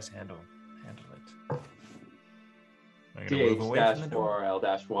let you guys handle it. I'm gonna move away from the door.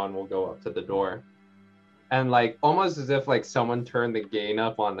 DH-4L-1 will go up to the door. And like almost as if like someone turned the gain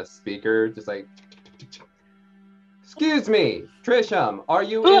up on the speaker, just like excuse me, Trisham, are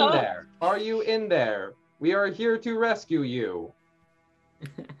you in there? Are you in there? We are here to rescue you.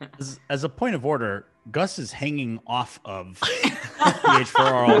 As a point of order, Gus is hanging off of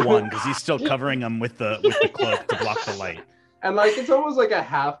DH4RL1 because he's still covering him with the cloak to block the light. And like it's almost like a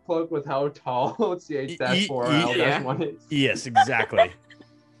half cloak with how tall CH-4L-1 is. Yes, exactly.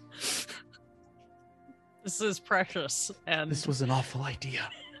 This is precious, and This was an awful idea.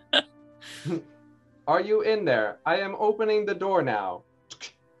 Are you in there? I am opening the door now.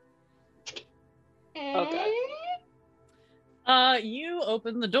 Okay. you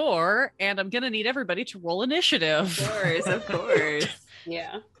open the door, and I'm gonna need everybody to roll initiative. Of course, of course.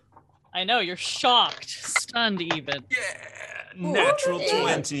 Yeah. I know you're shocked, stunned, even. Yeah, natural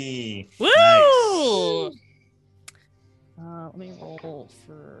 20. Woo! Let me roll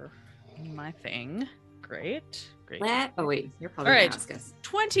for my thing. Great. Oh wait, you're probably All right. gonna ask us.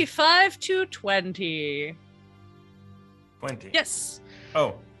 25 to 20. 20. Yes.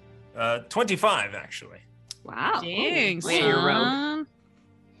 Oh, 25 actually. Wow. Dang, Oh, yeah, you're rogue.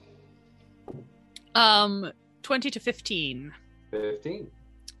 son. 20 to 15. 15.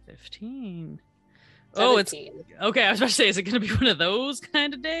 15. Oh, it's 17. okay. I was about to say, is it going to be one of those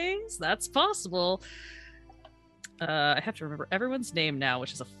kind of days? That's possible. I have to remember everyone's name now,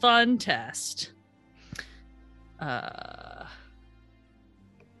 which is a fun test. I'm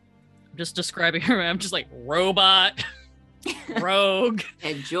just describing her. I'm just like robot, rogue,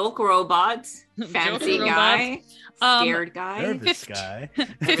 A joke robot, fancy Joke guy, Um, scared guy. Nervous 15. guy.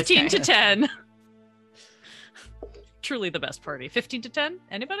 15 to guy. 10. Truly the best party. 15 to 10?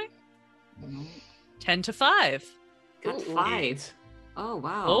 Anybody? 10 to 5. Got Ooh. 5. Oh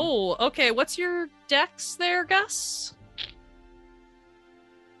wow. Oh, okay. What's your dex there, Gus?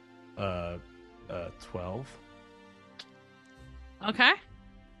 12. Okay.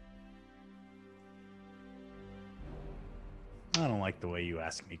 I don't like the way you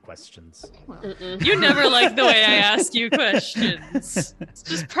ask me questions. You never like the way I ask you questions. It's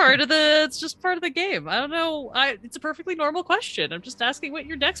just part of the game. I don't know. It's a perfectly normal question. I'm just asking what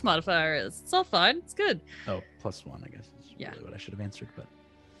your dex modifier is. It's all fine. It's good. Oh, +1, I guess. Is really what I should have answered, but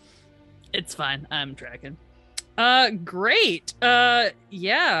it's fine. I'm dragon. Great.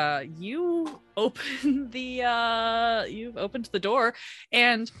 Yeah, you've opened the door,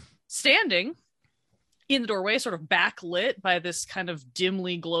 and standing in the doorway, sort of backlit by this kind of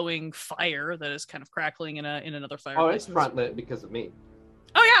dimly glowing fire that is kind of crackling in another fireplace. Oh, it's front lit because of me.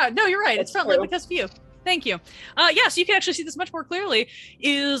 Oh yeah, no, you're right. It's front lit true. because of you. Thank you. Yeah, so you can actually see this much more clearly.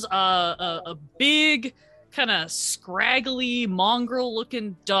 Is a big, kind of scraggly,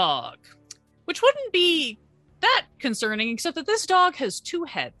 mongrel-looking dog, which wouldn't be that concerning, except that this dog has 2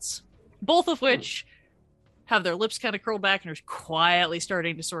 heads, both of which have their lips kind of curled back and are quietly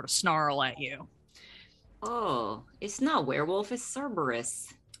starting to sort of snarl at you. Oh, it's not werewolf, it's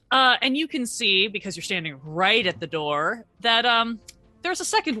Cerberus. And you can see, because you're standing right at the door, that there's a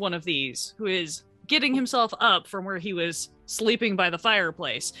second one of these who is getting himself up from where he was sleeping by the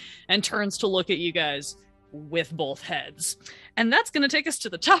fireplace and turns to look at you guys with both heads. And that's going to take us to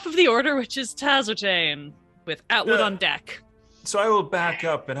the top of the order, which is Tazotane, with Atwood on deck. So I will back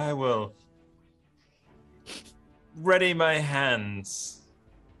up and I will ready my hands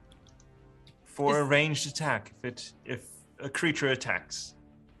for a ranged attack if a creature attacks.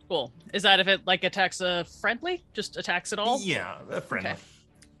 Cool. Is that if it attacks a friendly? Just attacks at all? Yeah, a friendly. Okay.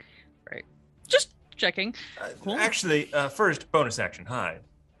 Right. Just checking. Cool. Actually, first bonus action, hide.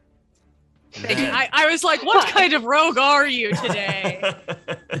 I was like, what kind of rogue are you today?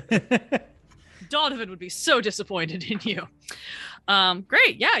 Donovan would be so disappointed in you.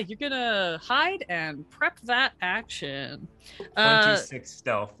 Great. Yeah, you're gonna hide and prep that action. 26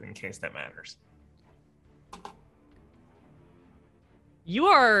 stealth in case that matters. You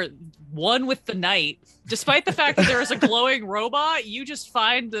are one with the night. Despite the fact that there is a glowing robot, you just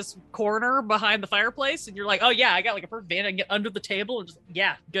find this corner behind the fireplace and you're like, oh yeah, I got a perfect van. I can get under the table and just,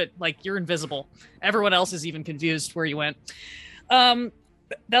 yeah, good. You're invisible. Everyone else is even confused where you went.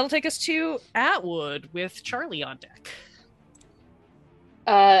 That'll take us to Atwood with Charlie on deck.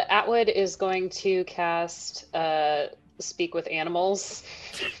 Atwood is going to cast Speak with Animals.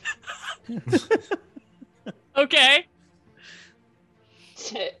 Okay.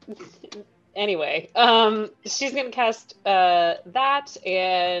 Anyway, she's going to cast that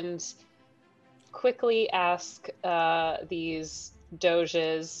and quickly ask these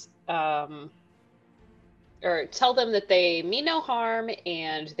doges, or tell them that they mean no harm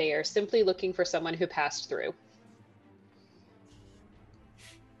and they are simply looking for someone who passed through.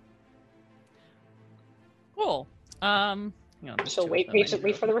 Cool. She'll wait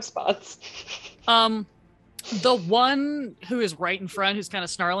patiently for the response. The one who is right in front, who's kind of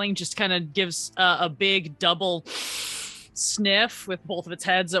snarling, just kind of gives a big double sniff with both of its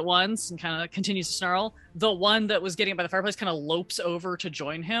heads at once and kind of continues to snarl. The one that was getting by the fireplace kind of lopes over to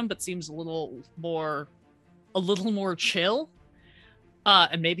join him, but seems a little more chill,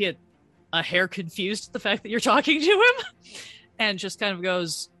 and maybe a hair confused at the fact that you're talking to him, and just kind of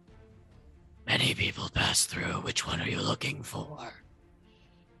goes, "Many people pass through. Which one are you looking for?"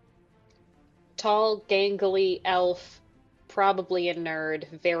 Tall, gangly elf, probably a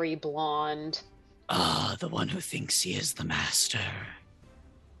nerd, very blonde. The one who thinks he is the master.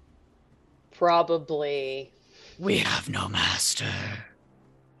 Probably. We have no master.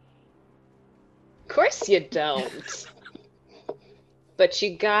 Of course you don't. But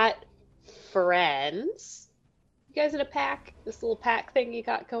you got friends. You guys in a pack? This little pack thing you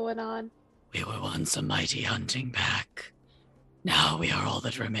got going on? We were once a mighty hunting pack. Now we are all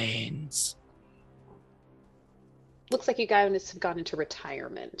that remains. Looks like you guys have gone into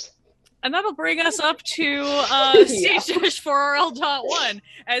retirement. And that'll bring us up to stage dash 4RL.1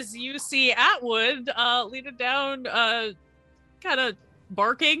 as you see Atwood leading down, kind of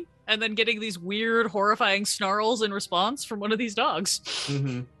barking and then getting these weird, horrifying snarls in response from one of these dogs.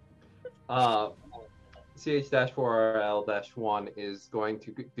 Mm-hmm. CH-4RL-1 is going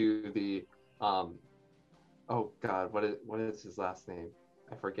to do the oh god, what is his last name?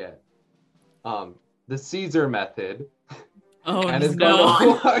 I forget. The Caesar method. Oh, and is going to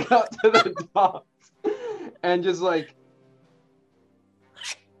walk up to the dogs and just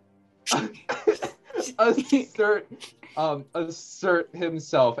assert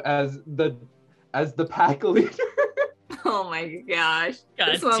himself as the pack leader. Oh my gosh. God,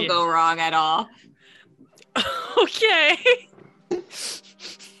 this won't go wrong at all. Okay.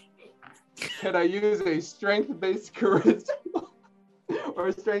 Can I use a strength-based charisma?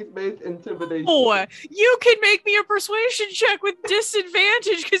 or strength-based intimidation. Oh, you can make me a persuasion check with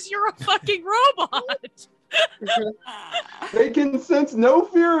disadvantage because you're a fucking robot. They can sense no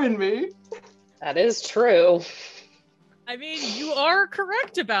fear in me. That is true. I mean, you are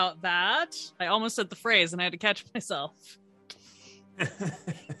correct about that. I almost said the phrase and I had to catch myself.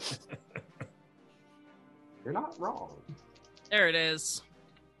 You're not wrong. There it is.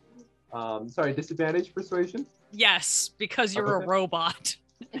 Sorry, disadvantage persuasion? Yes, because you're a robot.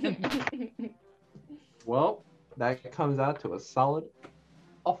 Well, that comes out to a solid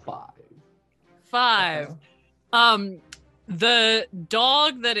 5. 5. The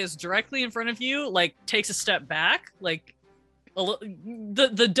dog that is directly in front of you, like, takes a step back, like,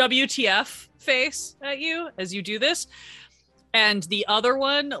 the WTF face at you as you do this. And the other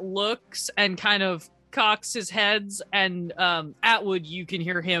one looks and kind of cocks his heads, and Atwood, you can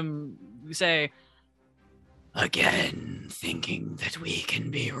hear him say, "Again, thinking that we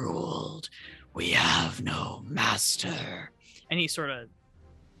can be ruled. We have no master." And he sort of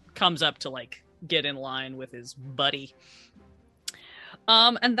comes up to, like, get in line with his buddy.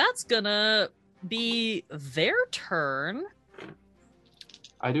 And that's gonna be their turn.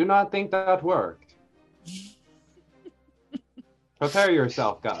 I do not think that worked. Prepare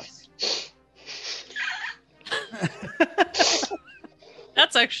yourself, Gus.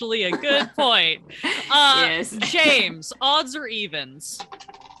 That's actually a good point. Yes. James, odds or evens?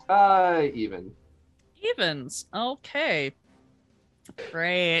 Even. Evens. Okay.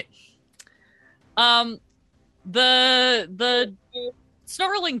 Great. The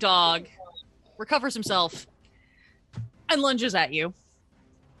snarling dog recovers himself and lunges at you.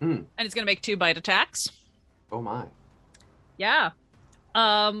 And it's gonna make 2 bite attacks. Oh my. Yeah.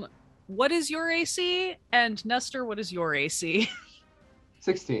 What is your AC? And Nestor, what is your AC?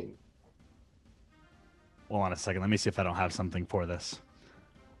 16. Hold on a second. Let me see if I don't have something for this.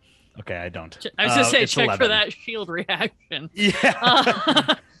 Okay, I don't. I was gonna say it's check 11. for that shield reaction.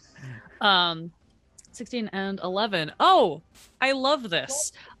 Yeah. 16 and 11. Oh, I love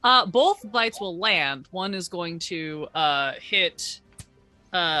this. Both bites will land. One is going to hit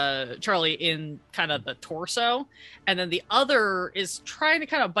Charlie in kind of the torso, and then the other is trying to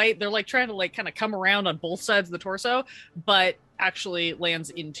kind of bite. They're like trying to like kind of come around on both sides of the torso, but actually lands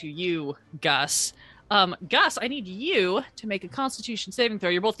into you, Gus. Gus, I need you to make a Constitution saving throw.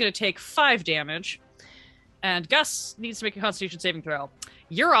 You're both going to take 5 damage, and Gus needs to make a Constitution saving throw.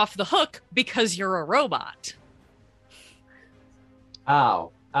 You're off the hook because you're a robot.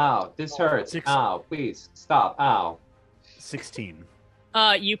 Ow. Ow. This hurts. Ow. Please. Stop. Ow. 16.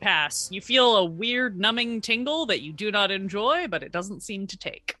 You pass. You feel a weird numbing tingle that you do not enjoy, but it doesn't seem to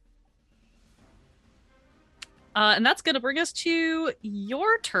take. And that's going to bring us to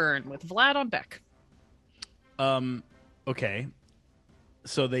your turn with Vlad on deck. Okay.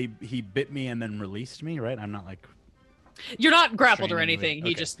 So he bit me and then released me, right? I'm not like... You're not grappled or Strainingly. anything.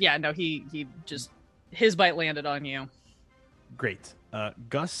 He Okay. just, he just, his bite landed on you. Great.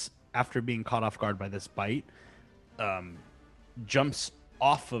 Gus, after being caught off guard by this bite, jumps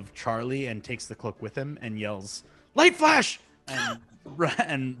off of Charlie and takes the cloak with him and yells, "Light flash!"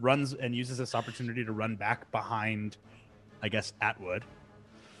 and runs and uses this opportunity to run back behind, I guess, Atwood,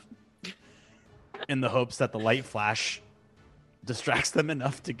 in the hopes that the light flash distracts them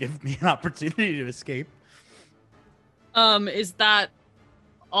enough to give me an opportunity to escape. Is that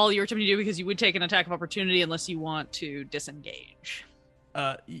all you're attempting to do? Because you would take an attack of opportunity unless you want to disengage.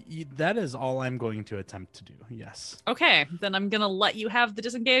 That is all I'm going to attempt to do. Yes. Okay, then I'm gonna let you have the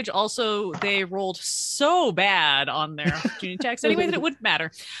disengage. Also, they rolled so bad on their opportunity attacks anyway that it wouldn't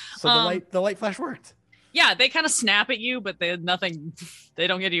matter. So the light flash worked. Yeah, they kind of snap at you, but they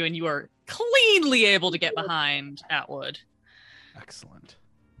don't get you, and you are cleanly able to get behind Atwood. Excellent.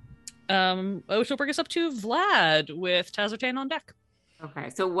 Which will bring us up to Vlad with Tazartan on deck. Okay,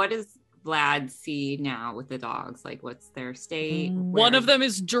 so what does Vlad see now with the dogs? Like, what's their state? One of them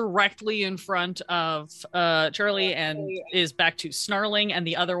is directly in front of Charlie and is back to snarling, and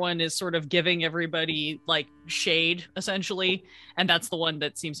the other one is sort of giving everybody like shade, essentially, and that's the one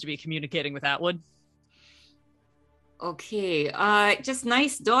that seems to be communicating with Atwood. Okay, just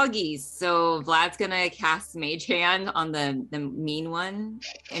nice doggies. So Vlad's gonna cast Mage Hand on the mean one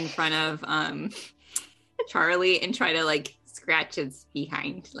in front of Charlie and try to like scratch its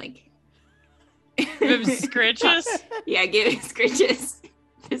behind, like Give him scritches. yeah, give it scratches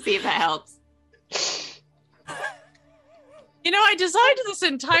to see if that helps. You know, I designed this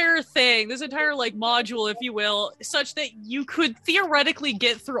entire thing, this entire like module, if you will, such that you could theoretically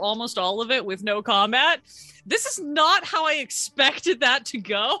get through almost all of it with no combat. This is not how I expected that to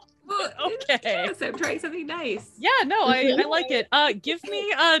go. Well, Okay. yes, I'm trying something nice. Yeah, no, I like it. Give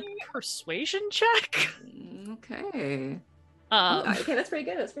me a persuasion check. Okay. Um, Okay, that's pretty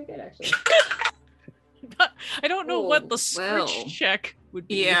good. That's pretty good, actually. but I don't know what the well. scritch check would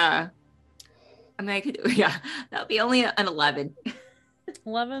be. Yeah. I mean, I could. Yeah, that'll be only an 11.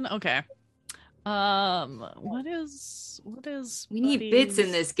 11. Okay. What is? We need bits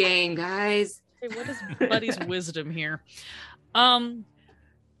in this game, guys. Okay, what is Buddy's wisdom here?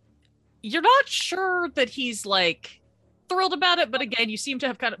 You're not sure that he's like thrilled about it, but again, you seem to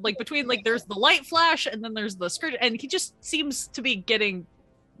have kind of like between like there's the light flash and then there's the scritch, and he just seems to be getting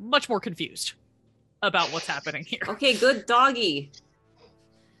much more confused about what's happening here. Okay, good doggy.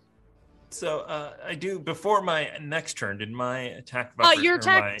 So I do before my next turn. Did my attack? Your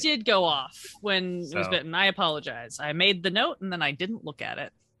attack did go off when it was So- bitten. I apologize. I made the note and then I didn't look at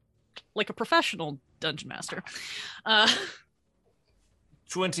it like a professional dungeon master.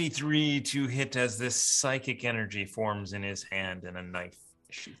 23 to hit as this psychic energy forms in his hand and a knife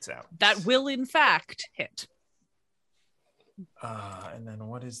shoots out. That will in fact hit. And then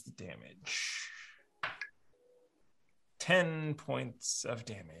what is the damage? 10 points of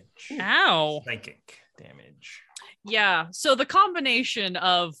damage. Ow. Psychic damage. Yeah. So the combination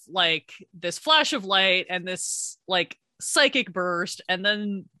of like this flash of light and this like psychic burst and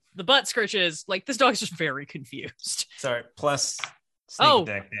then the butt scritches, like this dog's just very confused. Sorry, plus sneak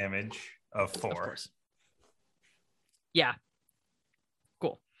attack damage of 4. Of course. Yeah.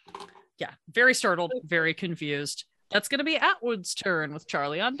 Cool. Yeah. Very startled, very confused. That's going to be Atwood's turn with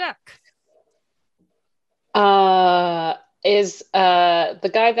Charlie on deck. Is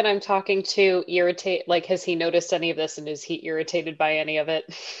the guy that I'm talking to irritate? Like, has he noticed any of this, and is he irritated by any of it?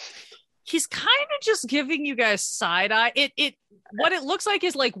 He's kind of just giving you guys side eye. What it looks like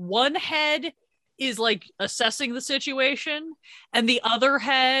is like one head is like assessing the situation, and the other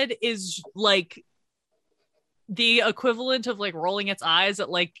head is like the equivalent of like rolling its eyes at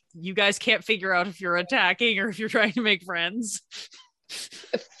like you guys can't figure out if you're attacking or if you're trying to make friends.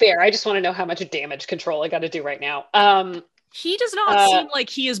 Fair. I just want to know how much damage control I got to do right now. He does not seem like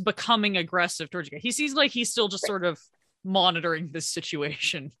he is becoming aggressive towards you guys. He seems like he's still just sort of monitoring this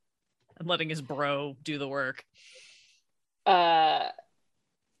situation and letting his bro do the work.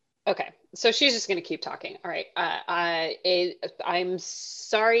 Okay, so she's just going to keep talking. All right. I'm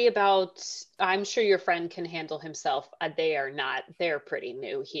sorry about. I'm sure your friend can handle himself. They are not. They're pretty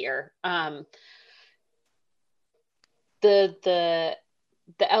new here.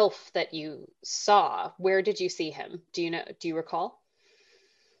 The elf that you saw, where did you see him? Do you know? Do you recall?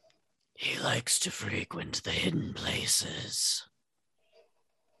 He likes to frequent the hidden places.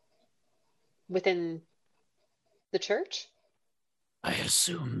 Within the church? I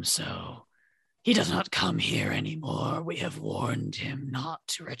assume so. He does not come here anymore. We have warned him not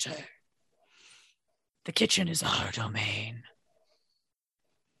to return. The kitchen is our domain.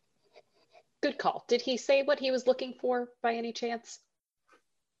 Good call. Did he say what he was looking for by any chance?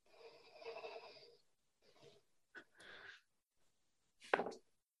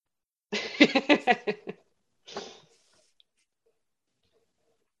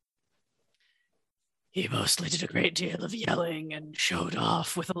 He mostly did a great deal of yelling and showed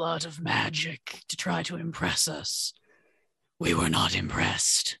off with a lot of magic to try to impress us. We were not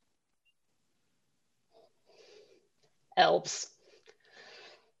impressed. Elves.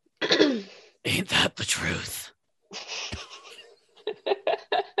 Ain't that the truth?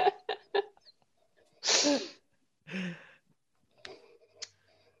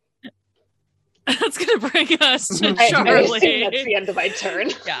 That's going to bring us to I Charlie. assume that's the end of my turn.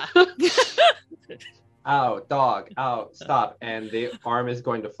 Yeah. Ow, dog, ow, stop. And the arm is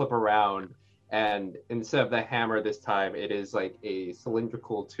going to flip around, and instead of the hammer this time, it is like a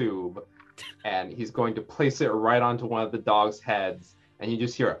cylindrical tube, and he's going to place it right onto one of the dog's heads, and you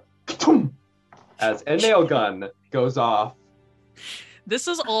just hear a as a nail gun goes off. This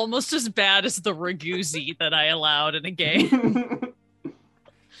is almost as bad as the Raguzzi that I allowed in a game.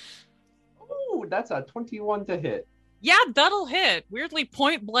 Ooh, that's a 21 to hit. Yeah, that'll hit. Weirdly,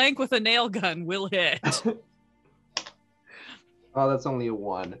 point blank with a nail gun will hit. Oh, that's only a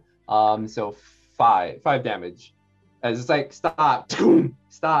 1. So 5 damage. As it's like, stop,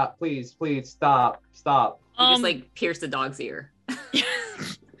 stop, please, stop. You just like pierce the dog's ear.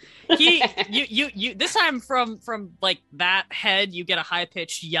 You this time from like that head you get a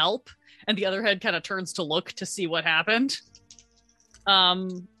high-pitched yelp and the other head kind of turns to look to see what happened.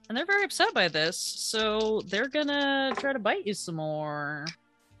 And they're very upset by this, so they're gonna try to bite you some more.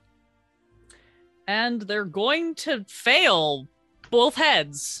 And they're going to fail both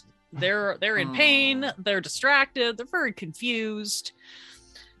heads. They're in pain, they're distracted, they're very confused.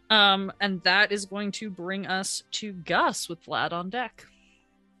 And that is going to bring us to Gus with Vlad on deck.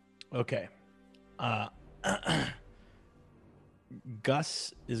 Okay.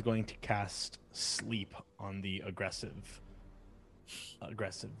 Gus is going to cast Sleep on the aggressive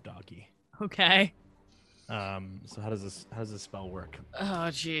doggy. Okay. So how does this spell work? Oh,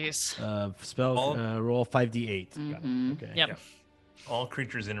 jeez. Roll 5d8. Mhm. Okay. Yep. All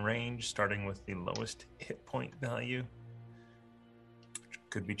creatures in range, starting with the lowest hit point value. Which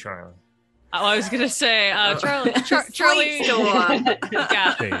could be Charlie. Oh, I was gonna say, Charlie. Sleep storm.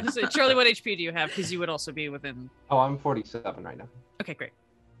 Yeah. Hey. So, Charlie, what HP do you have? Because you would also be within. Oh, I'm 47 right now. Okay, great.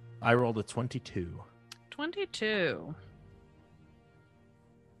 I rolled a 22. 22.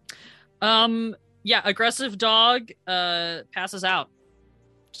 Yeah, aggressive dog passes out.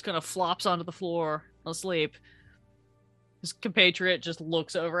 Just kind of flops onto the floor asleep. His compatriot just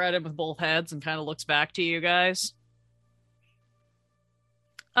looks over at him with both heads and kind of looks back to you guys.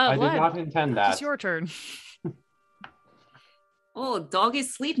 I did Vlad, not intend that. it's your turn. Oh, dog is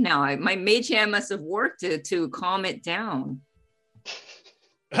asleep now. My mage hand must have worked to calm it down.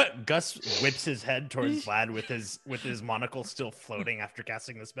 Gus whips his head towards Vlad with his monocle still floating after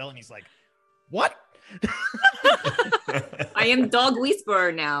casting the spell, and he's like, "What?" I am dog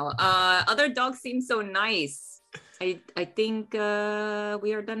whisperer now. Other dogs seem so nice. I think we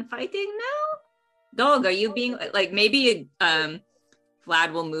are done fighting now. Dog, are you being like maybe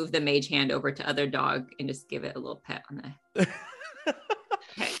Vlad will move the mage hand over to other dog and just give it a little pet on the.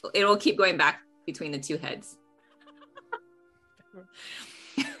 Okay, it'll keep going back between the two heads.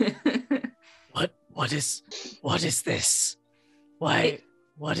 What is this? Why?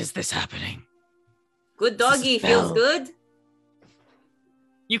 What is this happening? Good doggy, This is feels Belle. good.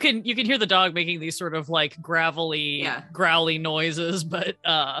 You can hear the dog making these sort of like gravelly, growly noises, but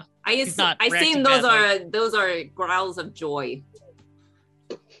I he's not assume reacting those badly. are growls of joy.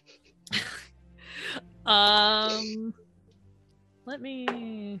 Let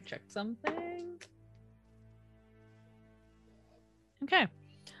me check something. Okay.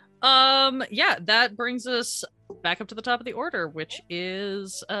 Yeah, that brings us back up to the top of the order, which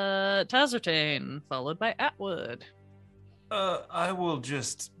is Tazertane, followed by Atwood. I will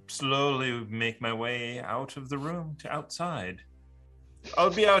just slowly make my way out of the room to outside. I'll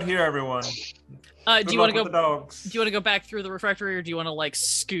be out here, everyone. Do you want to go? The dogs? Do you want to go back through the refectory, or do you want to like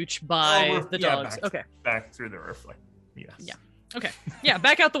scooch by the dogs? Back through the reflect. Yes. Yeah. Okay. Yeah,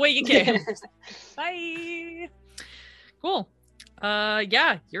 back out the way you came. Bye. Cool.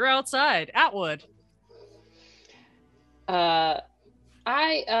 Yeah, you're outside. Atwood.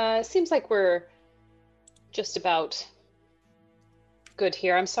 Seems like we're just about good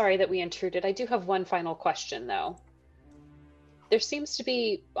here. I'm sorry that we intruded. I do have one final question, though. There seems to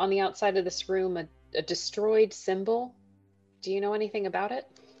be on the outside of this room a destroyed symbol. Do you know anything about it?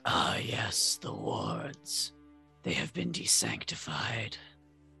 Ah, yes, the wards. They have been desanctified.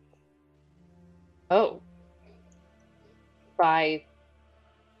 Oh. By...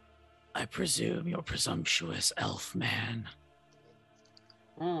 I presume your presumptuous elf man.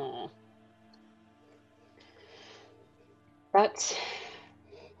 That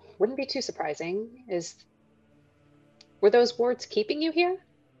wouldn't be too surprising. Were those wards keeping you here?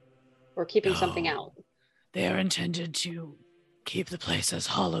 Or keeping something No. out? They are intended to keep the place as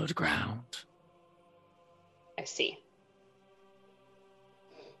hallowed ground. I see.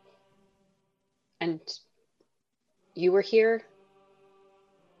 And you were here?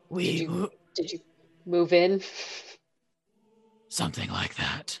 We Did you move in? something like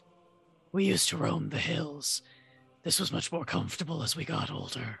that. We used to roam the hills. This was much more comfortable as we got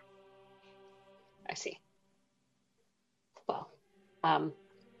older. I see. Well,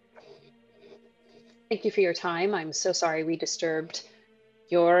 thank you for your time. I'm so sorry we disturbed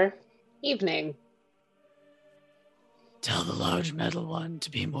your evening. Tell the large metal one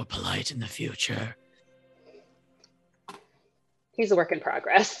to be more polite in the future. He's a work in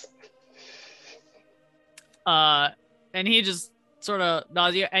progress. And he just sort of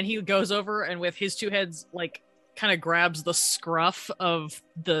nods you, and he goes over and with his two heads, like, kind of grabs the scruff of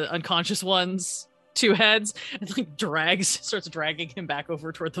the unconscious one's two heads and like starts dragging him back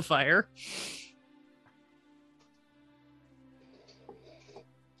over toward the fire.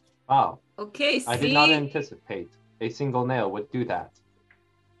 Wow. Okay, see? I did not anticipate a single nail would do that.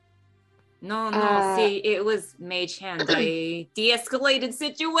 No, see, it was mage hand. I de-escalated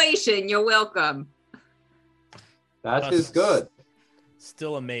situation. You're welcome. That Gus is good.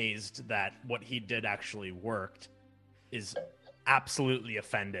 Still amazed that what he did actually worked, is absolutely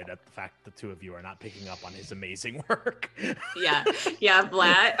offended at the fact the two of you are not picking up on his amazing work. Yeah,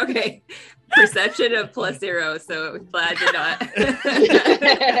 Vlad. Okay, Perception of +0, so Vlad did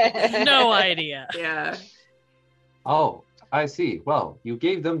not. No idea. Yeah. Oh, I see. Well, you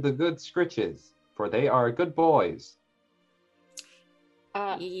gave them the good scritches, for they are good boys.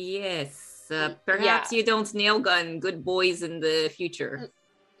 Yes. Perhaps you don't nail gun good boys in the future.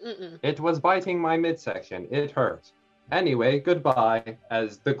 It was biting my midsection. It hurt. Anyway, goodbye,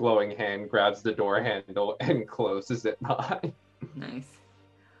 as the glowing hand grabs the door handle and closes it behind. Nice.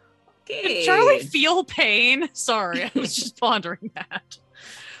 Did Okay. Charlie feel pain? Sorry, I was just pondering that.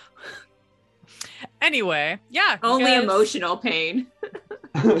 Anyway, yeah. you Only guys- emotional pain.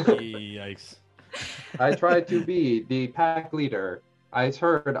 Yikes. I tried to be the pack leader. I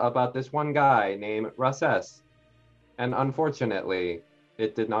heard about this one guy named Russes, and unfortunately,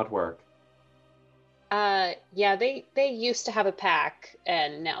 it did not work. Yeah, they used to have a pack,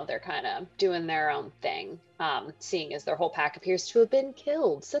 and now they're kind of doing their own thing. Seeing as their whole pack appears to have been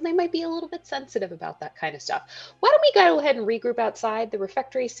killed, so they might be a little bit sensitive about that kind of stuff. Why don't we go ahead and regroup outside? The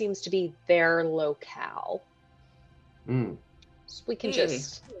refectory seems to be their locale. Mm. So we can Hey.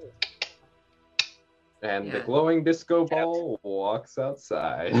 just. And the Yeah. glowing disco ball walks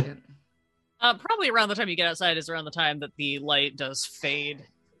outside. Probably around the time you get outside is around the time that the light does fade,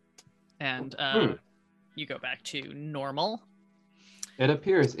 and you go back to normal. It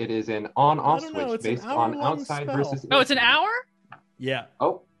appears it is an I on-off don't know, switch it's an based on hour-long outside spell. versus. Oh, it's an hour? Yeah.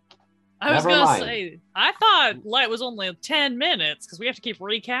 Oh, I was Never gonna mind. say, I thought light was only 10 minutes because we have to keep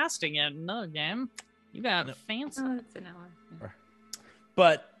recasting it in another game. You got No. fancy. Oh, it's an hour. Yeah.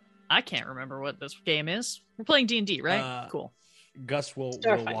 But I can't remember what this game is. We're playing D&D, right? Cool. Gus will walk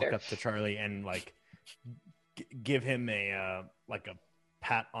Starfinder. up to Charlie and like give him a like a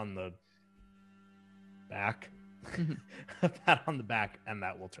pat on the back. A pat on the back, and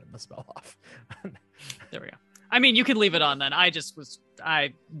that will turn the spell off. There we go. I mean, you can leave it on then. I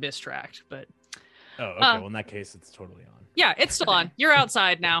mistracked, but Oh, okay. Well, in that case, it's totally on. yeah, it's still on. You're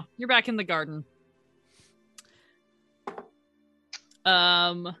outside now. You're back in the garden.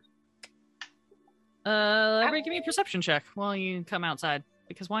 Everybody give me a perception check while you come outside,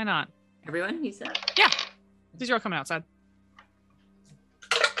 because why not? Everyone, you said? These are all coming outside.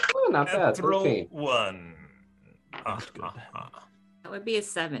 oh, not bad. Natural 13. 1. good. That would be a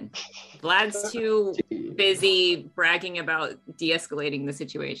 7. Vlad's too busy bragging about de-escalating the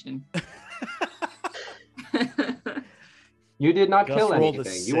situation. You did not Gus kill rolled a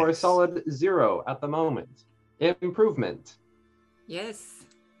anything. You are 6. solid 0 at the moment. Improvement. Yes.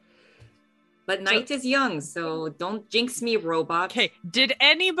 But night is young, so don't jinx me, robot. Okay, did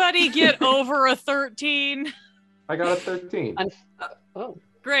anybody get over a 13? I got a 13. Oh.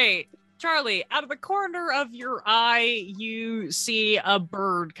 Great. Charlie, out of the corner of your eye, you see a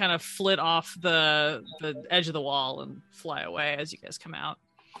bird kind of flit off the edge of the wall and fly away as you guys come out.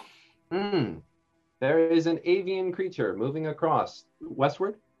 Hmm. There is an avian creature moving across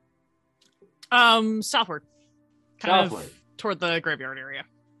westward. Southward. Kind Southward. of toward the graveyard area.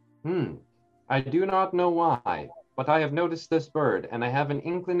 Hmm. I do not know why, but I have noticed this bird, and I have an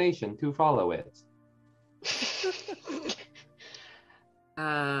inclination to follow it. You're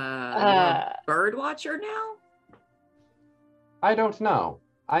a bird watcher now? I don't know.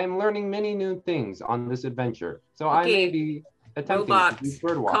 I am learning many new things on this adventure, so I may Okay. be attempting Robot. to do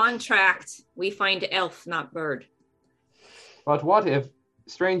bird watch. Contract. We find elf, not bird. But what if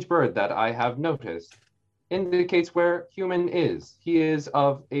strange bird that I have noticed indicates where human is? He is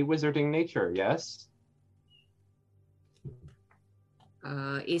of a wizarding nature, yes?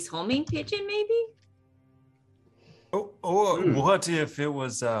 Is homing pigeon maybe? What if it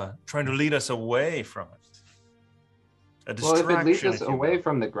was trying to lead us away from it? A Well, if it leads distraction, us if you away will.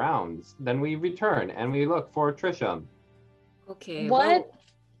 from the grounds, then we return and we look for Trisham. Okay. What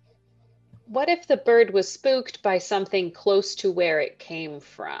if the bird was spooked by something close to where it came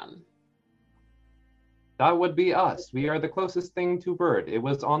from? That would be us. We are the closest thing to bird. It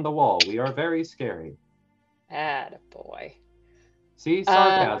was on the wall. We are very scary. Attaboy. See,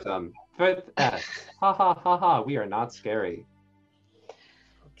 sarcasm. Fifth S. Ha ha ha ha. We are not scary.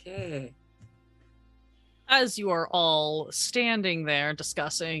 Okay. As you are all standing there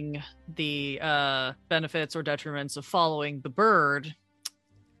discussing the benefits or detriments of following the bird,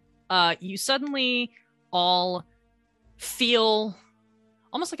 you suddenly all feel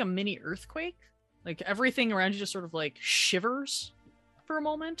almost like a mini earthquake. Like everything around you just sort of like shivers for a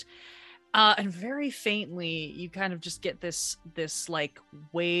moment. And very faintly, you kind of just get this like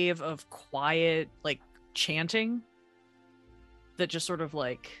wave of quiet, like chanting that just sort of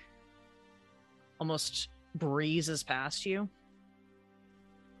like almost breezes past you.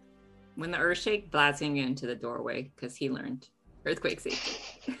 When the earth shake, Vlad's gonna get into the doorway because he learned earthquake safety.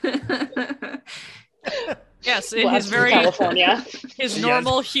 Yes, in Blast his from very California. his Yes.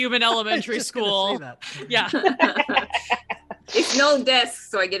 normal human elementary Just gonna say school. that. Yeah. It's no desk,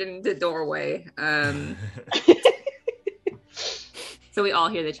 so I get in the doorway. So we all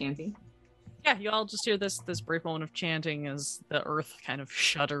hear the chanting. Yeah, you all just hear this brief moment of chanting as the earth kind of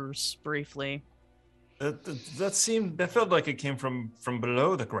shudders briefly. That felt like it came from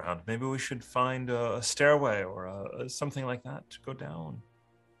below the ground. Maybe we should find a stairway or something like that to go down.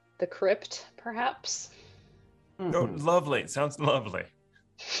 The crypt, perhaps. Oh, lovely. Sounds lovely.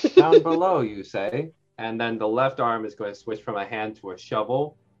 Down below, you say, and then the left arm is going to switch from a hand to a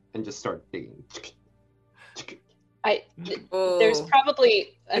shovel and just start digging. There's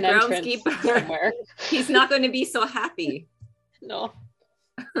probably an The entrance groundskeeper. somewhere. He's not going to be so happy. No.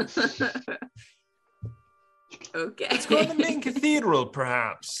 Okay. Let's go to the main cathedral,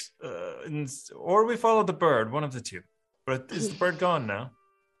 perhaps. Or we follow the bird, one of the two. But is the bird gone now?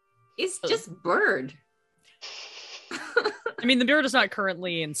 It's just bird. I mean, the bird is not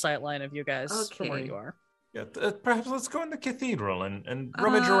currently in sightline of you guys from where Okay. you are. Yeah, perhaps let's go in the cathedral and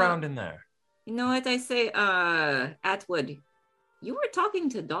rummage around in there. You know what I say, Atwood? You were talking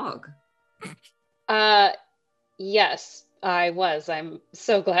to dog. Yes, I was. I'm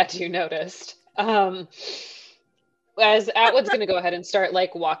so glad you noticed. As Atwood's going to go ahead and start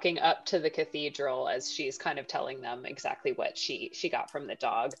like walking up to the cathedral as she's kind of telling them exactly what she got from the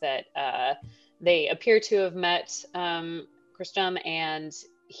dog, that they appear to have met Christum, and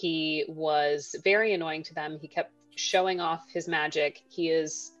he was very annoying to them. He kept showing off his magic. He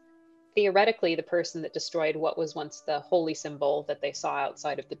is theoretically the person that destroyed what was once the holy symbol that they saw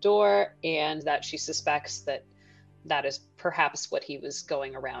outside of the door, and that she suspects that that is perhaps what he was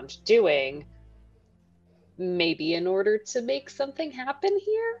going around doing, maybe in order to make something happen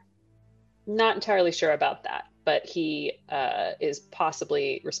here. Not entirely sure about that, but he is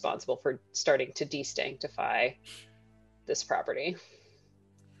possibly responsible for starting to de-sanctify this property.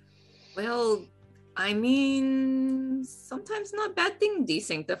 Well, I mean, sometimes not bad thing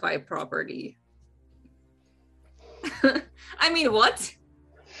desanctify property. I mean, what?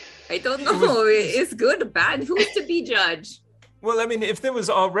 I don't know. It's good or bad? Who's to be judged? Well, I mean, if it was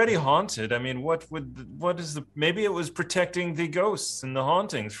already haunted, I mean, maybe it was protecting the ghosts and the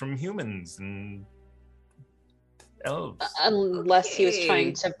hauntings from humans and elves. Unless he was Okay.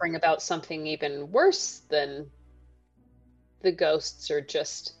 trying to bring about something even worse than the ghosts, or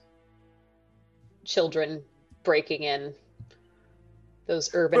just children breaking in, those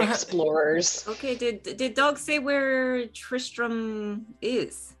urban Perhaps- explorers. Okay, did dog say where Tristram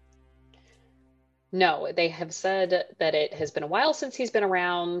is? No, they have said that it has been a while since he's been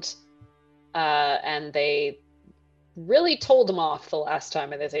around, and they really told him off the last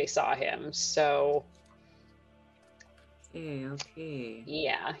time that they saw him. So Okay.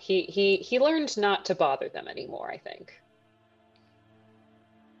 yeah, he learned not to bother them anymore, I think.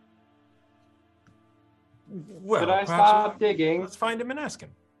 Well, Should I perhaps stop digging? let's find him and ask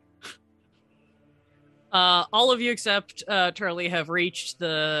him. All of you except Charlie have reached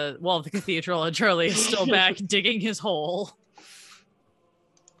the wall of the cathedral, and Charlie is still back digging his hole.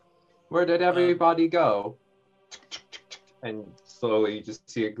 Where did everybody go? And slowly you just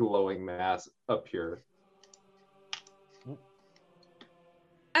see a glowing mass appear.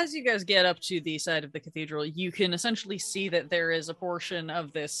 As you guys get up to the side of the cathedral, you can essentially see that there is a portion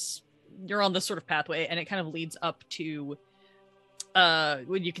of this. You're on this sort of pathway, and it kind of leads up to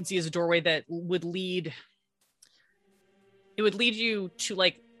what you can see is a doorway that would lead. It would lead you to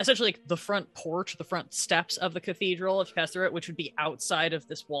like essentially like the front porch, the front steps of the cathedral if you pass through it, which would be outside of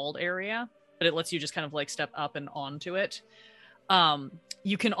this walled area, but it lets you just kind of like step up and onto it.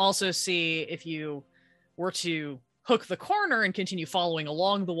 You can also see, if you were to hook the corner and continue following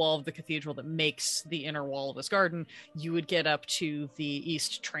along the wall of the cathedral that makes the inner wall of this garden, you would get up to the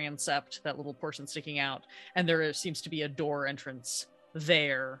east transept, that little portion sticking out, and there seems to be a door entrance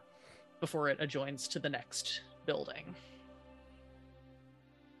there before it adjoins to the next building.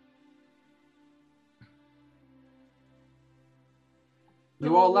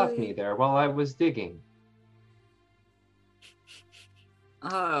 You all left me there while I was digging.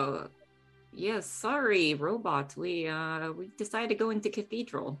 Oh, yes. Sorry, robot. We decided to go into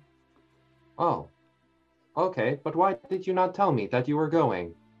cathedral. Oh. Okay, but why did you not tell me that you were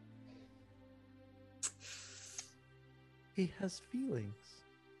going? He has feelings.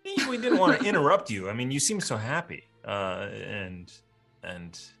 We didn't want to interrupt you. I mean, you seem so happy. And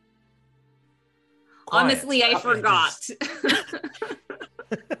quiet. Honestly, I forgot.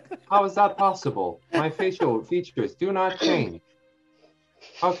 How is that possible? My facial features do not change.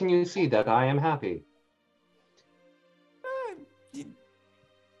 How can you see that I am happy?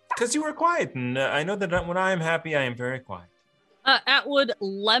 Because you were quiet, and I know that when I am happy, I am very quiet. Atwood,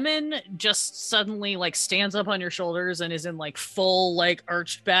 Lemon just suddenly like stands up on your shoulders and is in like full like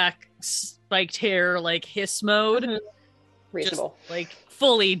arched back spiked hair like hiss mode. Mhm. Reasonable. Just, like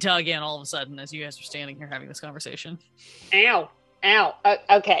fully dug in all of a sudden as you guys are standing here having this conversation. Ow.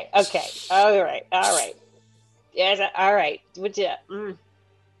 Okay. All right. Yes. All right. Would you?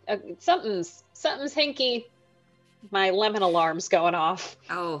 Something's hinky. My lemon alarm's going off.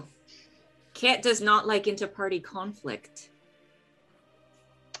 Oh, Cat does not like inter-party conflict.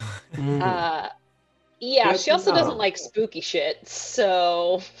 Yeah. Good She also to know. doesn't like spooky shit.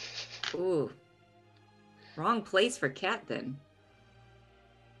 So. Ooh, wrong place for Cat then.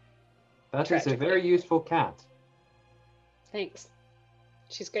 That is a Tragically. very useful cat. Thanks.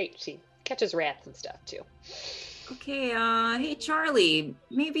 She's great. She catches rats and stuff too. Okay, hey Charlie,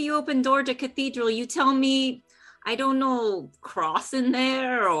 maybe you open door to Cathedral. You tell me, I don't know, cross in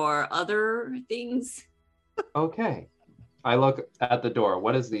there or other things. Okay. I look at the door.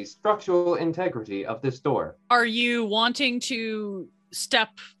 What is the structural integrity of this door? Are you wanting to step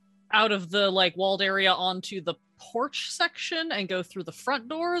out of the like walled area onto the porch section and go through the front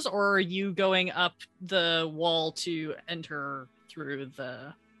doors, or are you going up the wall to enter through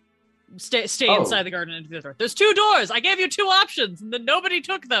the stay inside the garden and into the door? There's 2 doors. I gave you 2 options and then nobody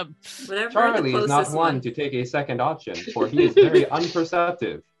took them. Whatever. Charlie the is not closest one to take a second option, for he is very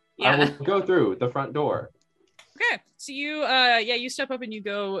unperceptive. I Yeah. will go through the front door. Okay, so you you step up and you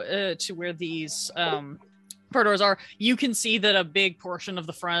go to where these front doors are. You can see that a big portion of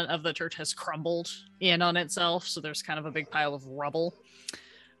the front of the church has crumbled in on itself, so there's kind of a big pile of rubble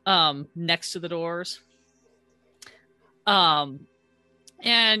next to the doors.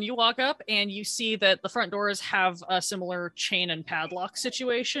 And you walk up and you see that the front doors have a similar chain and padlock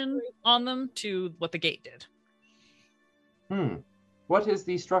situation on them to what the gate did. What is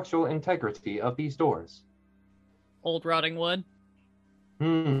the structural integrity of these doors? Old rotting wood.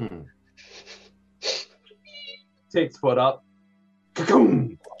 Takes foot up.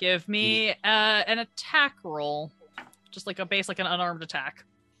 Ka-koom! Give me an attack roll. Just like a base, like an unarmed attack.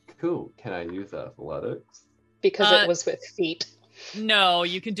 Cool. Can I use athletics? Because it was with feet. No,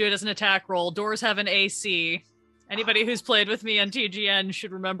 you can do it as an attack roll. Doors have an AC. Anybody who's played with me on TGN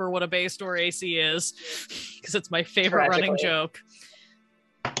should remember what a base door AC is, because it's my favorite running joke.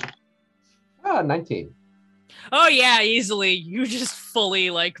 19. Oh yeah, easily. You just fully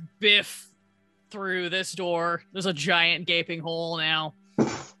like biff through this door. There's a giant gaping hole now.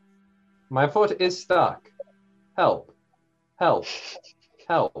 My foot is stuck. Help. Help.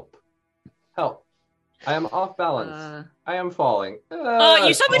 Help. Help. I am off balance. I am falling.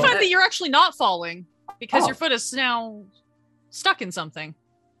 You suddenly find that you're actually not falling because Oh. your foot is now stuck in something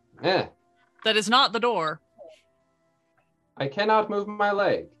Eh. that is not the door. I cannot move my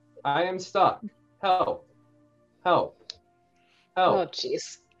leg. I am stuck. Help. Help. Oh, Help.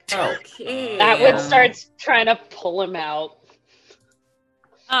 jeez. Help. Okay. Atwood starts trying to pull him out.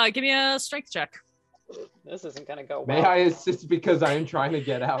 Give me a strength check. This isn't going to go well. May I assist because I am trying to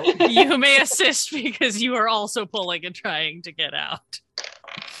get out? You may assist because you are also pulling and trying to get out.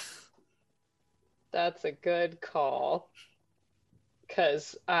 That's a good call.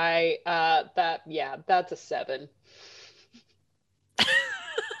 Because that's a 7. Did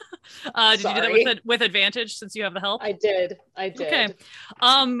you do Sorry. that with advantage since you have the help? I did. Okay.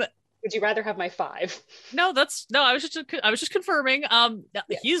 Would you rather have my 5? No, I was just confirming.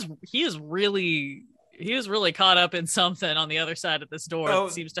 He is really caught up in something on the other side of this door. Oh,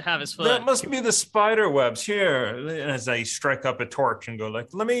 That seems to have his foot. That must be the spider webs here. As I strike up a torch and go like,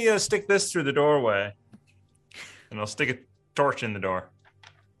 let me stick this through the doorway. And I'll stick a torch in the door.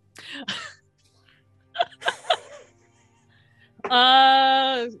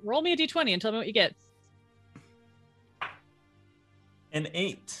 Roll me a d20 and tell me what you get. An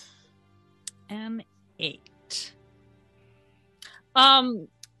 8. An 8.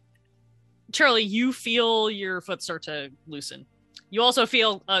 Charlie, you feel your foot start to loosen. You also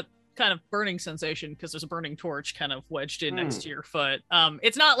feel a kind of burning sensation because there's a burning torch kind of wedged in next to your foot.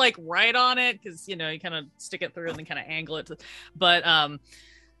 It's not like right on it because you kind of stick it through and then kind of angle it, but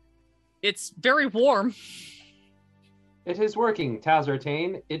it's very warm. It is working,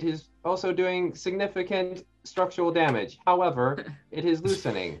 Tazartane. It is also doing significant structural damage. However, it is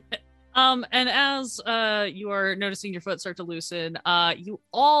loosening. And as you are noticing your foot start to loosen, you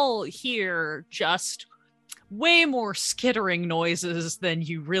all hear just way more skittering noises than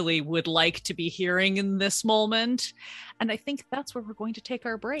you really would like to be hearing in this moment. And I think that's where we're going to take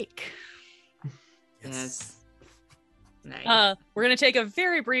our break. Yes. Nice. We're going to take a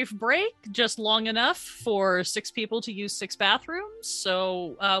very brief break, just long enough for 6 people to use 6 bathrooms.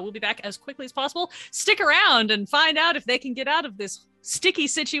 So we'll be back as quickly as possible. Stick around and find out if they can get out of this sticky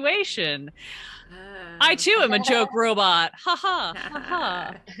situation. I too am a joke robot. Ha ha, ha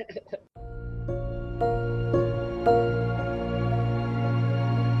ha.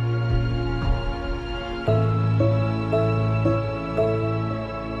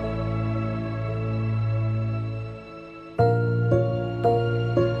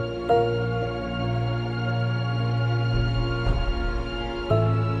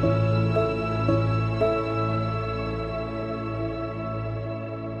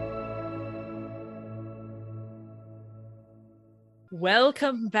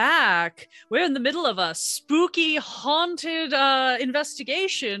 Welcome back. We're in the middle of a spooky, haunted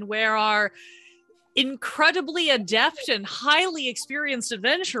investigation where our incredibly adept and highly experienced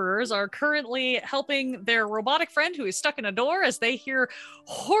adventurers are currently helping their robotic friend who is stuck in a door as they hear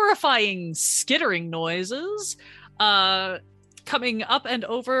horrifying skittering noises coming up and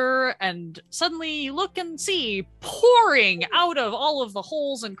over, and suddenly you look and see pouring out of all of the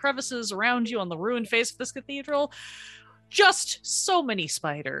holes and crevices around you on the ruined face of this cathedral just so many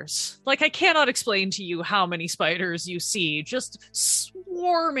spiders. Like, I cannot explain to you how many spiders you see just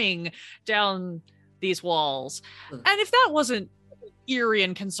swarming down these walls. And if that wasn't eerie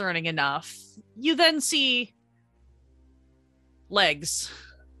and concerning enough, you then see legs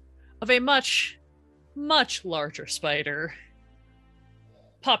of a much, much larger spider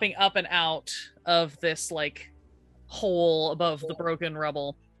popping up and out of this, like, hole above the broken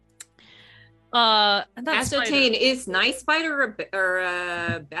rubble. And that's Ascertain, is nice spider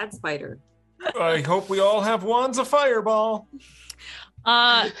or bad spider? I hope we all have wands of fireball.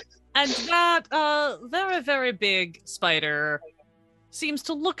 And that very, very big spider seems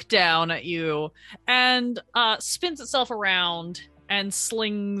to look down at you and spins itself around and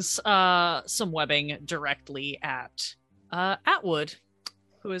slings some webbing directly at Atwood,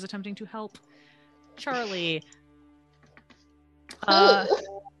 who is attempting to help Charlie.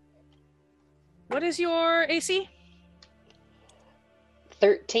 What is your AC?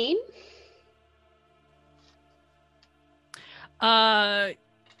 13.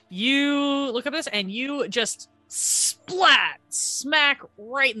 You look up this and you just smack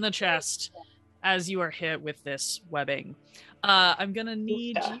right in the chest as you are hit with this webbing. I'm gonna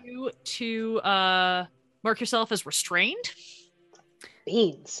need you to mark yourself as restrained.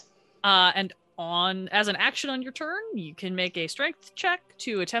 Beans. And as an action on your turn, you can make a strength check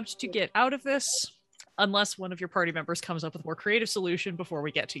to attempt to get out of this, unless one of your party members comes up with a more creative solution before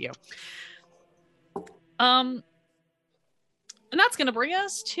we get to you. And that's going to bring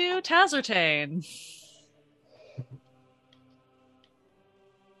us to Tazertane.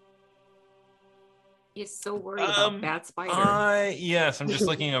 He's so worried about bad spider. Yes, I'm just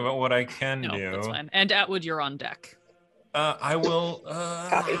looking at what I can No, do. that's fine. And Atwood, you're on deck. I will.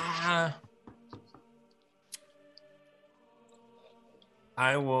 Copy.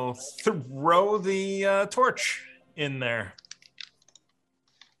 I will throw the torch in there.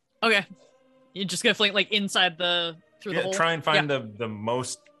 Okay. You're just going to fling like inside through the hole? Try and find the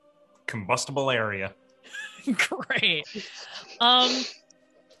most combustible area. Great. High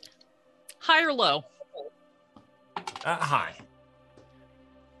or low? High.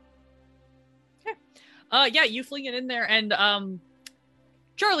 Okay. Yeah, you fling it in there, and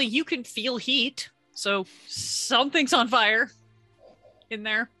Charlie, you can feel heat, so something's on fire in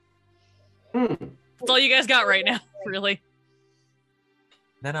there. That's all you guys got right now, really.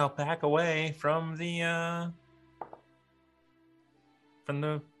 Then I'll back away from the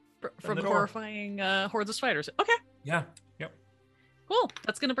horrifying hordes of spiders. Okay. Yeah. Yep. Cool.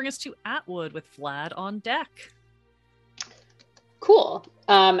 That's going to bring us to Atwood with Vlad on deck. Cool.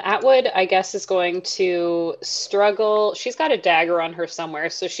 Atwood, I guess, is going to struggle. She's got a dagger on her somewhere,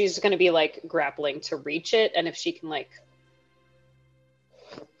 so she's going to be like grappling to reach it. And if she can like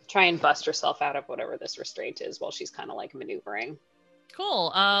try and bust herself out of whatever this restraint is while she's kind of like maneuvering.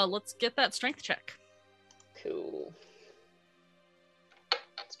 Cool. Let's get that strength check. Cool.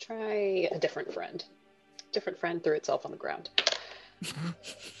 Let's try a different friend. Different friend threw itself on the ground.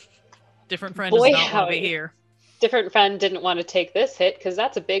 Different friend does not want to be here. Different friend didn't want to take this hit because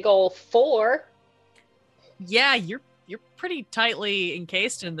that's a big old 4. Yeah, you're pretty tightly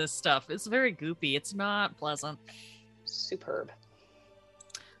encased in this stuff. It's very goopy. It's not pleasant. Superb.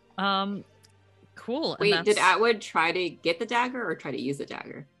 Cool. Wait, did Atwood try to get the dagger or try to use the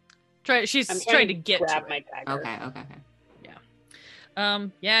dagger? She's trying to get grab to my dagger. Okay. Yeah.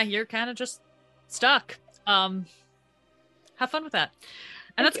 Yeah, you're kind of just stuck. Have fun with that.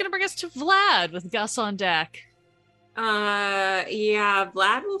 And that's going to bring us to Vlad with Gus on deck. Yeah,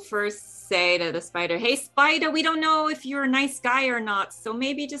 Vlad will first say to the spider, "Hey, spider, we don't know if you're a nice guy or not, so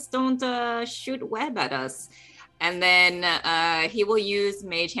maybe just don't shoot web at us." And then he will use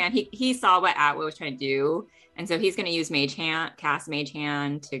Mage Hand. He saw what Atwood was trying to do, and so he's going to use cast Mage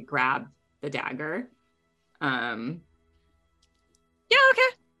Hand to grab the dagger. Yeah,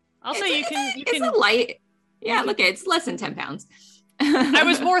 okay. I'll say you can. It's a light. Yeah, look, it's less than 10 pounds. I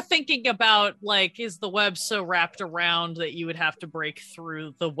was more thinking about, like, is the web so wrapped around that you would have to break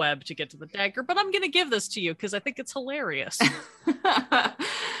through the web to get to the dagger? But I'm going to give this to you because I think it's hilarious.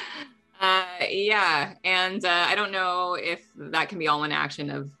 Yeah, and I don't know if that can be all one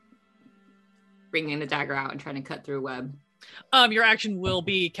action of bringing the dagger out and trying to cut through web. Your action will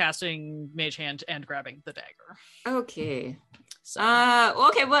be casting Mage Hand and grabbing the dagger. Okay. So.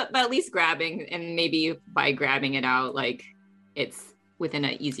 Okay, but at least grabbing, and maybe by grabbing it out, like, it's within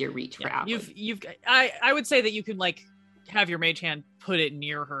an easier reach for Atwood. I would say that you can, like, have your Mage Hand put it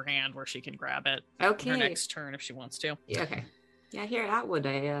near her hand where she can grab it. Okay. Her next turn if she wants to. Yeah, okay. Yeah, here, Atwood,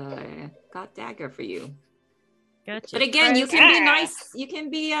 I got dagger for you. Gotcha. But again, you can be nice. You can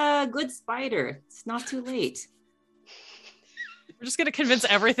be a good spider. It's not too late. We're just gonna convince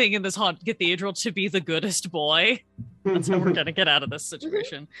everything in this haunted cathedral to be the goodest boy. That's how we're gonna get out of this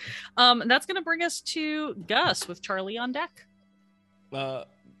situation. And that's gonna bring us to Gus with Charlie on deck.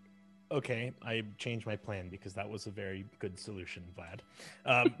 Okay, I changed my plan because that was a very good solution, Vlad.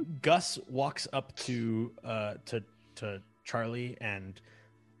 Gus walks up to Charlie and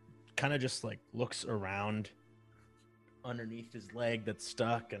kind of just like looks around underneath his leg that's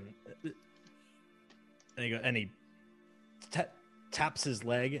stuck, and he taps his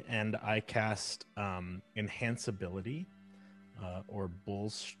leg, and I cast Enhance Ability or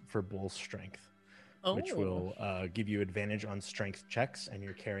Bull's Strength. Which will give you advantage on strength checks, and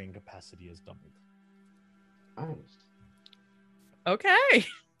your carrying capacity is doubled. Nice. Okay.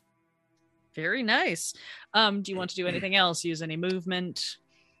 Very nice. Do you want to do anything else? Use any movement?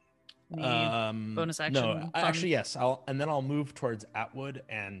 Bonus action? No, actually, yes. I'll move towards Atwood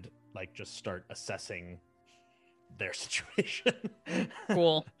and like just start assessing their situation.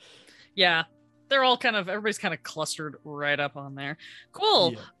 Cool. Yeah. They're all everybody's kind of clustered right up on there.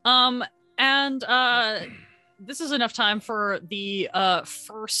 Cool. Yeah. And this is enough time for the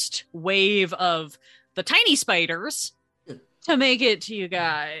first wave of the tiny spiders to make it to you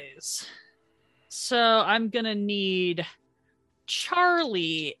guys. So I'm going to need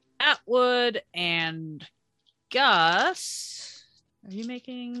Charlie, Atwood, and Gus. Are you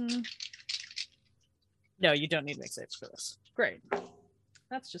making... No, you don't need to make saves for this. Great.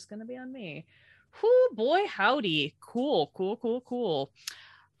 That's just going to be on me. Whoo, boy, howdy. Cool.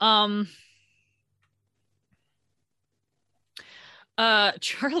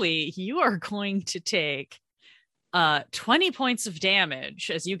 Charlie, you are going to take 20 points of damage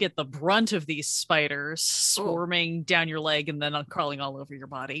as you get the brunt of these spiders swarming down your leg and then crawling all over your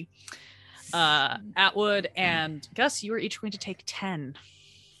body. Atwood and Gus, you are each going to take 10.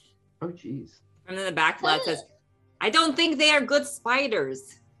 Oh, jeez. And then the back Vlad says, "I don't think they are good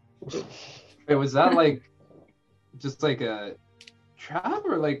spiders." Wait, was that like just like a trap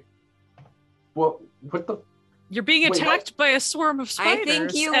or like what the? You're being attacked by a swarm of spiders. I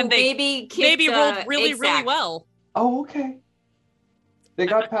think you and they maybe rolled really well. Oh, okay. They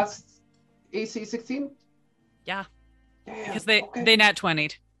got past AC 16? Yeah. Damn, because they nat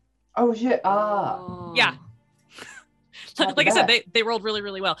 20'd. Oh shit. Yeah. Like I said, they rolled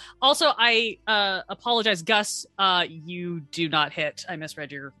really well. Also, I apologize, Gus. You do not hit. I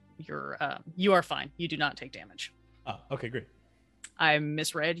misread your. You are fine. You do not take damage. Oh, okay, great. I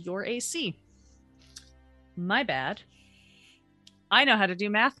misread your AC. My bad. I know how to do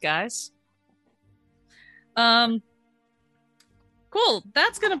math, guys. Cool.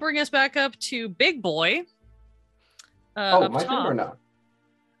 That's gonna bring us back up to Big Boy. My turn or not?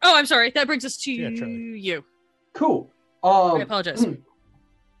 Oh, I'm sorry. That brings us to you. Cool. I apologize.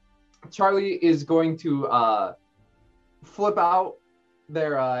 Charlie is going to flip out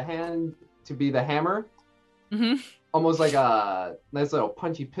their hand to be the hammer. Mm-hmm. Almost like a nice little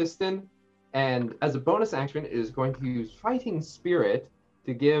punchy piston. And as a bonus action, it is going to use Fighting Spirit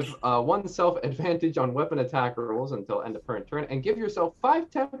to give oneself advantage on weapon attack rolls until end of current turn, and give yourself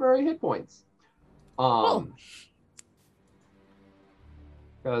 5 temporary hit points.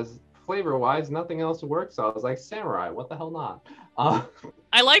 Because flavor-wise, nothing else works. So I was like, samurai, what the hell not?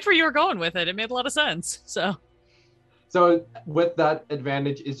 I liked where you were going with it. It made a lot of sense. So with that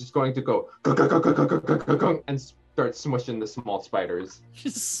advantage, is just going to go and start smushing the small spiders.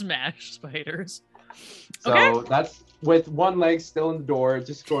 Just smash spiders. So that's with one leg still in the door,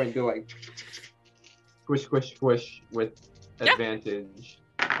 just going to like squish with advantage.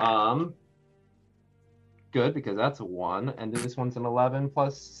 Good, because that's a 1, and this one's an 11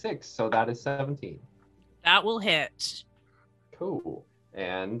 plus 6, so that is 17. That will hit. Cool.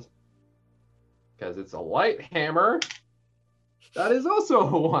 And because it's a light hammer, that is also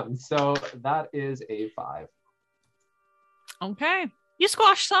a 1, so that is a 5. Okay. You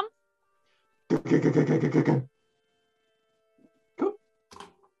squash some. Cool.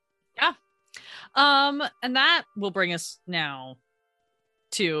 Yeah. And that will bring us now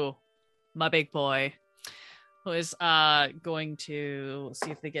to my big boy, who is going to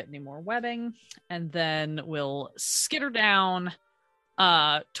see if they get any more webbing, and then we'll skitter down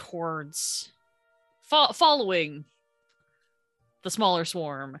towards following the smaller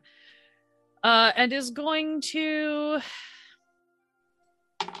swarm, and is going to...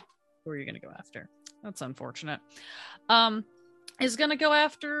 Who are you going to go after? That's unfortunate. Is going to go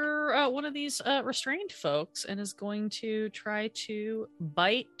after one of these restrained folks, and is going to try to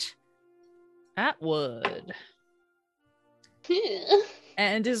bite Atwood.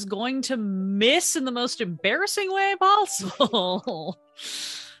 And is going to miss in the most embarrassing way possible.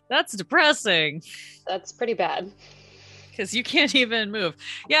 That's depressing. That's pretty bad. Because you can't even move.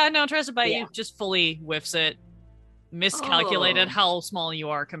 Yeah, no, tries to bite you, just fully whiffs it. Miscalculated how small you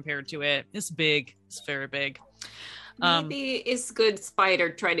are compared to it. It's big. It's very big. Maybe it's good spider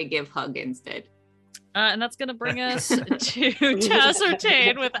try to give hug instead. And that's going to bring us to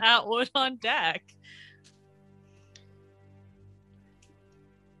Tassertain with Atwood on deck.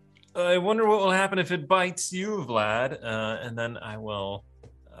 I wonder what will happen if it bites you, Vlad. And then I will...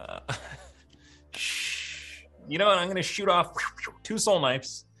 you know what? I'm going to shoot off 2 soul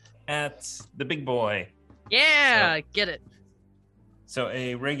knives at the big boy. Yeah, get it. So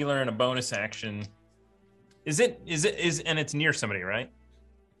a regular and a bonus action. Is and it's near somebody, right?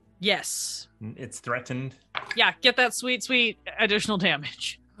 Yes. It's threatened. Yeah, get that sweet additional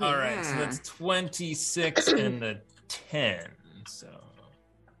damage. All right, so that's 26 and a 10. So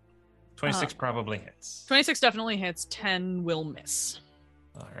 26 probably hits. 26 definitely hits. 10 will miss.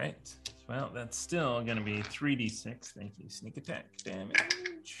 All right. Well, that's still going to be 3d6. Thank you. Sneak attack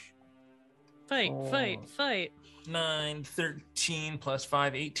damage. Fight. 9, 13 plus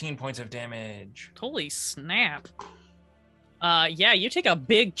 5, 18 points of damage. Holy snap. Yeah, you take a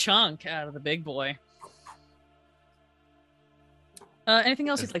big chunk out of the big boy. Anything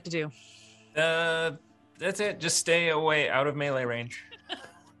else you'd like to do? That's it. Just stay away, out of melee range.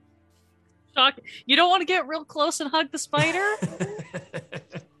 Shock. You don't want to get real close and hug the spider?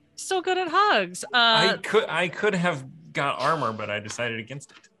 So good at hugs. I could have got armor, but I decided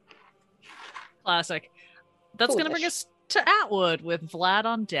against it. Classic. That's going to bring us to Atwood with Vlad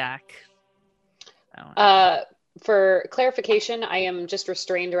on deck. For clarification, I am just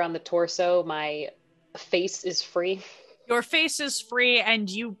restrained around the torso. My face is free. Your face is free, and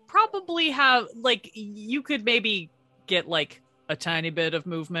you probably have, you could maybe get, a tiny bit of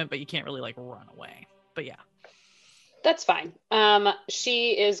movement, but you can't really, run away. But yeah. That's fine.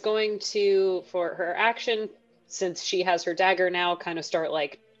 She is going to, for her action, since she has her dagger now, kind of start,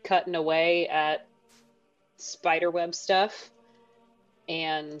 cutting away at spiderweb stuff.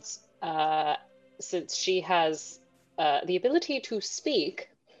 And since she has the ability to speak,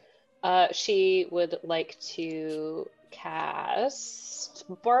 she would like to cast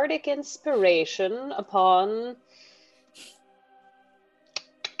Bardic Inspiration upon...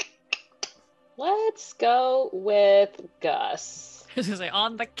 Let's go with Gus. I was going to say,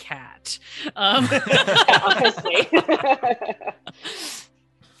 on the cat. Honestly.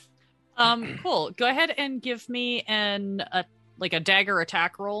 Cool. Go ahead and give me a dagger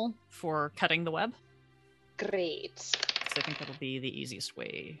attack roll for cutting the web. Great. So I think that'll be the easiest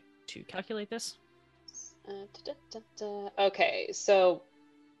way to calculate this. Okay, so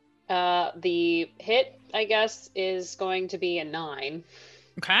the hit, I guess, is going to be a 9.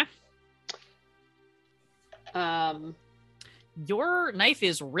 Okay. Your knife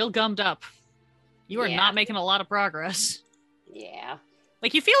is real gummed up. You are not making a lot of progress. Yeah.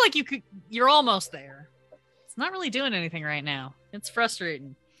 You feel like you're almost there. It's not really doing anything right now. It's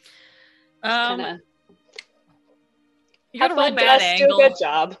frustrating. You got a real bad angle. Do a good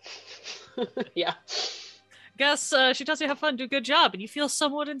job. Yeah. Gus, she tells you have fun, do a good job, and you feel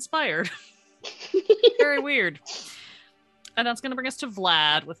somewhat inspired. Very weird. And that's going to bring us to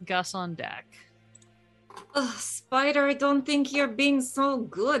Vlad with Gus on deck. Spider, I don't think you're being so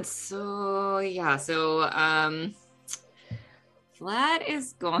good. So, yeah. So, Vlad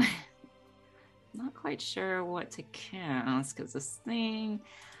is going... Not quite sure what to cast, because this thing...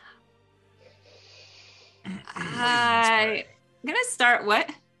 I'm going to start what?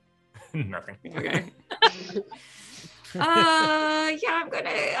 Nothing. Okay. I'm gonna.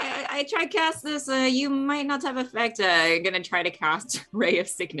 I try cast this. You might not have effect. I'm gonna try to cast Ray of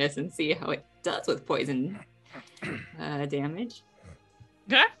Sickness and see how it does with poison damage.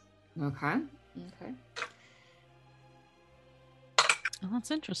 Okay. Okay. Oh,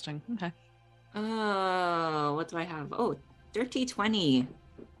 that's interesting. Okay. What do I have? Oh, dirty 20.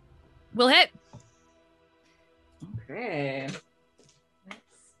 We'll hit. Okay.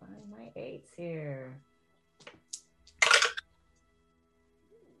 Let's find my 8s here.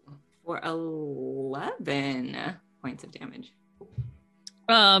 For 11 points of damage.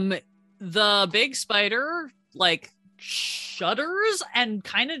 The big spider like shudders and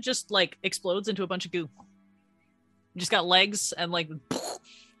kind of just like explodes into a bunch of goo. Just got legs and like.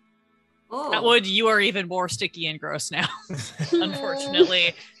 Oh. Atwood, you are even more sticky and gross now.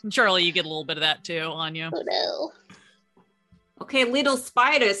 Unfortunately, and Charlie, you get a little bit of that too on you. Oh no. Okay, little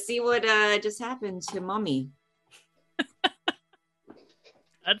spider, see what just happened to Mummy.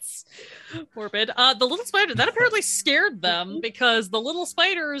 That's morbid. The little spider that apparently scared them because the little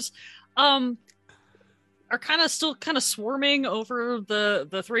spiders are still kind of swarming over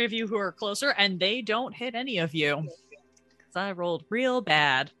the three of you who are closer, and they don't hit any of you. Because I rolled real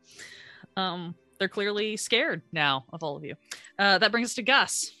bad. They're clearly scared now of all of you. That brings us to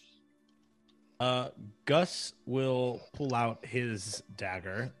Gus. Gus will pull out his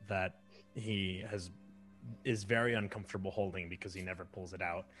dagger that he is very uncomfortable holding because he never pulls it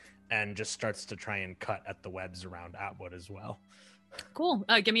out, and just starts to try and cut at the webs around Atwood as well. Cool.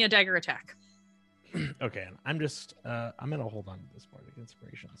 Give me a dagger attack. Okay, and I'm gonna hold on to this bardic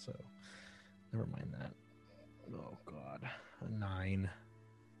inspiration, so never mind that. Oh god, a 9.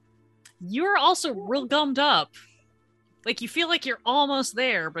 You're also real gummed up. Like, you feel like you're almost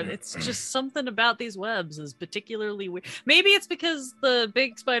there, but it's just something about these webs is particularly weird. Maybe it's because the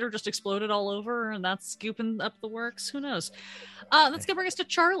big spider just exploded all over and that's scooping up the works. Who knows? That's gonna bring us to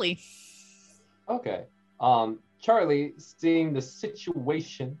Charlie. Okay. Charlie, seeing the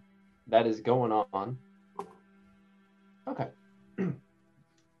situation that is going on. Okay. I'm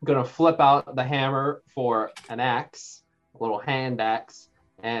gonna flip out the hammer for an axe, a little hand axe,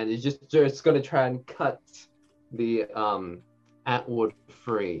 and it's just gonna try and cut the Atwood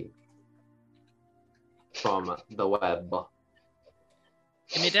free from the web.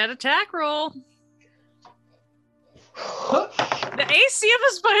 Give me that attack roll. The AC of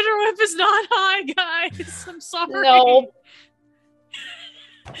a spider web is not high, guys. I'm sorry. No.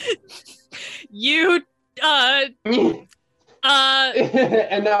 You and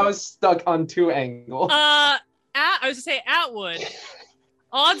now it's stuck on 2 angles. I was gonna say Atwood.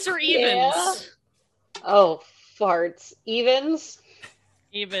 Odds or evens? Yeah. Oh, farts. Evens?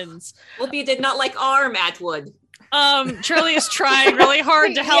 Evens. Whoopi did not like arm Atwood. Charlie is trying really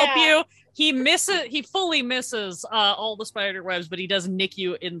hard to help Yeah. you. He fully misses all the spider webs, but he does nick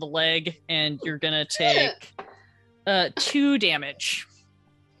you in the leg, and you're gonna take 2 damage.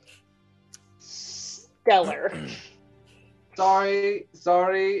 Stellar. Sorry,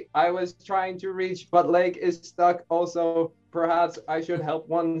 I was trying to reach, but leg is stuck. Also, perhaps I should help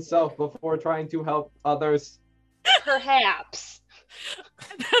oneself before trying to help others. Perhaps.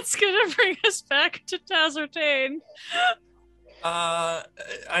 That's gonna bring us back to Tazertane. I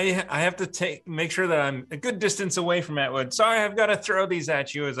have to make sure that I'm a good distance away from Atwood. Sorry, I've got to throw these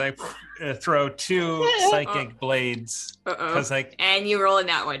at you as I throw 2 psychic blades. And you roll in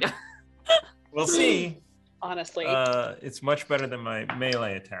that one. We'll see. Honestly. It's much better than my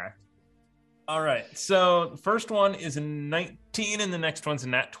melee attack. All right, so the first one is a 19 and the next one's a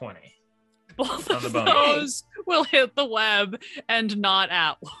nat 20. Both On the of bonus. those will hit the web and not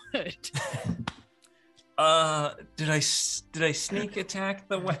Atwood. Did I sneak attack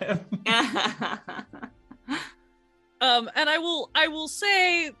the web? And I will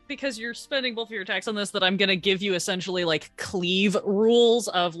say, because you're spending both of your attacks on this, that I'm gonna give you essentially like cleave rules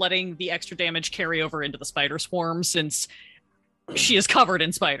of letting the extra damage carry over into the spider swarm, since she is covered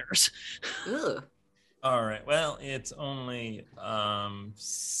in spiders. Ugh. All right, well, it's only 10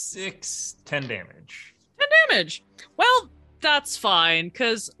 damage. 10 damage. Well, that's fine,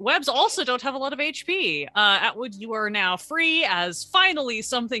 because webs also don't have a lot of HP. Atwood, you are now free, as finally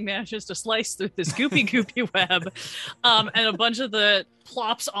something manages to slice through this goopy web, and a bunch of the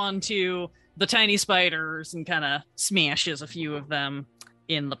plops onto the tiny spiders and kind of smashes a few of them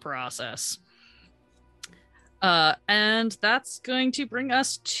in the process. And that's going to bring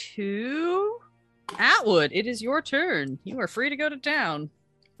us to Atwood. It is your turn. You are free to go to town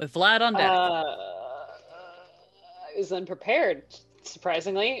with Vlad on deck. I was unprepared,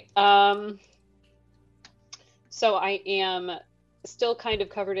 surprisingly. So I am still kind of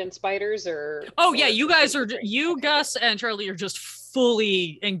covered in spiders, or? Oh yeah, or you guys are, different? you, Gus, and Charlie are just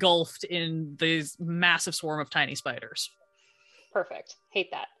fully engulfed in this massive swarm of tiny spiders. Perfect.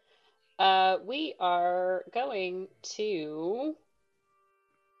 Hate that. We are going to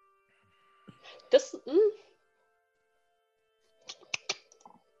this.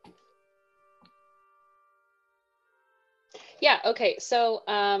 Yeah. Okay. So,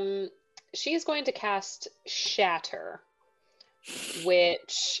 she is going to cast Shatter,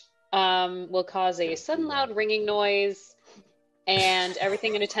 which will cause a sudden loud ringing noise, and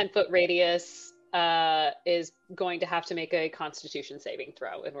everything in a 10-foot radius is going to have to make a Constitution saving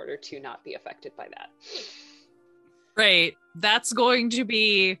throw in order to not be affected by that. Right. That's going to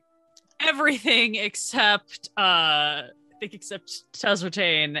be everything except I think except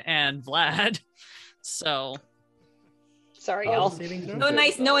Tezratane and Vlad. So sorry, y'all. So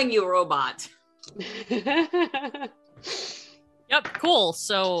nice knowing you, robot. Yep, cool.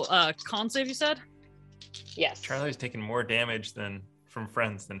 So con save, you said? Yes. Charlie's taking more damage from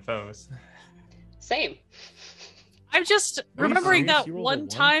friends than foes. Same. I'm just remembering serious? that You rolled a one one?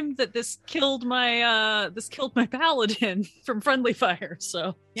 time that this killed my paladin from friendly fire.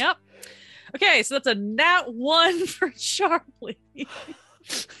 So yep. Okay, so that's a nat 1 for Charlie.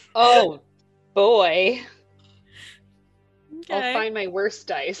 Oh boy. Okay. I'll find my worst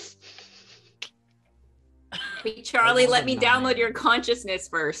dice. Hey, Charlie, let me download your consciousness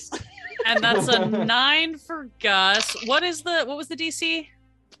first. And that's a 9 for Gus. What was the DC?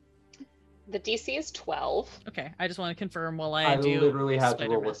 The DC is 12. Okay, I just want to confirm while I I do. literally had to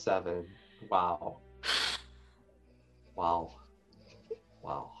roll Spider-Man. a 7. Wow. Wow.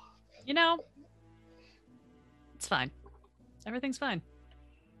 Wow. You know, it's fine. Everything's fine.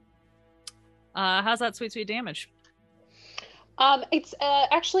 How's that sweet damage? It's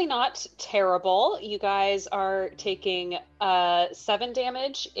actually not terrible. You guys are taking 7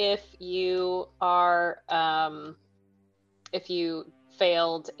 damage if you are if you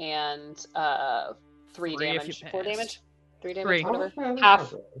failed, and 3 3 if damage, you 4 passed. damage, 3 damage, 3. whatever.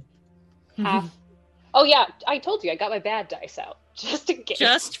 Half. Oh yeah, I told you I got my bad dice out just in case.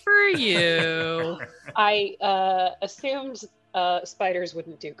 Just for you. I assumed spiders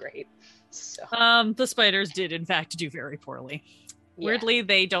wouldn't do great. So The spiders did in fact do very poorly. yeah. Weirdly,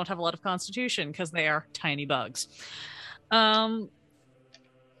 they don't have a lot of constitution because they are tiny bugs.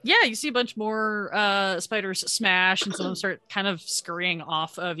 Yeah, you see a bunch more spiders smash, and some of them start kind of scurrying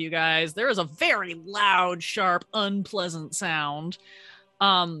off of you guys. There is a very loud, sharp, unpleasant sound.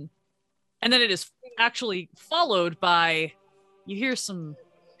 And then it is actually followed by, you hear some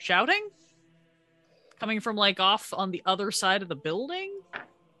shouting coming from like off on the other side of the building,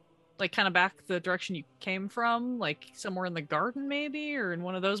 like kind of back the direction you came from, like somewhere in the garden maybe, or in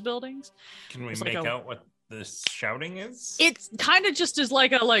one of those buildings. Can we It's make like out what this shouting is? It's kind of just as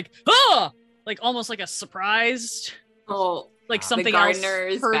like a ah, like almost like a surprised, Oh, like the something else gardener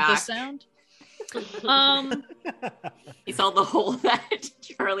is heard the back. sound. He saw the hole that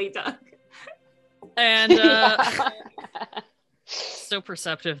Charlie dug. And so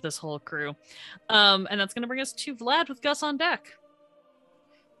perceptive, this whole crew. And that's gonna bring us to Vlad with Gus on deck.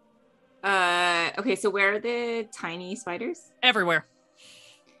 Okay, so where are the tiny spiders? Everywhere.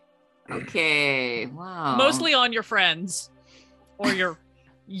 Okay, wow. Mostly on your friends or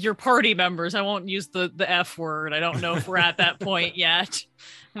your party members. I won't use the F word. I don't know if we're at that point yet.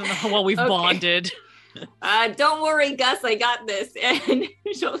 I don't know how well we've Okay. bonded. Don't worry, Gus, I got this. And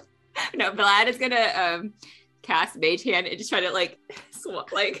Vlad is gonna cast Mage Hand and just try to like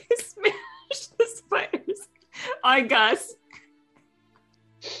smash the spiders on Gus.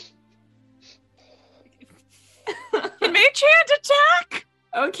 Can Mage Hand attack?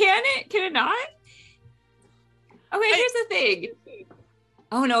 Oh, can it? Can it not? Okay, here's the thing.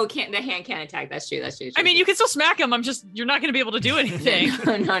 Oh no, the hand can't attack. That's true. I mean, you can still smack him. you're not going to be able to do anything.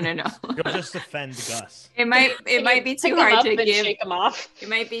 no. You'll just offend Gus. It might be too Pick 'em hard up to and give. shake them off. It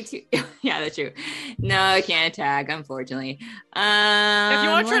might be too. Yeah, that's true. No, it can't attack, unfortunately. If you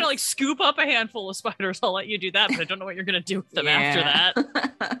want to try to like scoop up a handful of spiders, I'll let you do that. But I don't know what you're going to do with them after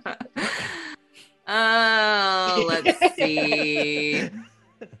that. Oh, let's see.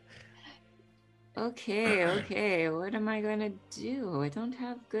 Okay. What am I gonna do? I don't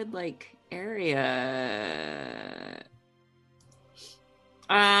have good like area.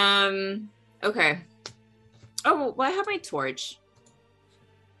 Okay. Oh, well, I have my torch.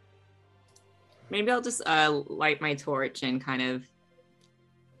 Maybe I'll just light my torch and kind of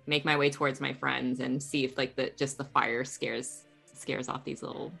make my way towards my friends and see if like the fire scares off these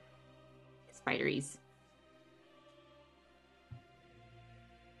little spideries.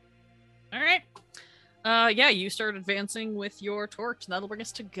 All right. Yeah, you start advancing with your torch, and that'll bring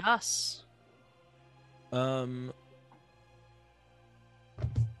us to Gus.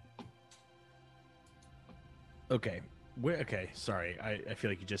 Okay. Okay, sorry. I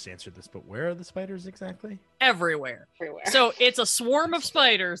feel like you just answered this, but where are the spiders exactly? Everywhere. So it's a swarm of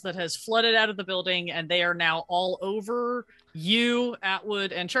spiders that has flooded out of the building, and they are now all over you,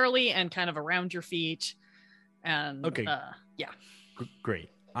 Atwood, and Charlie, and kind of around your feet. And okay, yeah, great.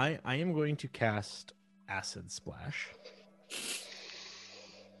 I am going to cast Acid Splash.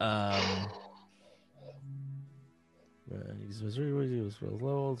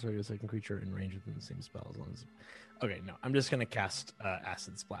 Low, target a second creature in range within the same spell as long as. Okay, no, I'm just gonna cast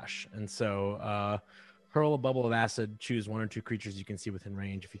Acid Splash, and so hurl a bubble of acid. Choose one or two creatures you can see within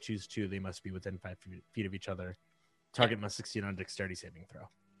range. If you choose two, they must be within 5 feet of each other. Target must succeed on a Dexterity saving throw.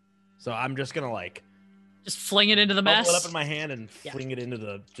 So I'm just gonna just fling it into the mess. Bubble it up in my hand and fling it into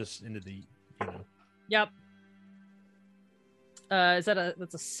the Yep. Is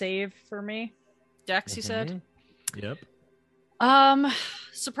that's a save for me? Dex, you said? Yep.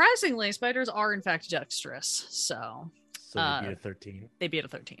 Surprisingly, spiders are in fact dexterous, so they beat a 13. They beat a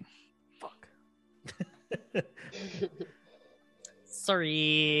 13. Fuck.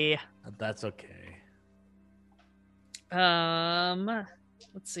 Sorry. That's okay.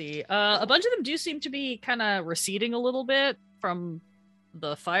 Let's see. A bunch of them do seem to be kind of receding a little bit from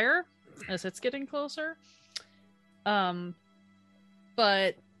the fire as it's getting closer.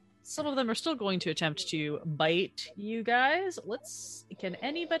 But some of them are still going to attempt to bite you guys. Can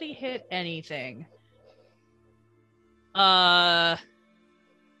anybody hit anything? Gus,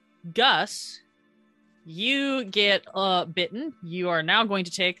 you get bitten. You are now going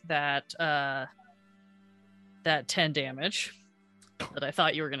to take that 10 damage that I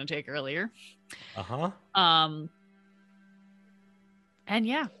thought you were going to take earlier. And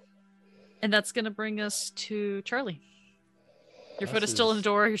yeah. And that's going to bring us to Charlie. Your foot is still in the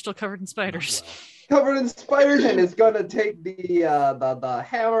door. You're still covered in spiders. Covered in spiders, and it's gonna take the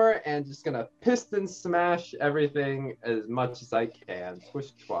hammer and just gonna piston smash everything as much as I can.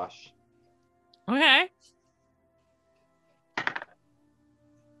 Squish squash. Okay.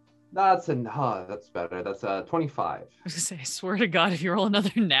 That's better. That's 25. I was gonna say, I swear to God, if you roll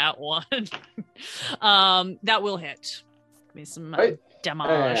another nat 1, that will hit. Give me some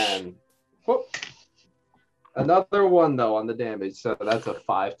damage. And whoop. Another one though on the damage, so that's a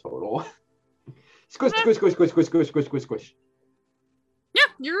 5 total. Squish, squish, squish, squish, squish, squish, squish, squish, squish. Yeah,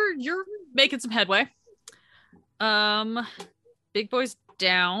 you're making some headway. Big boy's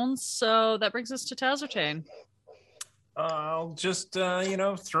down, so that brings us to Tazertane. I'll just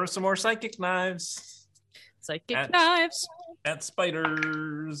throw some more psychic knives. Knives at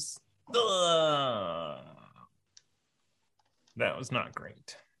spiders. Ugh. That was not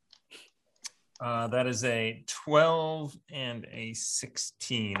great. That is a 12 and a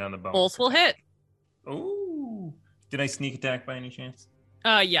 16 on the bonus. Both will hit. Ooh. Did I sneak attack by any chance?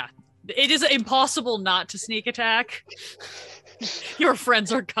 Yeah. It is impossible not to sneak attack. Your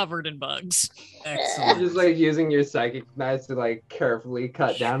friends are covered in bugs. Excellent. Just using your psychic knives to carefully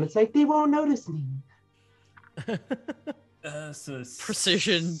cut down. It's they won't notice me. So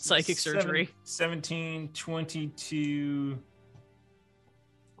precision psychic surgery. 17, 22.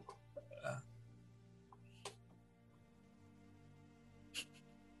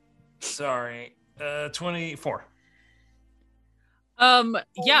 Sorry. 24.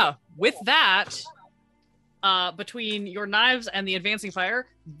 Yeah, with that, between your knives and the advancing fire,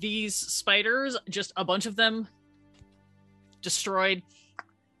 these spiders, just a bunch of them destroyed,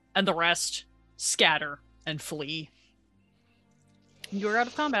 and the rest scatter and flee. You're out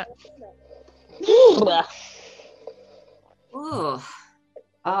of combat.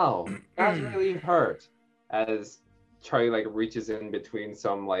 Oh, that really hurt. As Charlie reaches in between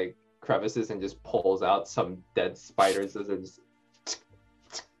some crevices and just pulls out some dead spiders as it's.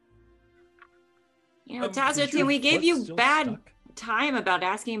 Tazertane, we gave you bad time about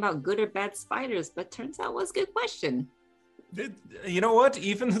asking about good or bad spiders, but turns out it was a good question. You know what?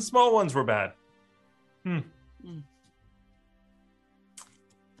 Even the small ones were bad.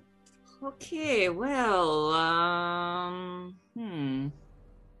 Okay, well,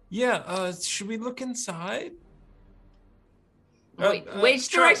 Yeah, should we look inside? Which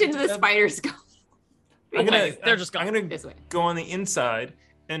direction do the spiders go? They're just going. I'm gonna this way. Go on the inside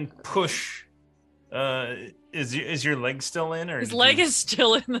and push. Is your leg still in, or his leg is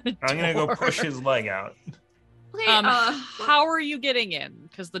still in the door? I'm gonna go push his leg out. Okay, how are you getting in?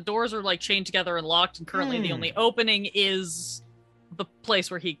 Because the doors are chained together and locked, and currently the only opening is the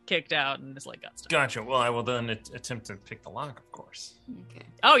place where he kicked out and his leg got stuck. Gotcha. Well, I will then attempt to pick the lock, of course. Okay.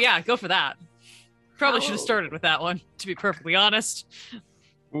 Oh yeah, go for that. Probably should have started with that one, to be perfectly honest.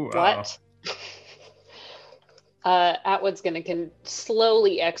 Ooh, What? Atwood's gonna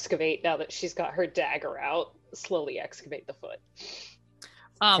slowly excavate now that she's got her dagger out. Slowly excavate the foot.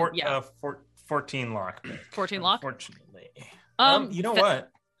 14 lock. 14 lock? Unfortunately. You know what?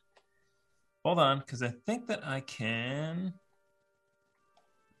 Hold on, because I think that I can.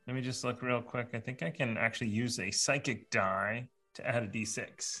 Let me just look real quick. I think I can actually use a psychic die to add a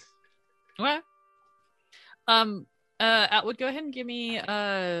d6. Okay. Atwood, go ahead and give me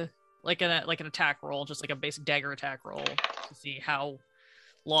like an attack roll, just like a basic dagger attack roll, to see how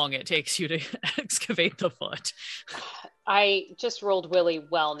long it takes you to excavate the foot. I just rolled Willie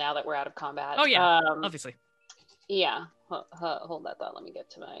well now that we're out of combat. Oh yeah, obviously. Yeah. Hold that thought. Let me get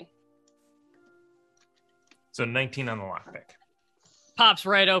to my. So 19 on the lockpick. Pops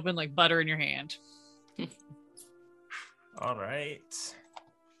right open like butter in your hand. All right.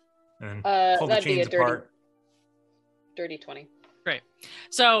 And pull the that'd be chains apart. Dirty 20. Great.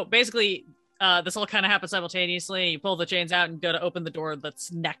 So basically, this all kind of happens simultaneously. You pull the chains out and go to open the door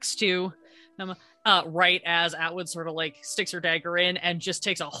that's next to him. Right as Atwood sort of like sticks her dagger in and just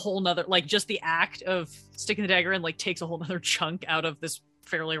takes a whole nother, like just the act of sticking the dagger in, like takes a whole nother chunk out of this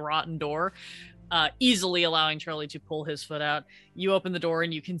fairly rotten door, easily allowing Charlie to pull his foot out. You open the door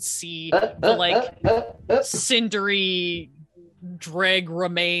and you can see the like cindery drag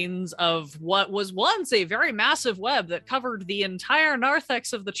remains of what was once a very massive web that covered the entire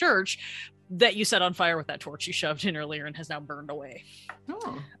narthex of the church that you set on fire with that torch you shoved in earlier and has now burned away.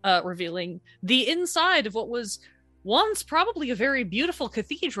 Revealing the inside of what was once probably a very beautiful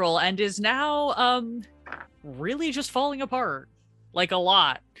cathedral and is now really just falling apart, like a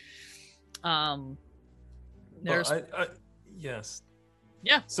lot. There's yes.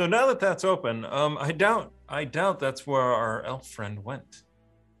 Yeah. So now that that's open, I doubt that's where our elf friend went.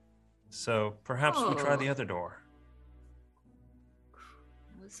 So perhaps we try the other door.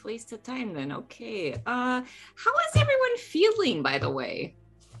 Let's waste of time then. Okay. How is everyone feeling, by the way?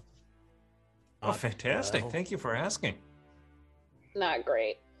 Oh, fantastic. Thank you for asking. Not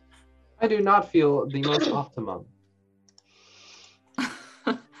great. I do not feel the most optimum.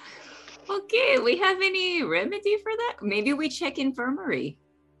 Okay, we have any remedy for that? Maybe we check infirmary.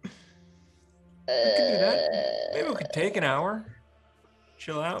 We could do that. Maybe we could take an hour.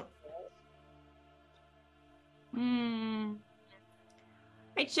 Chill out. I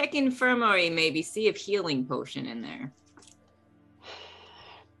check infirmary, maybe see if healing potion in there.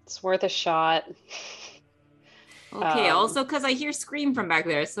 It's worth a shot. Okay, also because I hear scream from back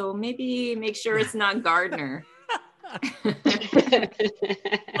there, so maybe make sure it's not Gardner.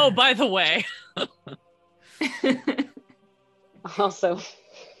 Oh, by the way. Also.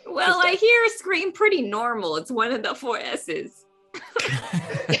 Well, I hear a scream pretty normal. It's one of the 4 S's.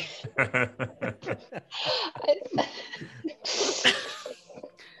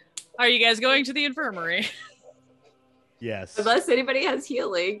 Are you guys going to the infirmary? Yes. Unless anybody has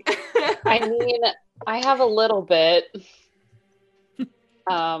healing. I mean, I have a little bit.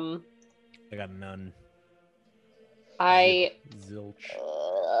 I got none. Zilch.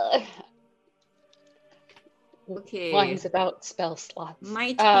 Okay. Lines about spell slots.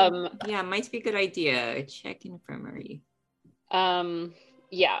 Might be a good idea. Check infirmary.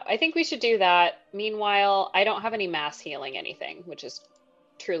 Yeah, I think we should do that. Meanwhile, I don't have any mass healing anything, which is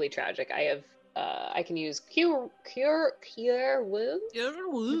truly tragic. I have I can use cure wounds. Cure wounds.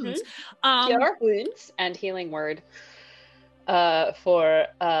 Mm-hmm. Cure wounds and healing word for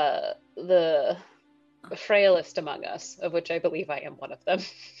the frailest among us, of which I believe I am one of them.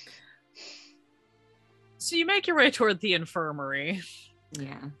 So you make your way toward the infirmary.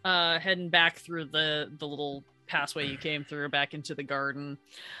 Yeah. Heading back through the little passway you came through back into the garden.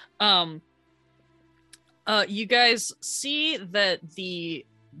 You guys see that the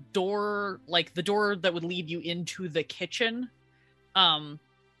door, like the door that would lead you into the kitchen,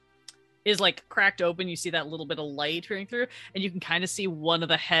 is like cracked open. You see that little bit of light peering through, and you can kind of see one of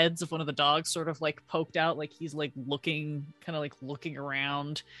the heads of one of the dogs sort of like poked out, like he's like looking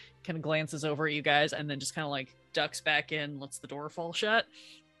around, kind of glances over at you guys, and then just kind of like ducks back in, lets the door fall shut.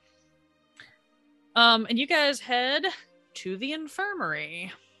 And you guys head to the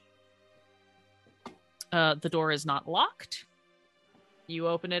infirmary. The door is not locked. You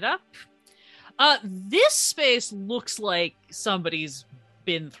open it up. This space looks like somebody's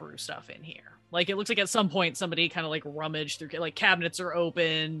been through stuff in here. Like it looks like at some point somebody kind of like rummaged through, like cabinets are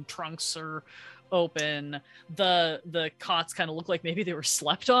open, trunks are open. The cots kind of look like maybe they were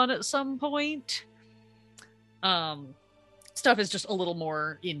slept on at some point. Stuff is just a little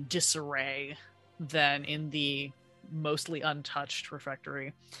more in disarray than in the mostly untouched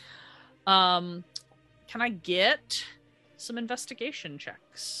refectory. can I get some investigation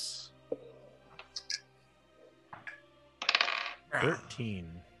checks? 13.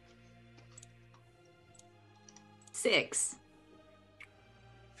 6.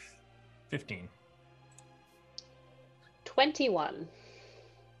 15. 21.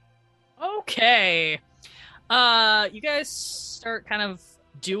 Okay. You guys start kind of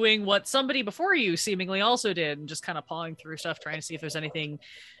doing what somebody before you seemingly also did, and just kind of pawing through stuff, trying to see if there's anything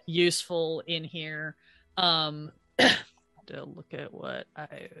useful in here. To look at what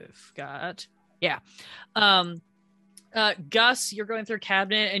I've got. Yeah. Gus, you're going through a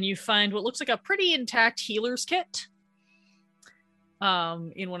cabinet and you find what looks like a pretty intact healer's kit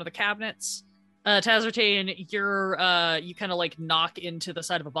in one of the cabinets. Tazertane, you kind of like knock into the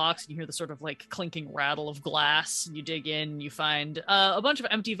side of a box and you hear the sort of like clinking rattle of glass. You dig in, you find a bunch of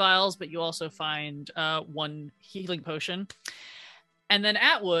empty vials, but you also find one healing potion. And then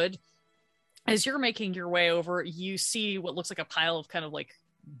Atwood, as you're making your way over, you see what looks like a pile of kind of like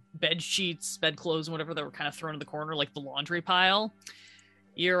bed sheets, bedclothes, and whatever that were kind of thrown in the corner, like the laundry pile.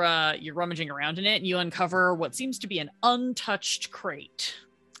 You're rummaging around in it, and you uncover what seems to be an untouched crate.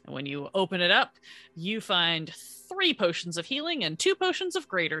 And when you open it up, you find 3 potions of healing and 2 potions of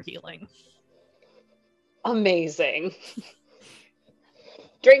greater healing. Amazing.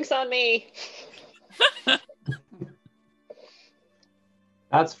 Drinks on me.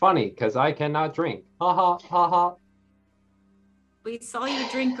 That's funny, because I cannot drink. Ha ha ha ha. We saw you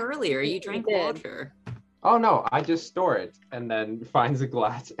drink earlier. You drank did. water. Oh no, I just store it and then finds a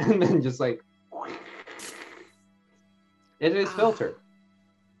glass and then just like it is filtered.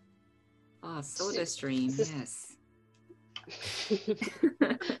 Oh, soda stream, yes.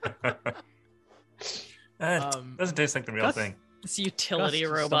 Doesn't taste like the real Gus- thing. This utility Gus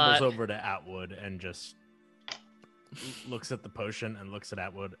robot. stumbles over to Atwood and just looks at the potion and looks at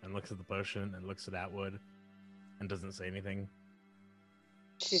Atwood and looks at the potion and looks at Atwood and doesn't say anything.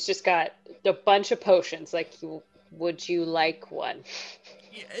 She's just got a bunch of potions. Like, would you like one?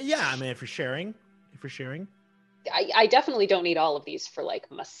 Yeah, I mean, if you're sharing. I definitely don't need all of these for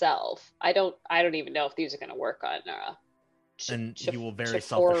like myself. I don't even know if these are going to work on. And you will very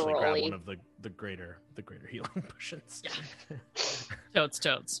selfishly grab Chiforoli. one of the greater healing potions. Yeah.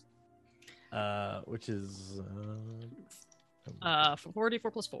 Totes. Which is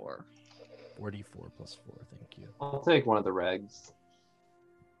 44 plus 4. 44 plus 4. Thank you. I'll take one of the regs.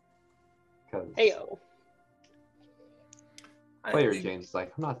 Because Heyo. player James is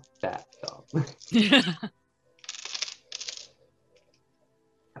like, I'm not that dumb.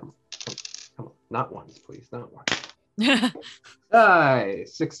 Come on. Not once, please. Not once.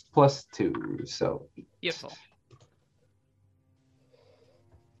 6 plus 2, so Beautiful.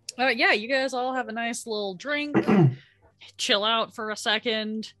 Yeah, you guys all have a nice little drink. Chill out for a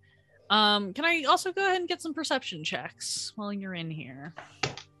second. Can I also go ahead and get some perception checks while you're in here?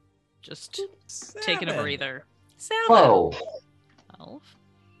 Just taking a breather. 7. 12. 12.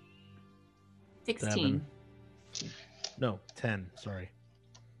 16. 7. No, 10. Sorry.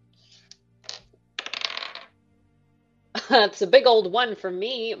 That's a big old 1 for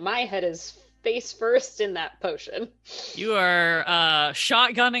me. My head is face first in that potion. You are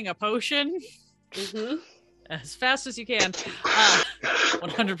shotgunning a potion Mm-hmm. as fast as you can.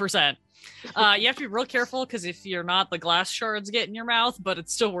 100%. You have to be real careful because if you're not, the glass shards get in your mouth, but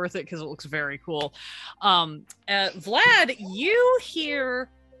it's still worth it because it looks very cool. Vlad, you hear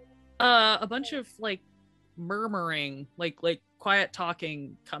a bunch of like murmuring, like quiet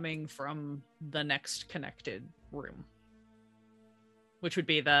talking coming from the next connected room, which would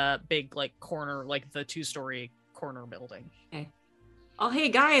be the big like corner, like the 2-story corner building. Okay. Oh, hey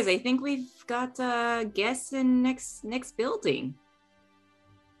guys, I think we've got guests in next building.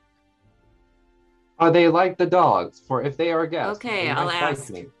 Are they like the dogs? For if they are guests, Okay, they I'll might bite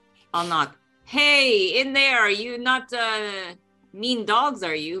ask. me. I'll knock. Hey, in there, are you not mean dogs,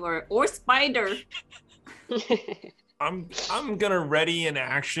 are you? Or spider? I'm gonna ready in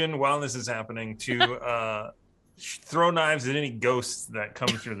action while this is happening to throw knives at any ghosts that come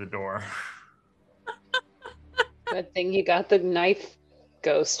through the door. Good thing you got the knife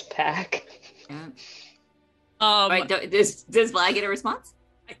ghost pack. Yeah. Right, does Vlad get a response?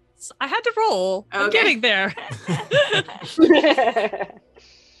 I had to roll. I'm Okay. getting there.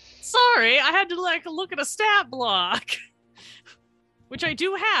 Sorry, I had to like look at a stat block, which I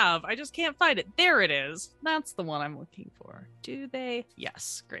do have. I just can't find it. There it is. That's the one I'm looking for. Do they?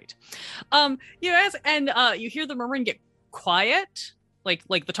 Yes, great. You guys, and you hear the murmuring get quiet, like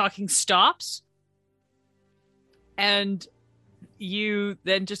the talking stops, and you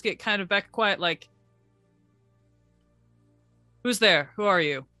then just get kind of back quiet, like, who's there? Who are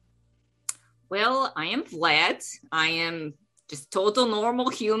you? Well, I am Vlad. I am just total normal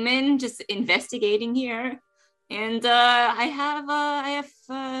human, just investigating here. And I have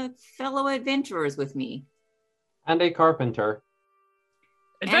fellow adventurers with me. And a carpenter.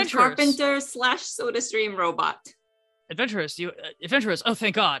 Adventurers. And carpenter / SodaStream robot. Adventurers. Oh,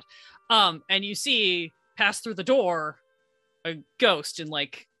 thank God. And you see pass through the door a ghost in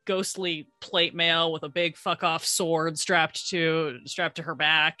like ghostly plate mail with a big fuck off sword strapped to her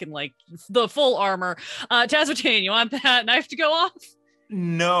back and like the full armor. Tazwatane, you want that knife to go off?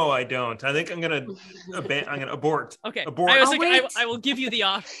 No, I don't. I think I'm gonna abort. Okay. Abort. I will give you the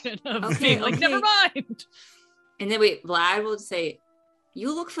option of being like, never mind. And then Vlad will say,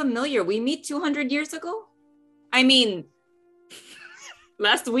 "You look familiar. We meet 200 years ago? I mean,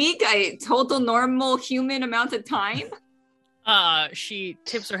 last week, total normal human amount of time." She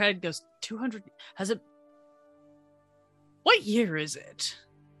tips her head, goes, 200, has it, what year is it?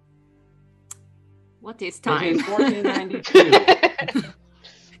 What is It time? is 1492.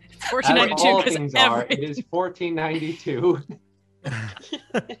 It's 1492. All things are. It is 1492.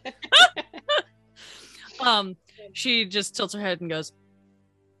 She just tilts her head and goes,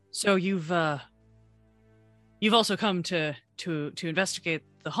 so you've also come to investigate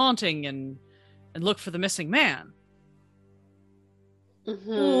the haunting and look for the missing man.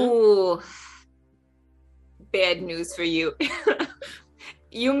 Mm-hmm. Ooh, bad news for you.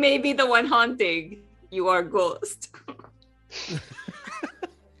 You may be the one haunting. You are ghost.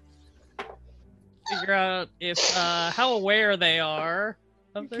 Figure out if how aware they are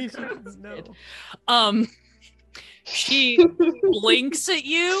of their she blinks at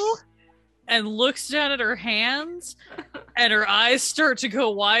you and looks down at her hands, and her eyes start to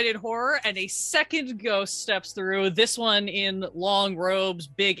go wide in horror, and a second ghost steps through, this one in long robes,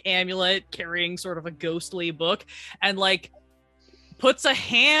 big amulet, carrying sort of a ghostly book, and like puts a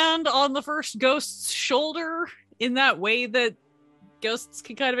hand on the first ghost's shoulder in that way that ghosts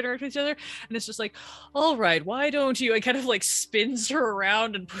can kind of interact with each other, and it's just like, all right, why don't you, and kind of like spins her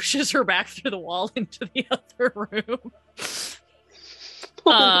around and pushes her back through the wall into the other room.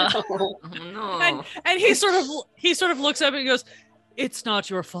 Oh, no. And he sort of looks up and goes, "It's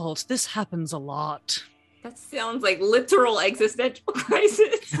not your fault. This happens a lot." That sounds like literal existential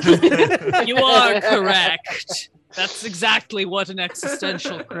crisis. You are correct. That's exactly what an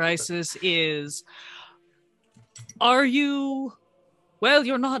existential crisis is. Are you? Well,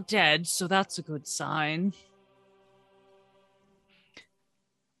 you're not dead, so that's a good sign.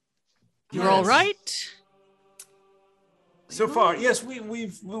 You're all right? So far, yes,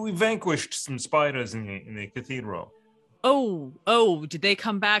 we've vanquished some spiders in the cathedral. Oh, did they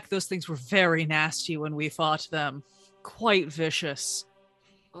come back? Those things were very nasty when we fought them. Quite vicious.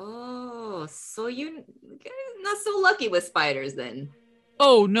 Oh, so you're not so lucky with spiders then.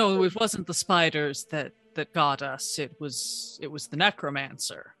 Oh, no, it wasn't the spiders that got us. It was the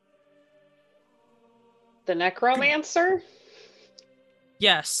necromancer. The necromancer?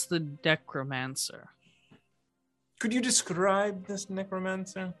 Yes, the necromancer. Could you describe this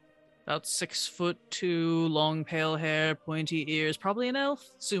necromancer? About 6'2", long pale hair, pointy ears, probably an elf.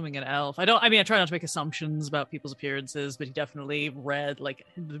 Assuming an elf. I try not to make assumptions about people's appearances, but he definitely red, like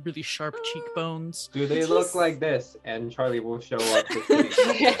really sharp cheekbones. Do they look like this? And Charlie will show up to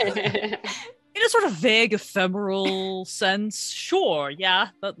see. In a sort of vague, ephemeral sense, sure, yeah,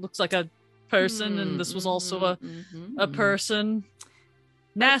 that looks like a person, and this was also a person.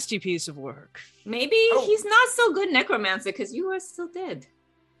 Nasty piece of work. Maybe he's not so good necromancer because you are still dead.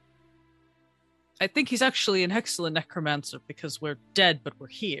 I think he's actually an excellent necromancer because we're dead, but we're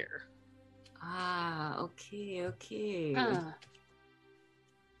here. Ah, okay.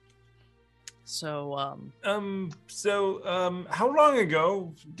 So, how long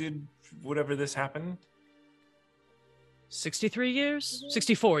ago did whatever this happen? 63 years?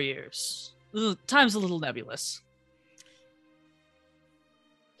 64 years. Time's a little nebulous.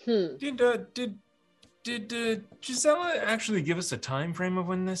 Did Gisela actually give us a time frame of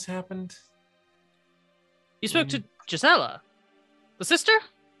when this happened? You spoke to Gisela, the sister?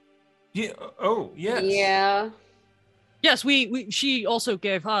 Yeah. Oh, yes. Yeah. Yes, she also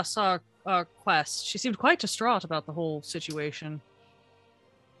gave us our quest. She seemed quite distraught about the whole situation.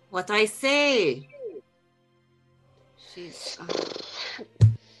 What I say? She's.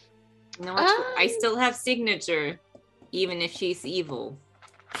 You know what? I still have signature, even if she's evil.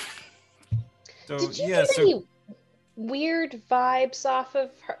 So, Did you get any weird vibes off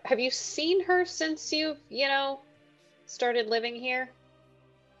of her? Have you seen her since you've, started living here?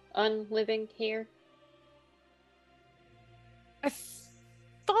 Unliving here? I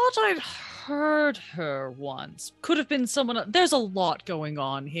thought I'd heard her once. Could have been someone else. There's a lot going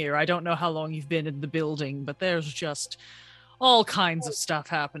on here. I don't know how long you've been in the building, but there's just all kinds of stuff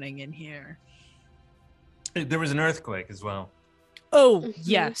happening in here. There was an earthquake as well. Oh,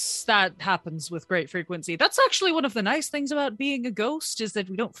 yes, that happens with great frequency. That's actually one of the nice things about being a ghost, is that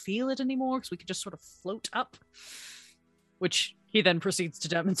we don't feel it anymore because we can just sort of float up, which he then proceeds to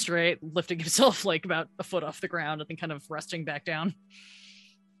demonstrate, lifting himself like about a foot off the ground and then kind of resting back down.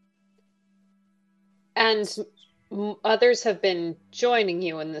 And others have been joining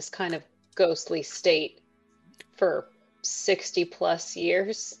you in this kind of ghostly state for 60 plus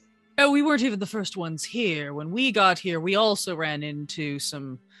years. Oh, we weren't even the first ones here. When we got here, we also ran into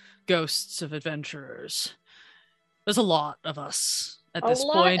some ghosts of adventurers. There's a lot of us at this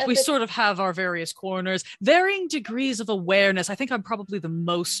point. We sort of have our various corners, varying degrees of awareness. I think I'm probably the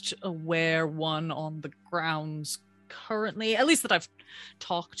most aware one on the grounds currently, at least that I've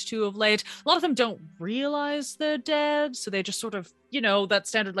talked to of late. A lot of them don't realize they're dead, so they just sort of, that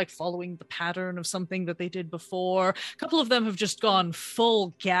standard like following the pattern of something that they did before. A couple of them have just gone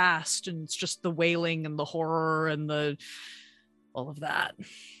full gassed, and it's just the wailing and the horror and the all of that.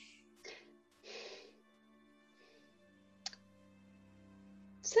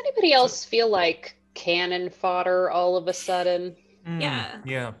 Does anybody else feel like cannon fodder all of a sudden?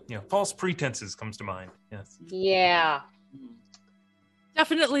 Yeah. False pretenses comes to mind. Yes. Yeah.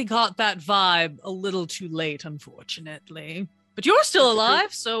 Definitely got that vibe a little too late, unfortunately. But you're still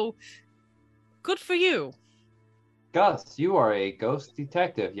alive, so good for you. Gus, you are a ghost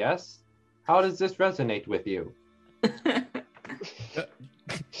detective, yes? How does this resonate with you?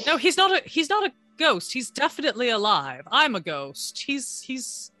 No, he's not a ghost. He's definitely alive. I'm a ghost.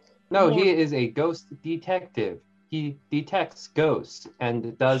 He's No, more... he is a ghost detective. He detects ghosts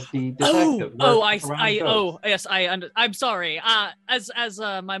and does the detective work around ghosts. I'm sorry. As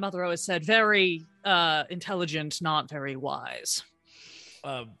my mother always said, very intelligent, not very wise.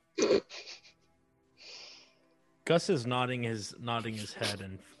 Gus is nodding his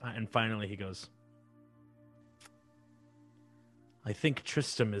head, and finally he goes, I think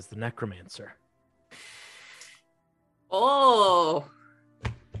Tristram is the necromancer. Oh.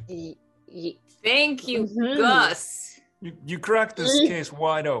 Thank you, Gus. You cracked this case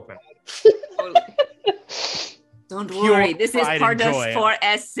wide open. Don't worry, this is Pardas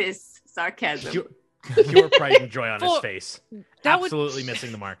 4S's sarcasm. Pure pride and joy on his face. Absolutely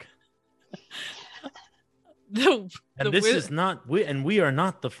missing the mark. We are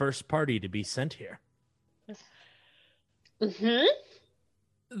not the first party to be sent here. Mm-hmm.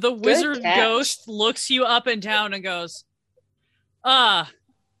 The wizard ghost looks you up and down and goes,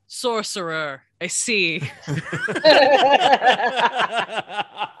 sorcerer, I see.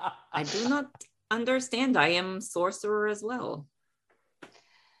 I do not understand. I am sorcerer as well.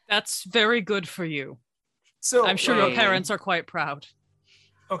 That's very good for you. So I'm sure your parents are quite proud.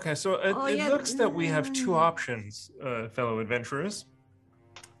 Okay, so it looks that we have two options, fellow adventurers.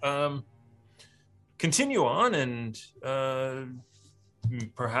 Continue on and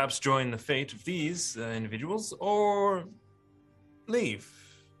perhaps join the fate of these individuals, or leave.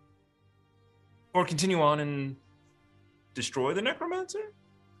 Or continue on and destroy the necromancer?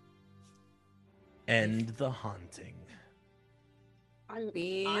 End the haunting.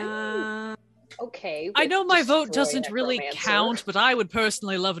 Okay. I know my vote doesn't necromancer. really count, but I would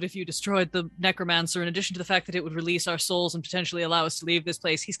personally love it if you destroyed the necromancer, in addition to the fact that it would release our souls and potentially allow us to leave this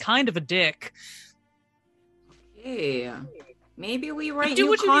place. He's kind of a dick. Okay. Maybe we write a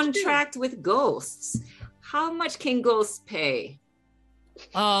new contract with ghosts. How much can ghosts pay?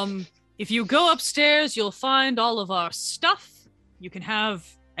 If you go upstairs, you'll find all of our stuff. You can have,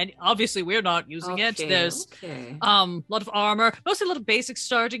 and obviously we're not using it. There's a lot of armor, mostly a lot of basic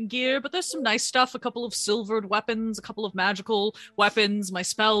starting gear, but there's some nice stuff, a couple of silvered weapons, a couple of magical weapons. My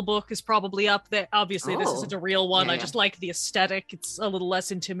spell book is probably up there. Obviously, this isn't a real one. I just like the aesthetic. It's a little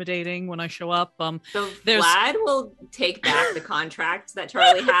less intimidating when I show up. So Vlad will take back the contract that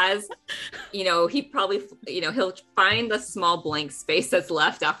Charlie has. He probably, he'll find the small blank space that's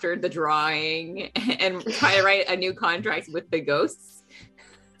left after the drawing and try to write a new contract with the ghosts.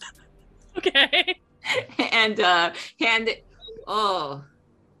 Okay. And hand it. Oh,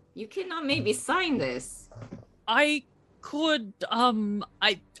 you cannot maybe sign this. I could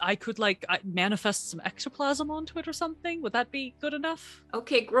I could manifest some ectoplasm onto it or something. Would that be good enough?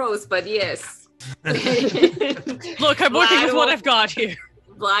 Okay, gross, but yes. Look, I'm working with what I've got here.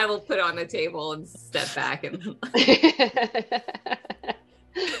 Vlad will put it on the table and step back and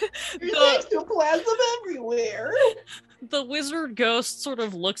There's ectoplasm everywhere. The wizard ghost sort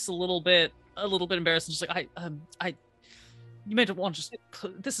of looks a little bit embarrassed and just like, you may want to just,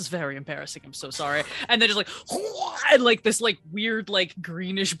 this is very embarrassing, I'm so sorry. And then just like, and like this like weird like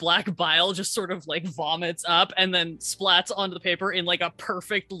greenish black bile just sort of like vomits up and then splats onto the paper in like a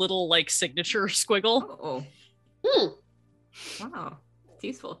perfect little like signature squiggle. Wow, it's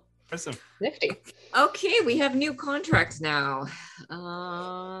useful. Awesome. Nifty. Okay, we have new contracts now.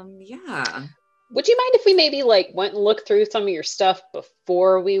 Yeah. Would you mind if we maybe like went and looked through some of your stuff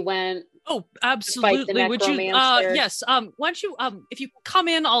before we went? Oh, absolutely. Would you? Yes. Why don't you? If you come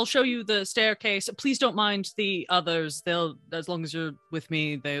in, I'll show you the staircase. Please don't mind the others. They'll, as long as you're with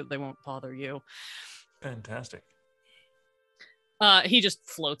me, they won't bother you. Fantastic. He just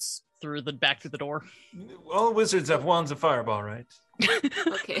floats through the back through the door. All wizards have wands of fireball, right?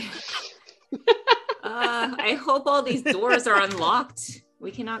 Okay. I hope all these doors are unlocked.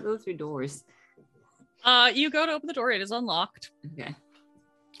 We cannot go through doors. You go to open the door. It is unlocked. Okay.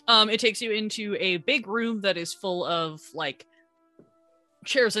 It takes you into a big room that is full of like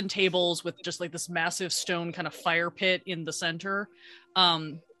chairs and tables with just like this massive stone kind of fire pit in the center.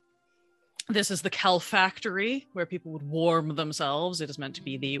 This is the Cal Factory where people would warm themselves. It is meant to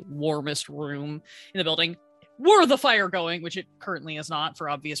be the warmest room in the building. Were the fire going, which it currently is not for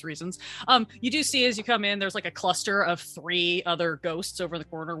obvious reasons. You do see as you come in, there's like a cluster of 3 other ghosts over in the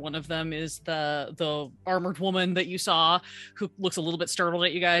corner. One of them is the armored woman that you saw, who looks a little bit startled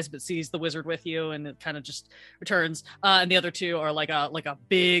at you guys, but sees the wizard with you and it kind of just returns. And the other 2 are like a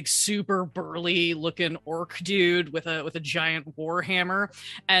big, super burly looking orc dude with a giant war hammer,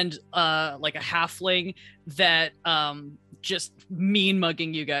 and like a halfling that just mean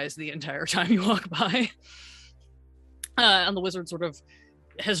mugging you guys the entire time you walk by. And the wizard sort of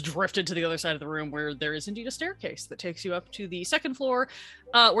has drifted to the other side of the room where there is indeed a staircase that takes you up to the 2nd floor,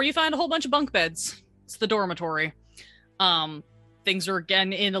 where you find a whole bunch of bunk beds. It's the dormitory. Things are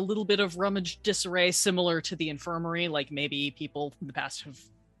again in a little bit of rummage disarray, similar to the infirmary, like maybe people in the past have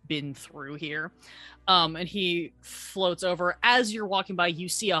been through here. And he floats over. As you're walking by, you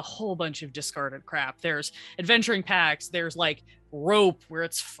see a whole bunch of discarded crap. There's adventuring packs. There's like rope where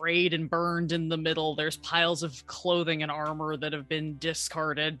it's frayed and burned in the middle. There's piles of clothing and armor that have been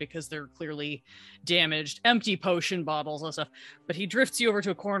discarded because they're clearly damaged. Empty potion bottles and stuff. But he drifts you over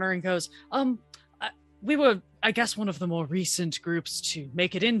to a corner and goes, we were, I guess, one of the more recent groups to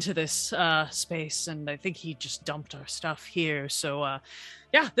make it into this space, and I think he just dumped our stuff here. So,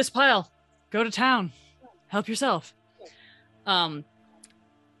 yeah, this pile. Go to town. Help yourself.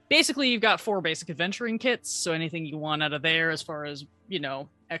 Basically, you've got 4 basic adventuring kits, so anything you want out of there as far as, you know,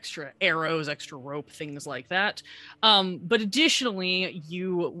 extra arrows, extra rope, things like that. But additionally,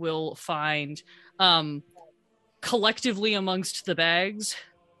 you will find collectively amongst the bags,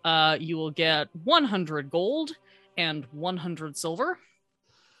 you will get 100 gold and 100 silver.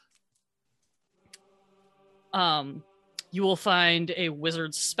 You will find a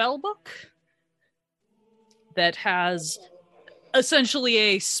wizard's spell book that has essentially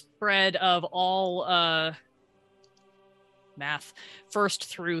a spread of all math 1st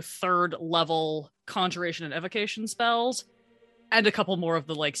through 3rd level conjuration and evocation spells, and a couple more of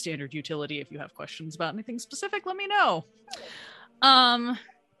the like standard utility. If you have questions about anything specific, let me know.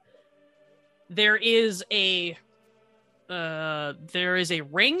 There is a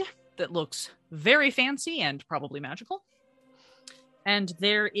ring that looks very fancy and probably magical. And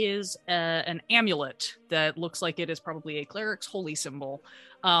there is an amulet that looks like it is probably a cleric's holy symbol.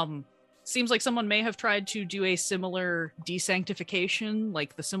 Seems like someone may have tried to do a similar desanctification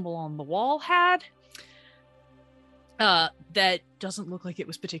like the symbol on the wall had. That doesn't look like it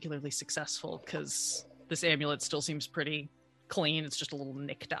was particularly successful because this amulet still seems pretty clean. It's just a little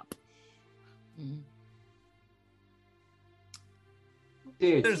nicked up.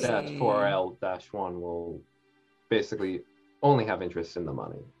 DH-4L-1 will basically only have interest in the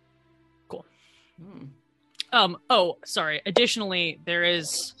money. Cool. Oh, sorry. Additionally, there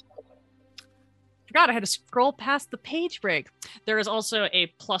is... Forgot I had to scroll past the page break. There is also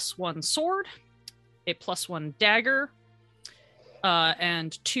a +1 sword, a +1 dagger,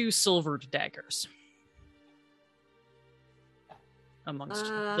 and 2 silvered daggers. Amongst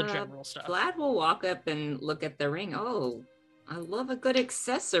the general stuff. Vlad will walk up and look at the ring. Oh, I love a good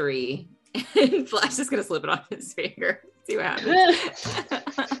accessory. And Vlad's just gonna slip it off his finger. See what happens.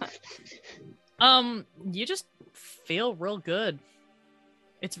 You just feel real good.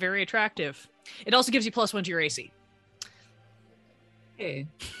 It's very attractive. It also gives you +1 to your AC. Hey,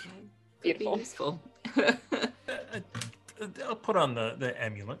 beautiful. Useful. I'll put on the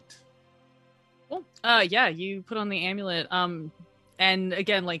amulet. Cool. Yeah, you put on the amulet. And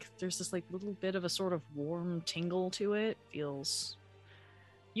again, like there's this like little bit of a sort of warm tingle to it. You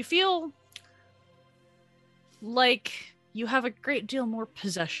feel like you have a great deal more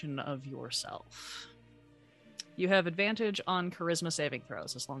possession of yourself. You have advantage on charisma saving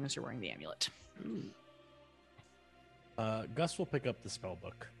throws as long as you're wearing the amulet. Gus will pick up the spell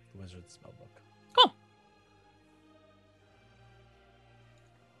book, the wizard's spell book. Cool.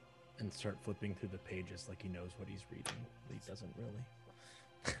 And start flipping through the pages like he knows what he's reading, but he doesn't really.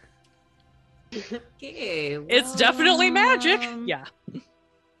 Okay, It's definitely magic. Yeah.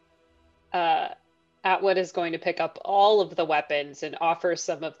 Atwood is going to pick up all of the weapons and offer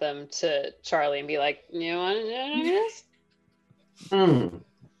some of them to Charlie and be like, "You want to do this?"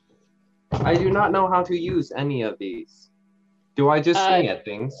 I do not know how to use any of these. Do I just swing at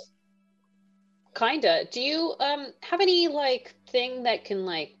things? Kinda. Do you have any like thing that can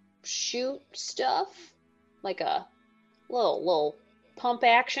like shoot stuff, like a little pump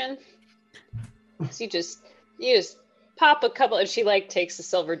action? So you just pop a couple, and she like takes the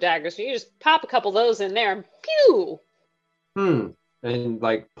silver daggers. So you just pop a couple of those in there, and pew. And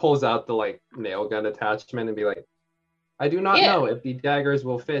like pulls out the like nail gun attachment and be like, I do not know if the daggers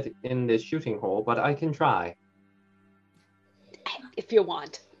will fit in this shooting hole, but I can try. If you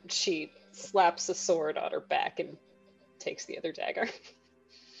want. She slaps a sword on her back and takes the other dagger.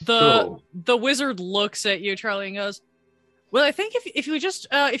 The wizard looks at you, Charlie, and goes, "Well, I think if you just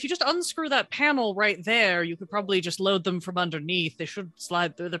unscrew that panel right there, you could probably just load them from underneath. They should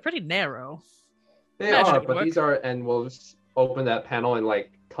slide through. They're pretty narrow." They are, but these are, and we'll just open that panel and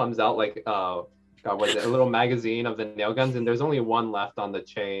like comes out like what is it, a little magazine of the nail guns, and there's only one left on the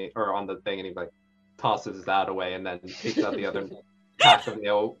chain or on the thing, and he like tosses that away and then takes out the other pack of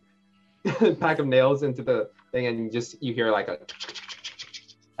nails into the thing, and you hear like a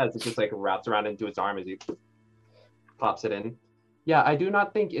as it just like wraps around into his arm as he pops it in. Yeah, I do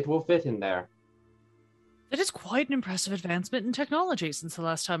not think it will fit in there. That is quite an impressive advancement in technology since the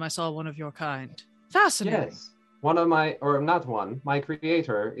last time I saw one of your kind. Fascinating. Yes. My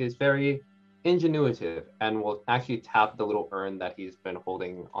creator is very ingenuitive and will actually tap the little urn that he's been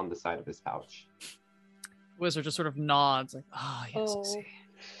holding on the side of his pouch. Wizard just sort of nods, like, yes, I see.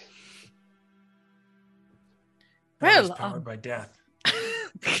 Well, powered by death.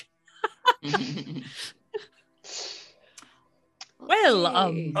 Well,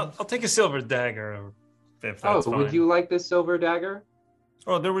 I'll take a silver dagger if that's fine. Would you like this silver dagger?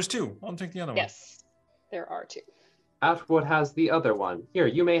 Oh, there was two. I'll take the other one. Yes, there are two. Atwood has the other one. Here,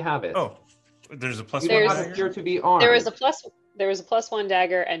 you may have it. Oh, there's a plus you one. You do not appear to be armed. There is a +1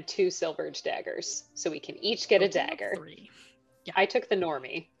 dagger and 2 silvered daggers, so we can each get a dagger. 3. Yeah. I took the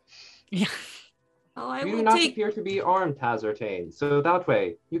normie. Yeah. You do not appear to be armed, Tazertane, so that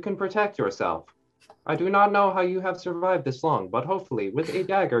way you can protect yourself. I do not know how you have survived this long, but hopefully with a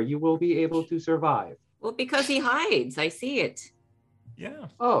dagger you will be able to survive. Well, because he hides. I see it. Yeah.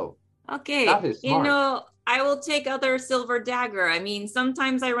 Oh. Okay. That is smart. I will take other silver dagger. I mean,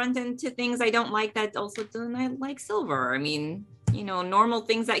 sometimes I run into things I don't like that also do not like silver. I mean, normal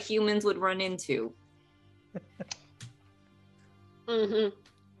things that humans would run into.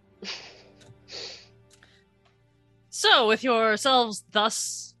 So, with yourselves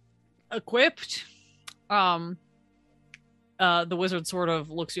thus equipped, the wizard sort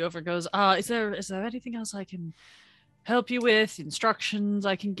of looks you over and goes, is there anything else I can help you with? Instructions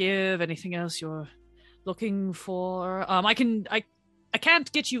I can give? Anything else you're looking for? I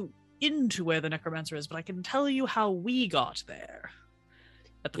can't get you into where the necromancer is, but I can tell you how we got there.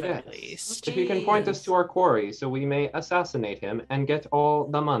 At the very least. If you can point us to our quarry so we may assassinate him and get all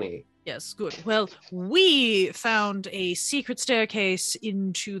the money. Yes, good. Well, we found a secret staircase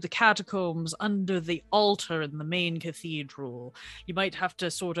into the catacombs under the altar in the main cathedral. You might have to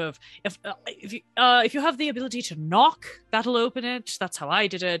sort of, if you have the ability to knock, that'll open it. That's how I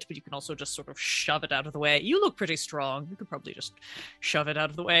did it. But you can also just sort of shove it out of the way. You look pretty strong. You could probably just shove it out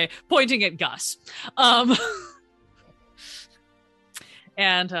of the way, pointing at Gus.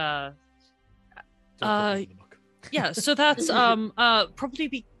 Yeah. So that's probably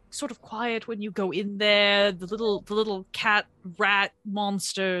be sort of quiet when you go in there. The little cat rat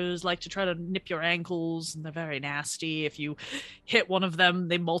monsters like to try to nip your ankles, and they're very nasty. If you hit one of them,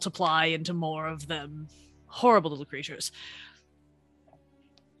 they multiply into more of them. Horrible little creatures.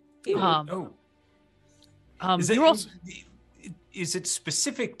 Is it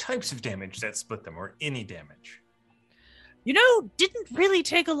specific types of damage that split them, or any damage? Didn't really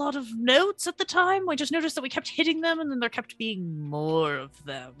take a lot of notes at the time. I just noticed that we kept hitting them, and then there kept being more of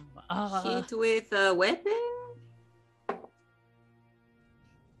them. Hit with a weapon?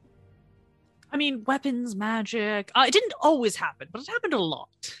 I mean, weapons, magic. It didn't always happen, but it happened a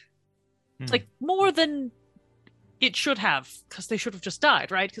lot. Like, more than it should have, because they should have just died,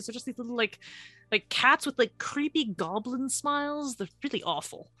 right? Because they're just these little, like, like cats with like creepy goblin smiles. They're really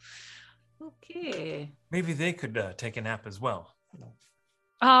awful. Okay. Maybe they could take a nap as well.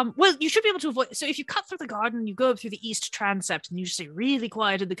 Well, you should be able to avoid. So if you cut through the garden, you go up through the east transept, and you just stay really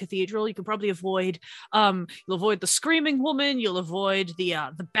quiet in the cathedral. You can probably avoid. You'll avoid the screaming woman. You'll avoid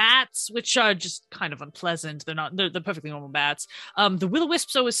the bats, which are just kind of unpleasant. They're not. They're perfectly normal bats. The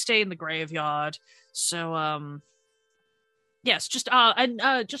will-o-wisps always stay in the graveyard. So yes, just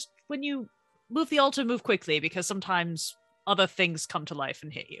when you move the altar, move quickly because sometimes other things come to life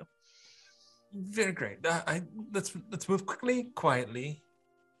and hit you. Very great. Let's move quickly, quietly,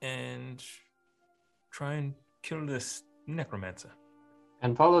 and try and kill this necromancer.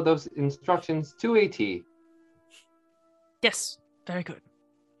 And follow those instructions to a T. Yes, very good.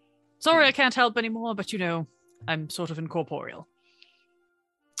 Sorry I can't help anymore, but I'm sort of incorporeal.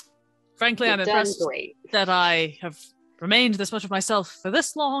 Frankly, I'm impressed that I have remained this much of myself for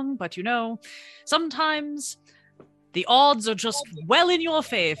this long, but sometimes the odds are just well in your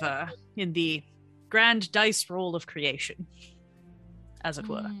favor in the grand dice roll of creation, as it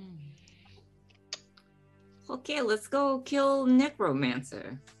were. Okay, let's go kill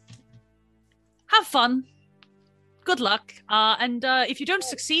Necromancer. Have fun. Good luck. And if you don't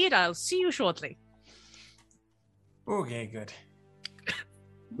succeed, I'll see you shortly. Okay, good.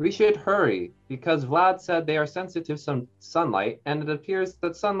 We should hurry, because Vlad said they are sensitive to some sunlight, and it appears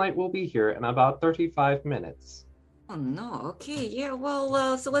that sunlight will be here in about 35 minutes. Oh no, okay, yeah,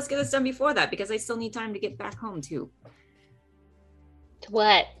 well, so let's get this done before that, because I still need time to get back home, too. To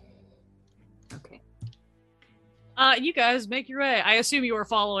what? Okay. You guys make your way. I assume you are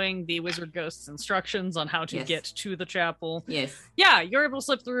following the Wizard Ghost's instructions on how to get to the chapel. Yes. Yeah, you're able to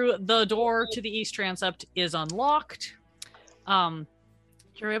slip through. The door to the east transept is unlocked.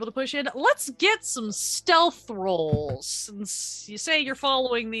 You're able to push in. Let's get some stealth rolls. Since you say you're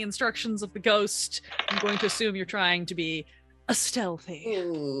following the instructions of the ghost, I'm going to assume you're trying to be a stealthy.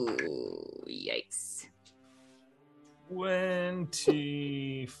 Ooh, yikes.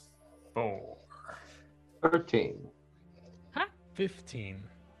 24. 13. Huh? 15.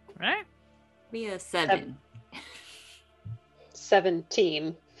 Right? We have 7.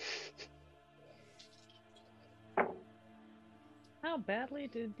 17. How badly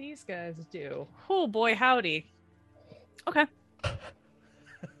did these guys do? Oh boy, howdy. Okay.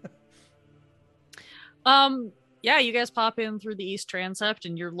 Yeah, you guys pop in through the east transept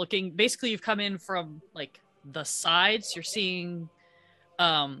and you're looking, basically you've come in from like the sides. You're seeing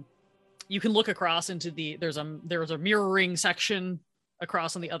you can look across into there's a mirroring section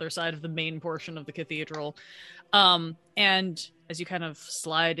across on the other side of the main portion of the cathedral. And as you kind of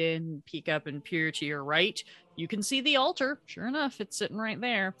slide in, peek up and peer to your right, you can see the altar. Sure enough, it's sitting right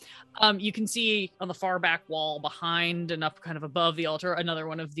there. You can see on the far back wall behind and up kind of above the altar, another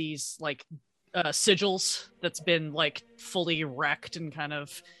one of these like sigils that's been like fully wrecked and kind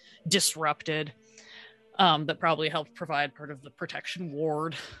of disrupted. That probably helped provide part of the protection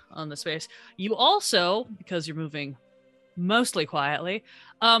ward on the space. You also, because you're moving mostly quietly,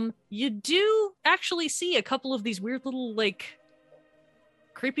 you do actually see a couple of these weird little like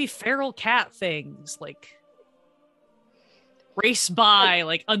creepy feral cat things like race by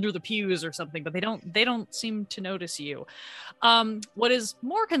like under the pews or something, but they don't seem to notice you. What is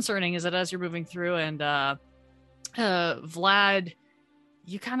more concerning is that as you're moving through and Vlad,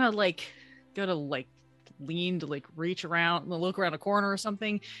 you kind of like go to like lean to like reach around and look around a corner or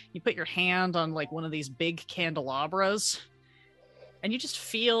something. You put your hand on like one of these big candelabras and you just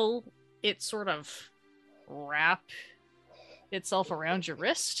feel it sort of wrap itself around your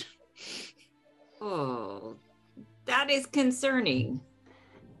wrist. Oh, that is concerning.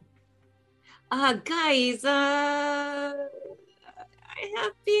 Guys, I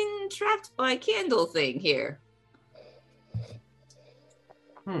have been trapped by candle thing here.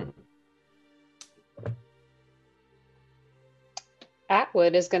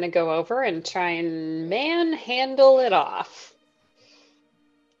 Atwood is going to go over and try and manhandle it off.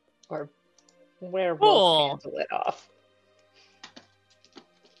 Or werewolf handle it off.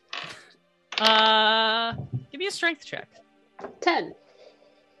 Give me a strength check. 10.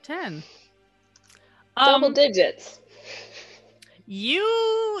 10. Double digits.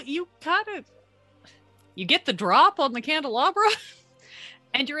 You kind of you get the drop on the candelabra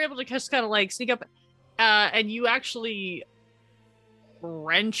and you're able to just kind of like sneak up and you actually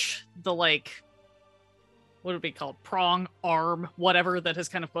wrench the like what would be called prong arm whatever that has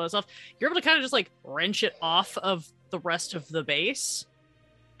kind of put us off. You're able to kind of just like wrench it off of the rest of the base,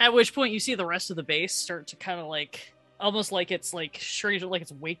 at which point you see the rest of the base start to kind of like almost like it's like strange, like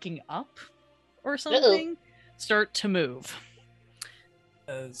it's waking up or something. Start to move.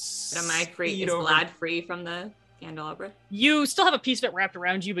 But am I free? speed Is over- Vlad free from the candelabra? You still have a piece of it wrapped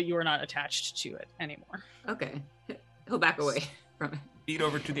around you, but you are not attached to it anymore. Okay. He'll back away from it. Speed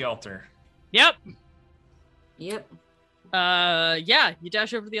over to the altar. Yep. Yep. Yeah, you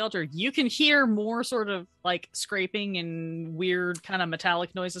dash over to the altar. You can hear more sort of like scraping and weird kind of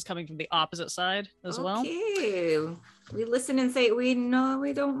metallic noises coming from the opposite side as well. Okay. We listen and say we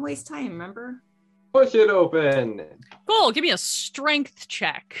don't waste time, remember? Push it open. Cool, give me a strength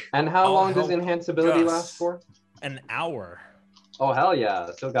check. And how I'll long does help enhanceability Gus. last for? An hour. Oh hell yeah!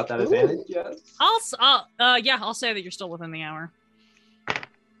 Still got that advantage. Yes. I'll say that you're still within the hour.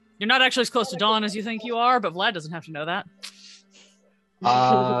 You're not actually as close to Dawn as you think you are, but Vlad doesn't have to know that.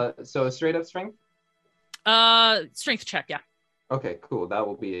 So straight up strength. Strength check, yeah. Okay, cool. That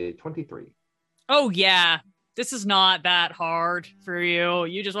will be a 23. Oh yeah, this is not that hard for you.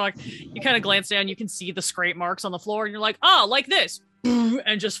 You just walk, you kind of glance down, you can see the scrape marks on the floor, and you're like, oh, like this,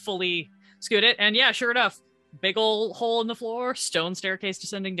 and just fully scoot it. And yeah, sure enough, big old hole in the floor, stone staircase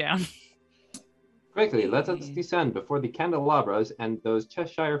descending down. Quickly, let us descend before the candelabras and those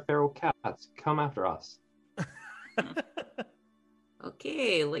Cheshire feral cats come after us.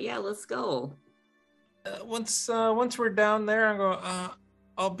 Okay, well, yeah, let's go. Once we're down there, I'm going.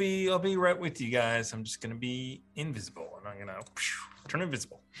 I'll be right with you guys. I'm just gonna be invisible, and I'm gonna turn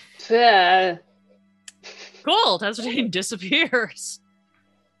invisible. Cool. Tasmanian disappears.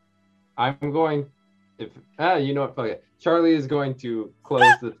 I'm going. You know what? Fuck it. Charlie is going to close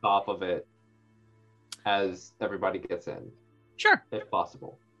the top of it as everybody gets in, Sure. if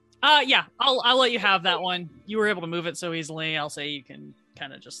possible. Yeah, I'll let you have that one. You were able to move it so easily. I'll say you can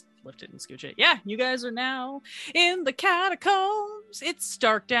kind of just lift it and scooch it. Yeah, you guys are now in the catacombs. It's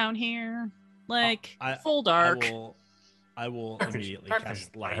dark down here, like full dark. I will immediately Dark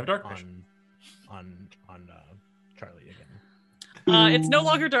cast vision. I light have dark vision. on Charlie again. It's no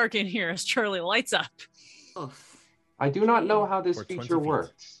longer dark in here as Charlie lights up. Oh. I do not know how this For 20 feature feet.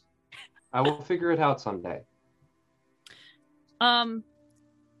 works. I will figure it out someday.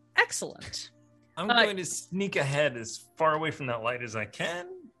 Excellent. I'm going to sneak ahead as far away from that light as I can.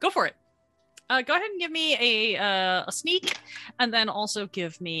 Go for it. Go ahead and give me a sneak, and then also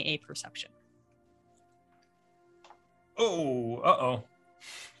give me a perception. Oh,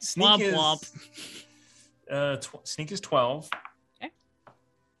 Sneak Womp is womp. Sneak is 12. Okay.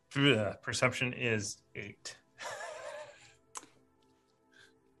 Perception is 8.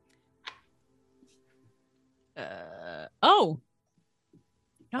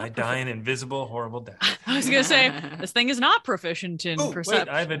 I die an invisible, horrible death. I was gonna say this thing is not proficient in Wait, perception.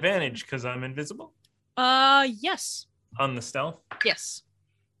 I have advantage because I'm invisible Yes. on the stealth. Yes.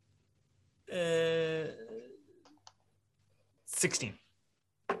 16.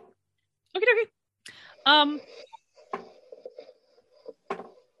 Okay.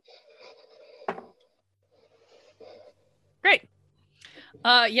 Great.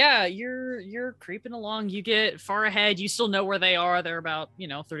 Yeah, you're creeping along. You get far ahead. You still know where they are. They're about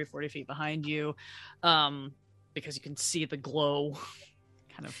 30, 40 feet behind you, because you can see the glow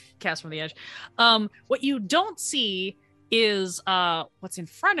kind of cast from the edge. What you don't see is what's in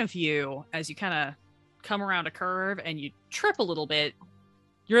front of you as you kind of come around a curve and you trip a little bit.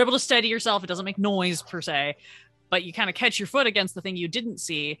 You're able to steady yourself. It doesn't make noise per se, but you kind of catch your foot against the thing you didn't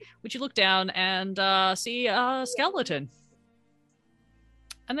see, which you look down and see a skeleton.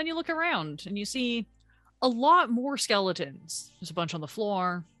 And then you look around and you see a lot more skeletons. There's a bunch on the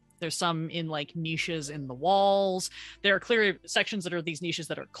floor. There's some in like niches in the walls. There are clearly sections that are these niches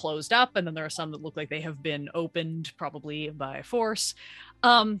that are closed up, and then there are some that look like they have been opened, probably by force.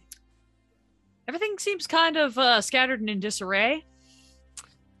 Everything seems kind of scattered and in disarray.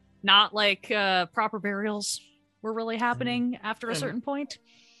 Not like proper burials were really happening after a certain point.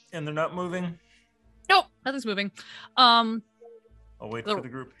 And they're not moving? Nope, nothing's moving. I'll wait for the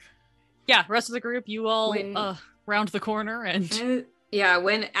group. Yeah, rest of the group, you all round the corner and...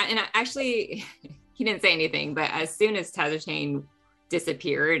 Actually, he didn't say anything, but as soon as Tazartane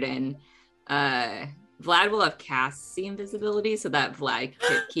disappeared and Vlad will have cast the invisibility so that Vlad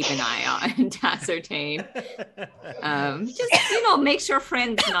could keep an eye on Tazartane. Just, make sure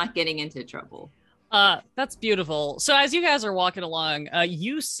friend's not getting into trouble. That's beautiful. So as you guys are walking along,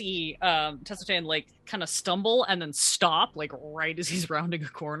 you see Tazartane like kind of stumble and then stop like right as he's rounding a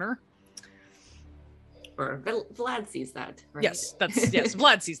corner. Or Vlad sees that, right? Yes,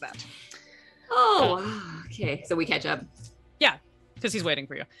 Vlad sees that. Oh, okay. So we catch up. Yeah, because he's waiting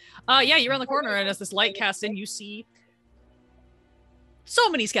for you. Yeah, you're on the corner, and as this light casts in, you see so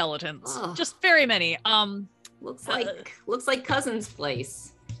many skeletons. Just very many. Looks like Cousin's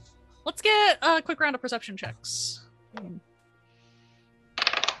place. Let's get a quick round of perception checks.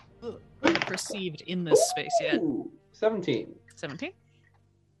 received in this space yet. Ooh, 17. 17.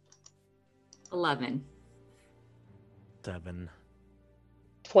 11. 7.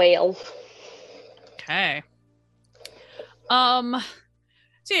 12. Okay.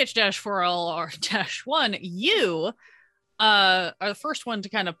 CH-4LR-1, you are the first one to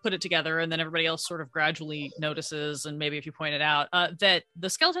kind of put it together, and then everybody else sort of gradually notices, and maybe if you point it out, that the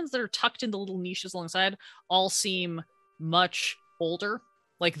skeletons that are tucked into little niches alongside all seem much older.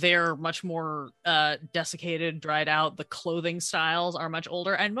 Like they're much more desiccated, dried out. The clothing styles are much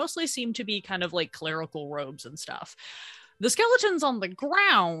older and mostly seem to be kind of like clerical robes and stuff. The skeletons on the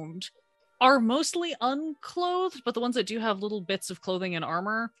ground are mostly unclothed, but the ones that do have little bits of clothing and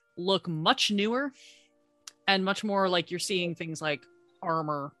armor look much newer and much more like you're seeing things like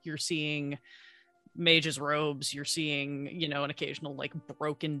armor. You're seeing mage's robes. You're seeing, an occasional like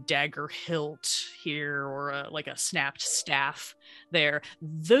broken dagger hilt here or like a snapped staff there.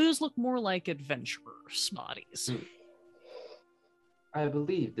 Those look more like adventurers' bodies. I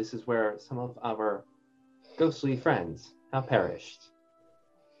believe this is where some of our ghostly friends have perished.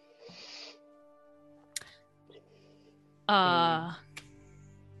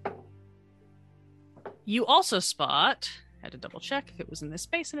 You also spot, had to double check if it was in this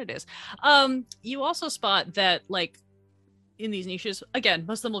space, and it is. You also spot that, like, in these niches, again,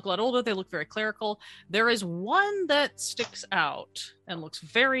 most of them look a lot older. They look very clerical. There is one that sticks out and looks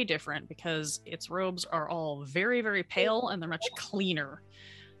very different because its robes are all very, very pale and they're much cleaner.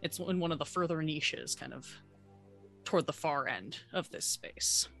 It's in one of the further niches, kind of toward the far end of this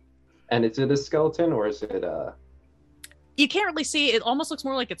space. And is it a skeleton or is it a... You can't really see. It almost looks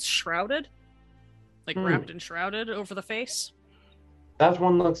more like it's shrouded. Like wrapped and shrouded over the face. That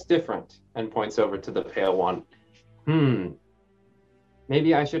one looks different, and points over to the pale one.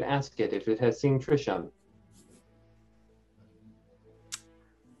 Maybe I should ask it if it has seen Trisham.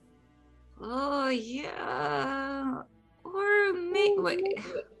 Oh, yeah. Or maybe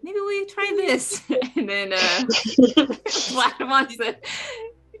we try this. And then Vlad wants to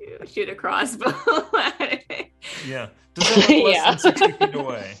shoot a crossbow. Yeah. Does that look less than 60 feet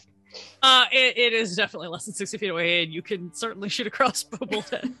away? It is definitely less than 60 feet away, and you can certainly shoot a crossbow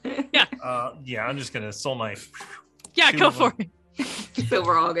bolt at. Yeah. Yeah, I'm just gonna soul knife. Yeah, go for it. So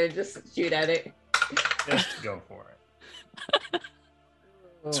we're all gonna just shoot at it. Just go for it.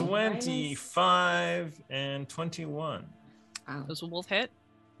 25 and 21. Wow. Those will both hit.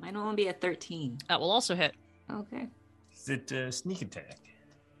 Mine will only be a 13. That will also hit. Okay. Is it sneak attack?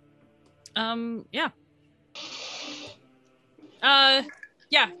 Yeah.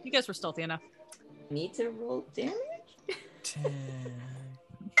 Yeah, you guys were stealthy enough. Need to roll damage? 10,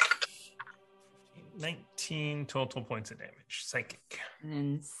 19 total points of damage. Psychic. And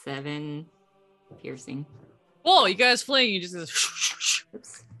then 7 piercing. Whoa, you guys fling, you just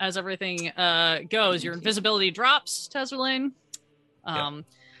Oops. As everything goes, your invisibility drops, Tezerlane.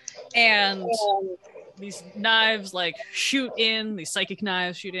 And these knives like shoot in, these psychic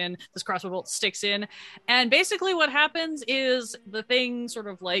knives shoot in, this crossbow bolt sticks in, and basically what happens is the thing sort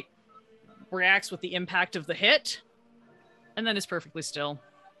of like reacts with the impact of the hit, and then is perfectly still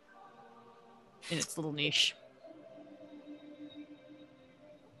in its little niche.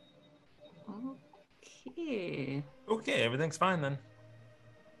 Okay, everything's fine then.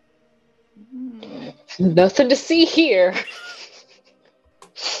 Nothing to see here.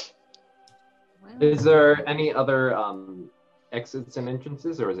 Is there any other exits and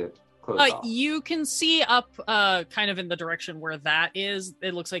entrances, or is it closed off? You can see up kind of in the direction where that is.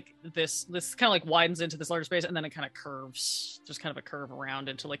 It looks like this kind of like widens into this larger space, and then it kind of curves, just kind of a curve around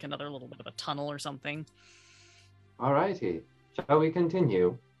into like another little bit of a tunnel or something. Alrighty. Shall we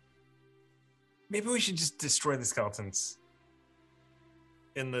continue? Maybe we should just destroy the skeletons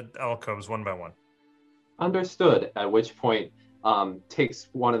in the alcoves one by one. Understood. At which point, takes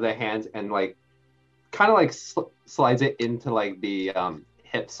one of the hands and like kind of like slides it into like the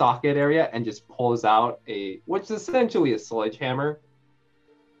hip socket area and just pulls out which is essentially a sledgehammer.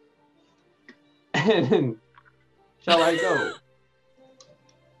 And shall I go?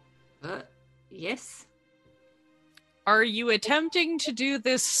 Yes. Are you attempting to do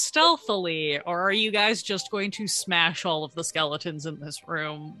this stealthily, or are you guys just going to smash all of the skeletons in this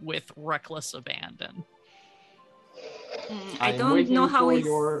room with reckless abandon? I don't know how we.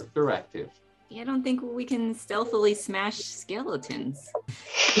 Your directive. I don't think we can stealthily smash skeletons.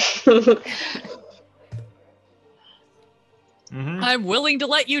 I'm willing to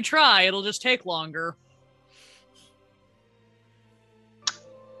let you try. It'll just take longer.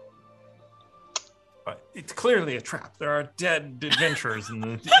 But it's clearly a trap. There are dead adventurers in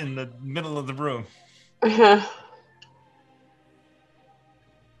the middle of the room.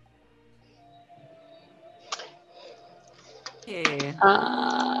 Okay.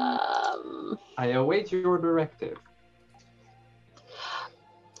 I await your directive.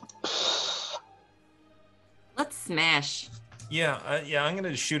 Let's smash. Yeah, I'm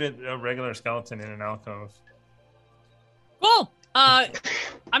gonna shoot at a regular skeleton in an alcove. Cool. I'm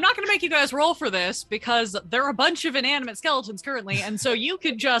not going to make you guys roll for this because there are a bunch of inanimate skeletons currently, and so you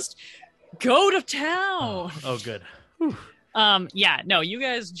could just go to town. Oh, good. Yeah, no, you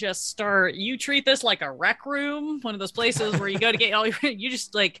guys just start. You treat this like a rec room, one of those places where you go to get all your. You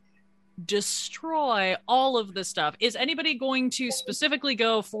just like destroy all of this stuff. Is anybody going to specifically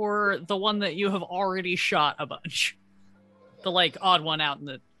go for the one that you have already shot a bunch? The like odd one out in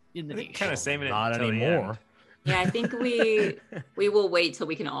the niche. Kind of saving it. Not till the anymore. end. Yeah, I think we will wait till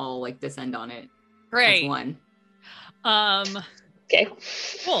we can all like descend on it. Great. As one. Okay.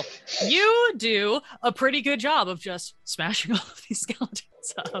 Cool. You do a pretty good job of just smashing all of these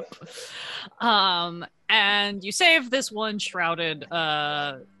skeletons up. And you save this one shrouded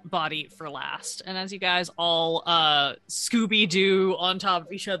body for last. And as you guys all Scooby-Doo on top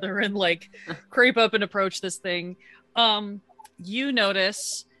of each other and like creep up and approach this thing, you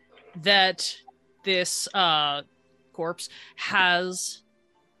notice that this corpse has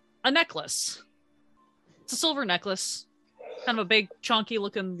a necklace. It's a silver necklace. Kind of a big, chunky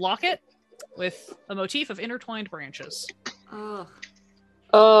looking locket with a motif of intertwined branches.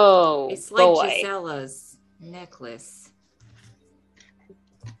 Oh, it's like boy. Gisella's necklace.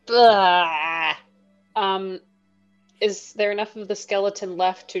 Blah. Is there enough of the skeleton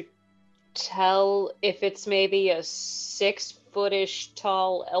left to tell if it's maybe a 6-foot-ish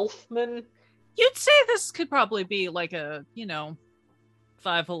tall elfman? You'd say this could probably be like a, 5'11",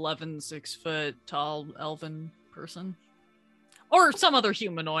 6-foot tall elven person. Or some other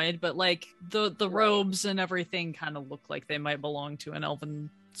humanoid, but like the robes and everything kind of look like they might belong to an elven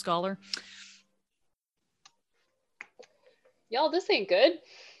scholar. Y'all, this ain't good.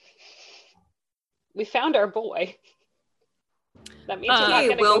 We found our boy. That means we're not Okay,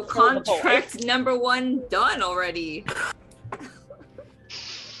 gonna well, go kill the boy. contract number 1 done already.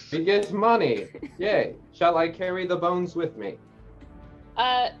 We get money. Yay. Shall I carry the bones with me?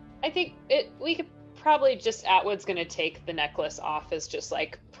 I think we could probably just Atwood's gonna take the necklace off as just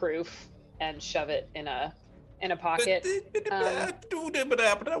like proof and shove it in a pocket.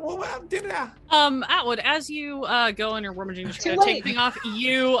 Atwood, as you go and you're rummaging to take the thing off,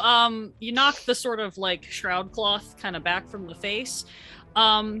 you knock the sort of like shroud cloth kind of back from the face.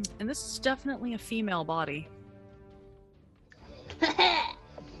 And this is definitely a female body.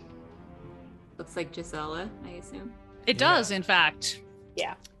 Looks like Gisela, I assume. It does, in fact.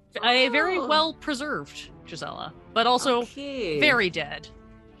 Yeah. A very well preserved Gisela, but also very dead.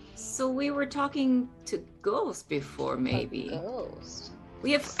 So we were talking to Ghost before, maybe. Ghost.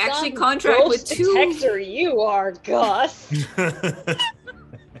 We have Some actually contract with ghost 2. detector you are, Gus.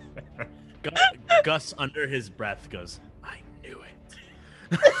 Gus, under his breath, goes, I knew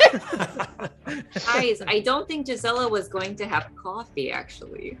it. Guys, I don't think Gisela was going to have coffee,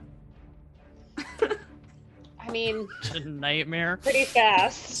 actually. I mean, nightmare. Pretty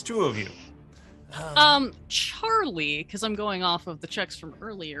fast. It's 2 of you. Charlie, because I'm going off of the checks from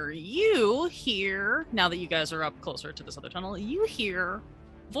earlier, you hear, now that you guys are up closer to this other tunnel, you hear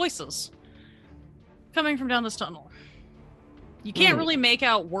voices coming from down this tunnel. You can't really make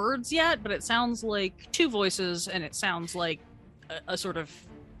out words yet, but it sounds like 2 voices, and it sounds like a sort of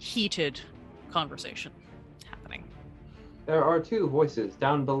heated conversation happening. There are 2 voices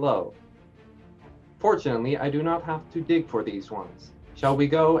down below. Fortunately, I do not have to dig for these ones. Shall we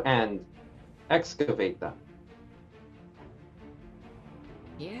go and excavate them?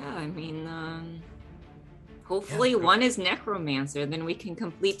 Yeah, I mean, hopefully one is necromancer, then we can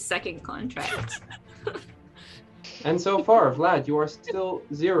complete second contract. And so far, Vlad, you are still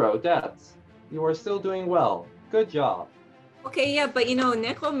 0 deaths. You are still doing well. Good job. Okay, yeah, but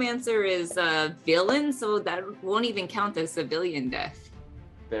necromancer is a villain, so that won't even count as civilian death.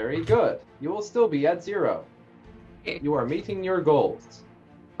 Very good. You will still be at 0. Okay. You are meeting your goals.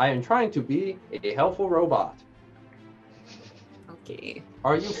 I am trying to be a helpful robot. Okay.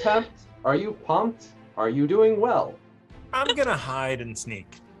 Are you pumped? Are you pumped? Are you doing well? I'm gonna hide and sneak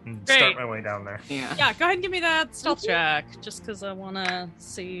and Great. start my way down there. Yeah. Yeah, go ahead and give me that stealth check, just because I want to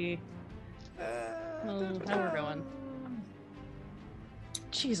see how we're going.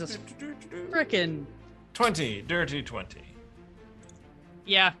 Jesus frickin'. 20, dirty 20.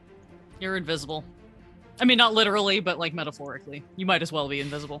 Yeah, you're invisible. I mean, not literally, but like metaphorically. You might as well be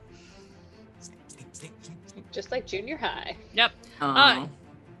invisible. Just like junior high. Yep. Oh.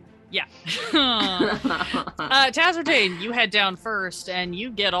 Yeah. Tazertane, you head down first, and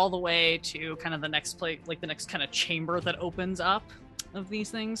you get all the way to kind of the next place, like the next kind of chamber that opens up of these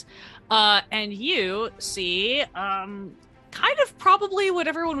things. And you see kind of probably what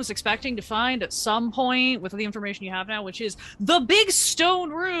everyone was expecting to find at some point with the information you have now, which is the big stone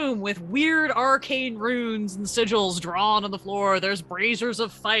room with weird arcane runes and sigils drawn on the floor. There's braziers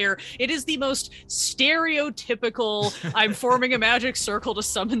of fire. It is the most stereotypical I'm forming a magic circle to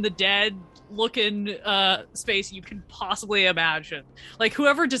summon the dead looking space you can possibly imagine. Like,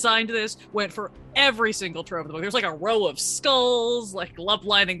 whoever designed this went for every single trope of the book. There's like a row of skulls like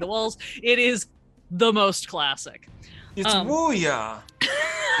lining the walls. It is the most classic. It's Wooya.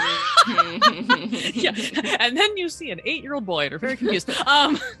 Yeah, and then you see an 8-year-old boy, and are very confused.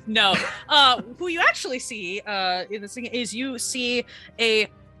 No, who you actually see in this thing is you see a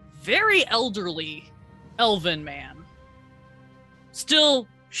very elderly elven man, still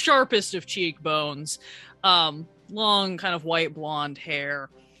sharpest of cheekbones, long kind of white blonde hair.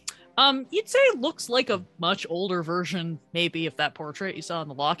 You'd say looks like a much older version, maybe, of that portrait you saw in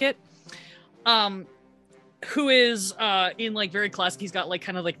the locket. Who is in like very classic. He's got like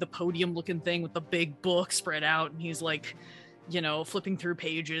kind of like the podium looking thing with the big book spread out, and he's like, you know, flipping through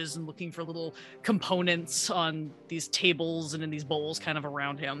pages and looking for little components on these tables and in these bowls kind of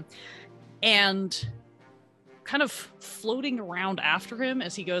around him. And kind of floating around after him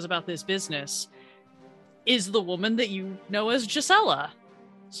as he goes about this business is the woman that you know as Gisela,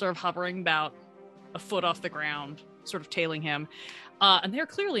 sort of hovering about a foot off the ground, sort of tailing him. And they're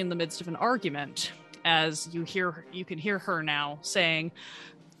clearly in the midst of an argument, as you can hear her now saying,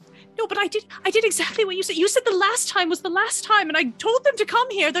 "No, but I did exactly what you said. You said the last time was the last time, and I told them to come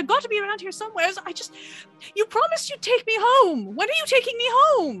here. They've got to be around here somewhere. You promised you'd take me home. When are you taking me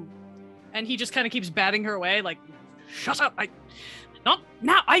home?" And he just kind of keeps batting her away, like, "Shut up! Not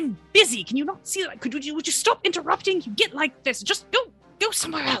now. I'm busy. Can you not see that? Would you stop interrupting? You get like this. Just go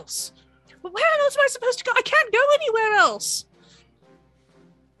somewhere else." "But where else am I supposed to go? I can't go anywhere else."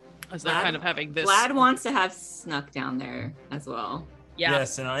 As they're kind of having this. Vlad wants to have Snuck down there as well. Yeah.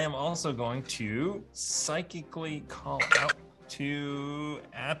 Yes, and I am also going to psychically call out to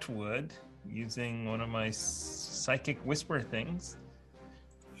Atwood using one of my psychic whisper things.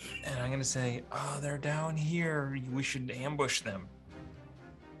 And I'm going to say, "Oh, they're down here. We should ambush them."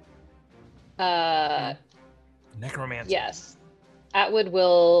 Necromancer. Yes. Atwood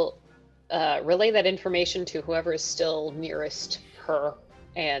will relay that information to whoever is still nearest her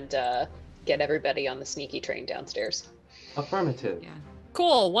and get everybody on the sneaky train downstairs. Affirmative. Yeah.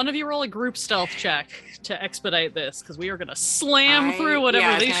 Cool. One of you roll a group stealth check to expedite this, because we are going to slam through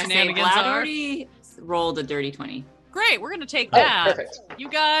whatever these shenanigans Vlad are. already rolled a dirty 20. Great. We're going to take that. Perfect. You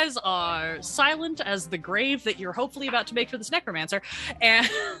guys are silent as the grave that you're hopefully about to make for this necromancer, and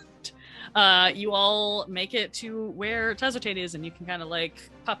you all make it to where Tazertane is, and you can kind of like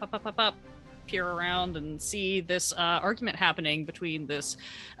pop, peer around and see this argument happening between this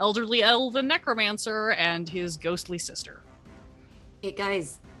elderly elven necromancer and his ghostly sister. Hey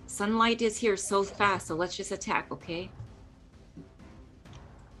guys, sunlight is here so fast, so let's just attack, okay?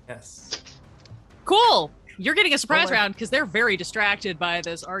 Yes. Cool. You're getting a surprise round because they're very distracted by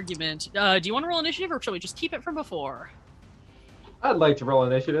this argument. Do you want to roll initiative, or shall we just keep it from before? I'd like to roll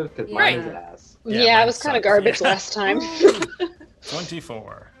initiative because mine is ass. Yeah, it was kind of garbage last time.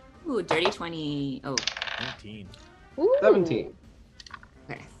 24. Ooh, dirty 20. Oh. 19. Ooh, 17.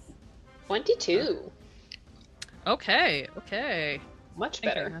 Okay. 22. Okay. Much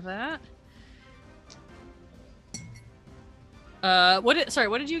Thank you better. for that.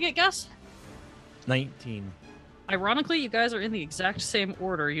 What did you get, Gus? 19. Ironically, you guys are in the exact same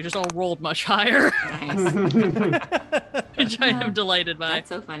order. You just all rolled much higher, Nice. which I am delighted by. That's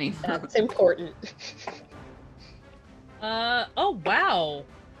so funny. That's important. Oh, wow.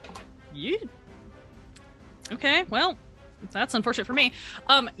 Okay, well, that's unfortunate for me.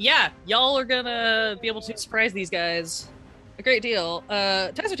 Yeah, y'all are gonna be able to surprise these guys a great deal.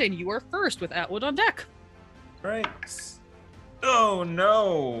 Tazertane, you are first with Atwood on deck. Right. Oh,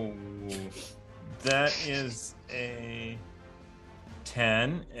 no. That is a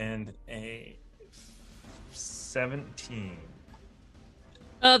 10 and a 17.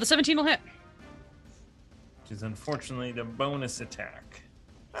 The 17 will hit. Which is unfortunately the bonus attack.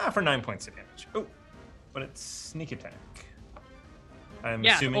 For 9 points of damage. Oh, but it's sneak attack. I'm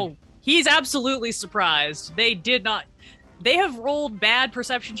assuming. Oh, he's absolutely surprised. They have rolled bad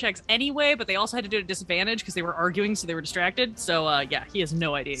perception checks anyway, but they also had to do it at disadvantage because they were arguing, so they were distracted. So, yeah, he has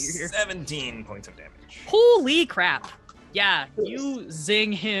no idea you're here. 17 points of damage. Holy crap. Yeah, you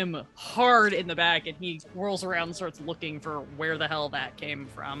zing him hard in the back, and he whirls around and starts looking for where the hell that came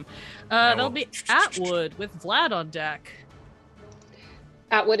from. That'll be Atwood with Vlad on deck.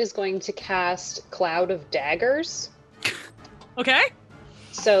 Atwood is going to cast Cloud of Daggers. Okay.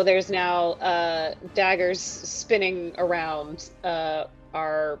 So there's now daggers spinning around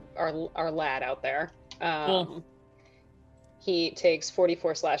our lad out there. Cool. He takes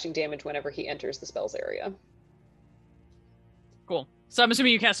 44 slashing damage whenever he enters the spell's area. Cool. So I'm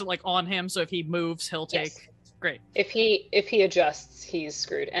assuming you cast it like on him, so if he moves, he'll take. Yes. Great. If he adjusts, he's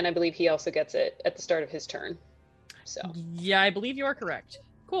screwed, and I believe he also gets it at the start of his turn. So yeah, I believe you are correct.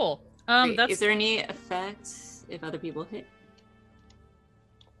 Cool. Wait, That's. is there any effect if other people hit?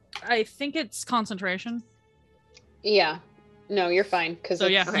 I think it's concentration. Yeah. No, you're fine. So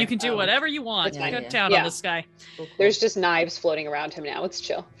yeah, you can do whatever you want. Cut down on this guy. Cool. There's just knives floating around him now. It's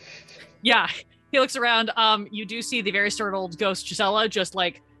chill. Yeah, he looks around. You do see the very startled ghost Gisela just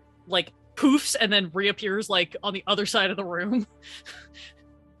like poofs and then reappears like on the other side of the room.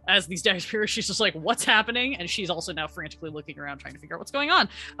 As these daggers appear, she's just like, "What's happening?" And she's also now frantically looking around, trying to figure out what's going on.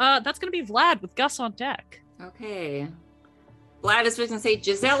 That's gonna be Vlad with Gus on deck. Okay. Vlad is going to say,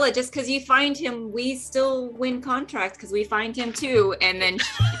 Gisela, just because you find him, we still win contracts because we find him too. And then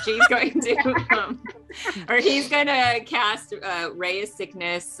she's going to, or he's going to cast Ray of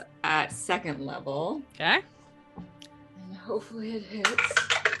Sickness at 2nd level. Okay. And hopefully it hits.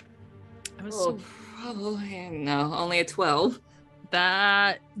 Probably no, only a 12.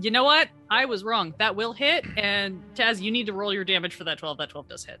 That, you know what? I was wrong. That will hit. And Taz, you need to roll your damage for that 12. That 12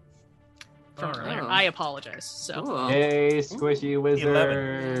 does hit. From earlier. I apologize. So, Cool. Hey, Squishy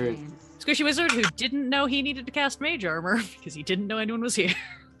Wizard. Squishy Wizard, who didn't know he needed to cast Mage Armor because he didn't know anyone was here.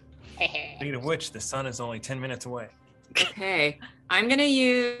 Speaking of which, the sun is only 10 minutes away. Okay, I'm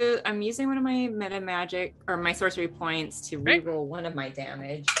using one of my meta magic or my sorcery points to reroll one of my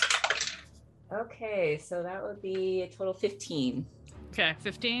damage. Okay, so that would be a total 15. Okay,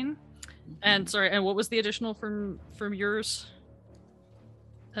 15. And sorry, and what was the additional from yours?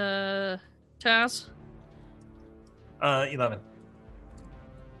 Taz? 11.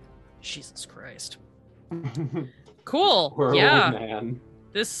 Jesus Christ. Cool. Poor yeah. old man.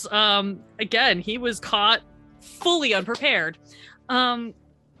 This again, he was caught fully unprepared. That's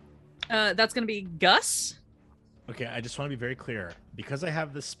gonna be Gus. Okay, I just want to be very clear. Because I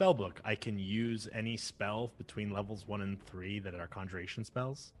have this spell book, I can use any spell between levels 1 and 3 that are conjuration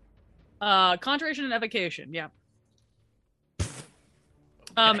spells. Conjuration and evocation, yeah.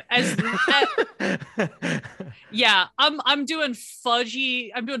 Yeah, I'm doing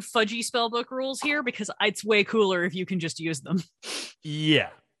fudgy spellbook rules here because it's way cooler if you can just use them. Yeah.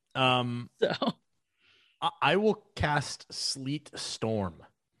 So I will cast Sleet Storm.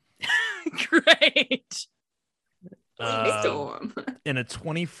 Great. Storm. In a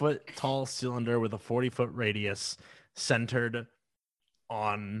 20-foot tall cylinder with a 40-foot radius centered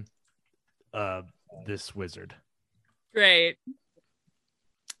on this wizard. Great.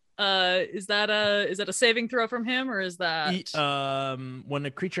 Is that a saving throw from him, or is that when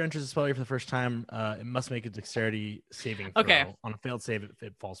a creature enters the spell area for the first time, it must make a dexterity saving throw. Okay. On a failed save,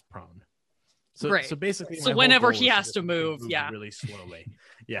 it falls prone. So, right. So basically, so whenever he has to move, really slowly.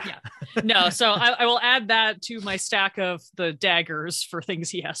 Yeah. No, so I will add that to my stack of the daggers for things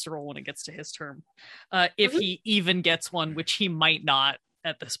he has to roll when it gets to his turn. If he even gets one, which he might not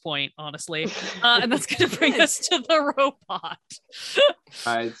at this point, honestly. And that's going to bring us to the robot.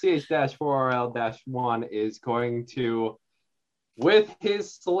 All right, CH-4RL-1 is going to, with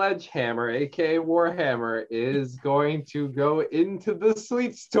his sledgehammer, aka Warhammer, is going to go into the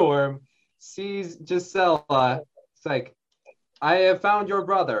Sleet Storm, sees Gisela. It's like, I have found your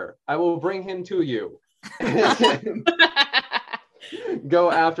brother. I will bring him to you. Go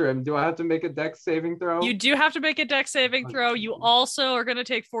after him. Do I have to make a dex saving throw? You do have to make a dex saving throw. You also are going to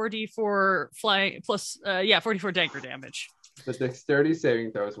take 4d4 flying plus 44 dagger damage. The dexterity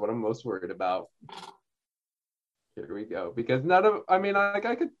saving throw is what I'm most worried about. Here we go. Because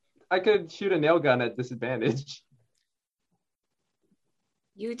I could shoot a nail gun at disadvantage.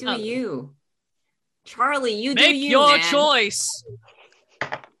 You do you. Charlie, you make do you, your man. choice.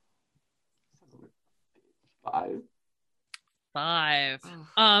 5.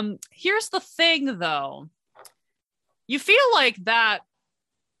 Here's the thing, though. You feel like that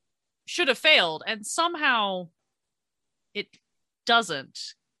should have failed, and somehow it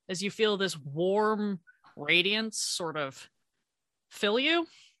doesn't, as you feel this warm radiance sort of fill you.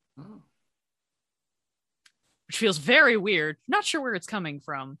 Oh. Which feels very weird. Not sure where it's coming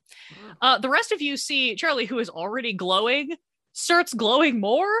from. The rest of you see Charlie, who is already glowing, starts glowing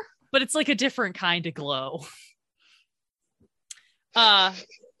more, but it's like a different kind of glow.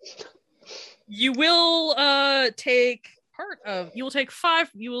 You will take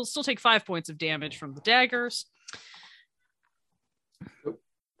you will still take 5 points of damage from the daggers.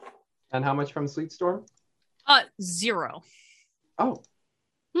 And how much from Sleet Storm? 0. Oh.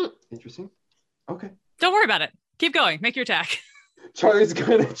 Interesting. Okay. Don't worry about it. Keep going. Make your attack. Charlie's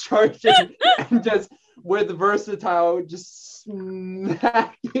gonna charge in and just with versatile just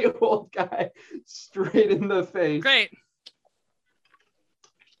smack the old guy straight in the face. Great.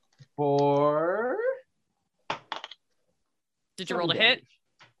 For Did you roll to hit?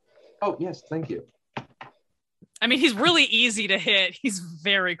 Oh yes, thank you. I mean, he's really easy to hit. He's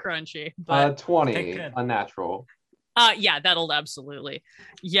very crunchy. But 20, unnatural. Yeah, that'll absolutely.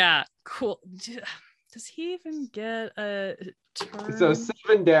 Yeah, cool. Does he even get a turn? So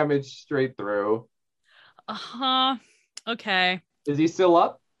 7 damage straight through. Okay. Is he still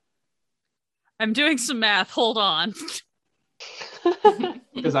up? I'm doing some math. Hold on.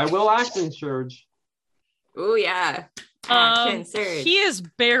 Because I will action surge. Oh yeah. Action surge. He is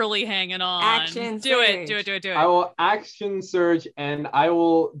barely hanging on. Action do surge. it. I will action surge and I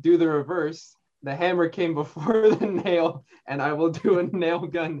will do the reverse. The hammer came before the nail, and I will do a nail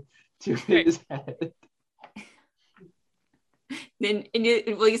gun to his head. Then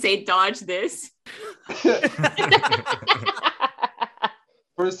will you say dodge this?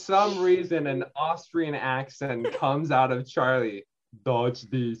 For some reason, an Austrian accent comes out of Charlie. Dodge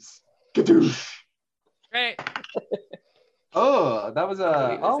this. Kadoosh. Great. Oh, that was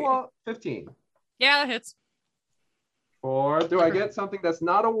 15. Yeah, that hits. Or do I get something that's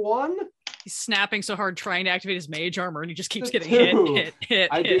not a 1? He's snapping so hard trying to activate his mage armor, and he just keeps A getting 2. hit.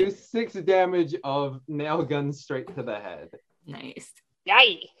 I do 6 damage of nail gun straight to the head. Nice.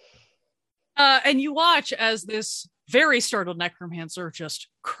 Yay! And you watch as this very startled necromancer just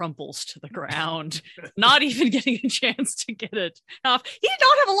crumples to the ground, not even getting a chance to get it off. He did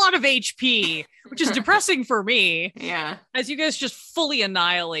not have a lot of HP, which is depressing for me. Yeah. As you guys just fully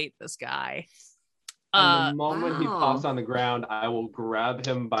annihilate this guy. And the moment he pops on the ground, I will grab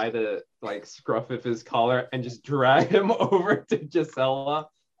him by the scruff of his collar and just drag him over to Gisela.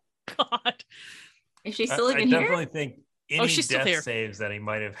 God. Is she still even I here? definitely think any she's still death here. saves that he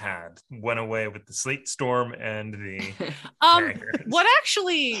might have had went away with the sleet storm and the daggers. What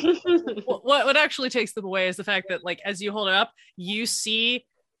actually takes them away is the fact that as you hold it up, you see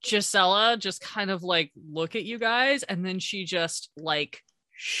Gisela just kind of look at you guys, and then she just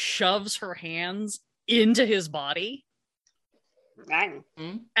shoves her hands into his body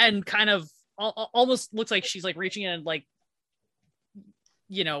and kind of almost looks like she's reaching in and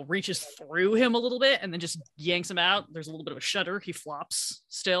reaches through him a little bit and then just yanks him out. There's a little bit of a shudder. He flops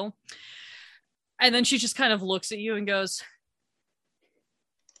still. And then she just kind of looks at you and goes,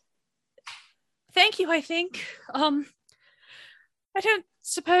 "Thank you, I think. I don't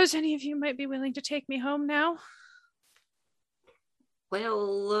suppose any of you might be willing to take me home now."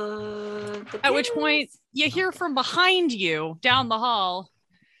 Well, at which point you hear from behind you down the hall,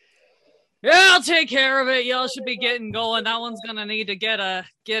 "Yeah, I'll take care of it. Y'all should be getting going. That one's gonna need to get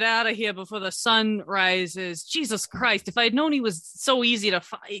out of here before the sun rises." Jesus Christ, if I'd known he was so easy to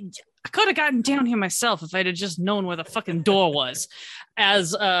find, I could have gotten down here myself if I'd have just known where the fucking door was.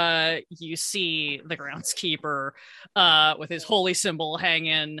 As you see the groundskeeper with his holy symbol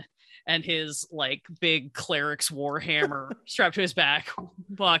hanging and his big cleric's warhammer strapped to his back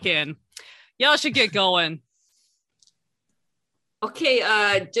walk in. "Y'all should get going."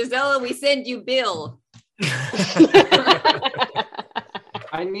 Okay, Gisela, we send you bill.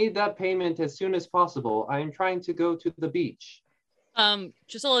 I need that payment as soon as possible. I am trying to go to the beach.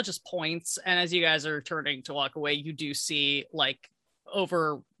 Gisela just points, and as you guys are turning to walk away, you do see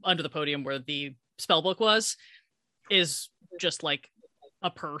over under the podium where the spell book was is just a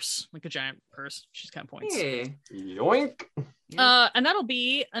purse, a giant purse. She just kind of points. Hey. Yoink. And that'll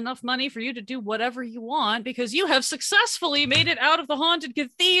be enough money for you to do whatever you want, because you have successfully made it out of the haunted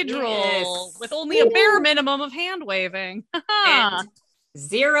cathedral with only a bare minimum of hand waving. And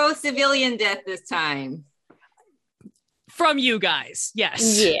 0 civilian death this time. From you guys,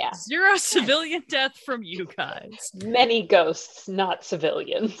 yes. Yeah. 0 civilian death from you guys. Many ghosts, not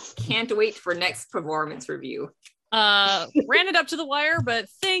civilians. Can't wait for next performance review. Ran it up to the wire, but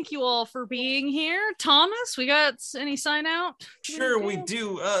thank you all for being here. Thomas, we got any sign out? Sure, we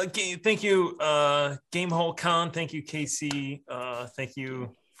do. Thank you, Gamehole Con. Thank you, Casey. Thank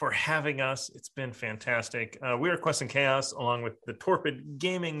you for having us. It's been fantastic. We are Quest and Chaos, along with the Torpid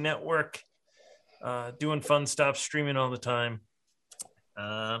Gaming Network, doing fun stuff, streaming all the time.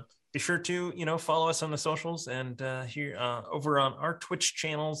 Be sure to follow us on the socials and here over on our Twitch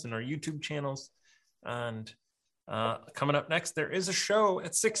channels and our YouTube channels, and Coming up next, there is a show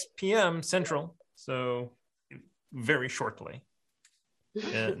at 6 p.m. Central, so very shortly.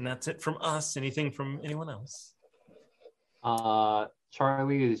 And that's it from us. Anything from anyone else?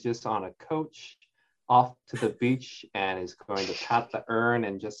 Charlie is just on a coach off to the beach and is going to pat the urn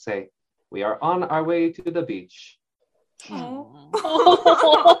and just say, "We are on our way to the beach." Let's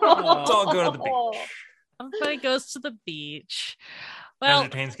all go to the beach. Everybody goes to the beach. Well,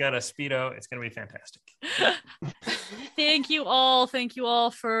 Hazard got a Speedo. It's going to be fantastic. Thank you all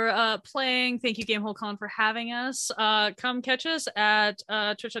for playing. Thank you, GameholeCon, for having us. Come catch us at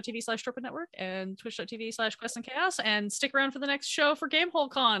twitch.tv/Torpid Network and twitch.tv/QuestandChaos, and stick around for the next show for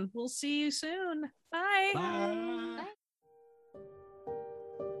GameholeCon. We'll see you soon. Bye. Bye.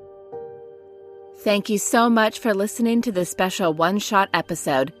 Thank you so much for listening to this special one-shot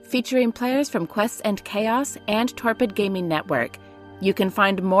episode featuring players from Quests and Chaos and Torpid Gaming Network. You can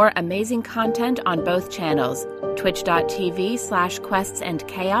find more amazing content on both channels,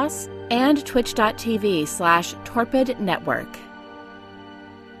 twitch.tv/questsandchaos and twitch.tv/Torpid Network.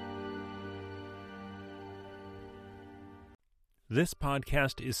 This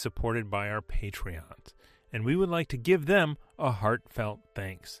podcast is supported by our Patreons, and we would like to give them a heartfelt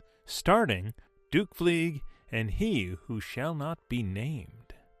thanks, starting Duke Fleeg and He Who Shall Not Be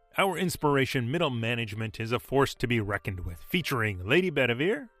Named. Our inspiration middle management is a force to be reckoned with, featuring Lady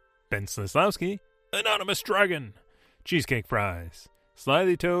Bedivere, Ben Slislawski, Anonymous Dragon, Cheesecake Fries,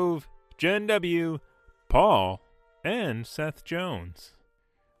 Slyly Tove, Jen W., Paul, and Seth Jones.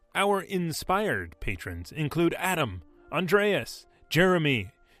 Our inspired patrons include Adam, Andreas,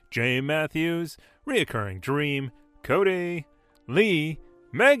 Jeremy, Jay Matthews, Reoccurring Dream, Cody, Lee,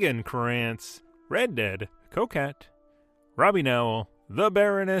 Megan Krantz, Red Dead, Coquette, Robbie Nowell, the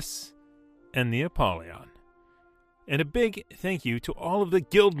Baroness, and the Apollyon. And a big thank you to all of the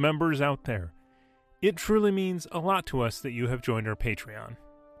guild members out there. It truly means a lot to us that you have joined our Patreon.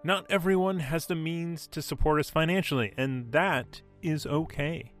 Not everyone has the means to support us financially, and that is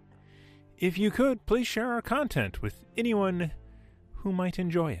okay. If you could, please share our content with anyone who might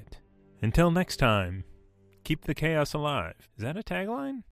enjoy it. Until next time, keep the chaos alive. Is that a tagline?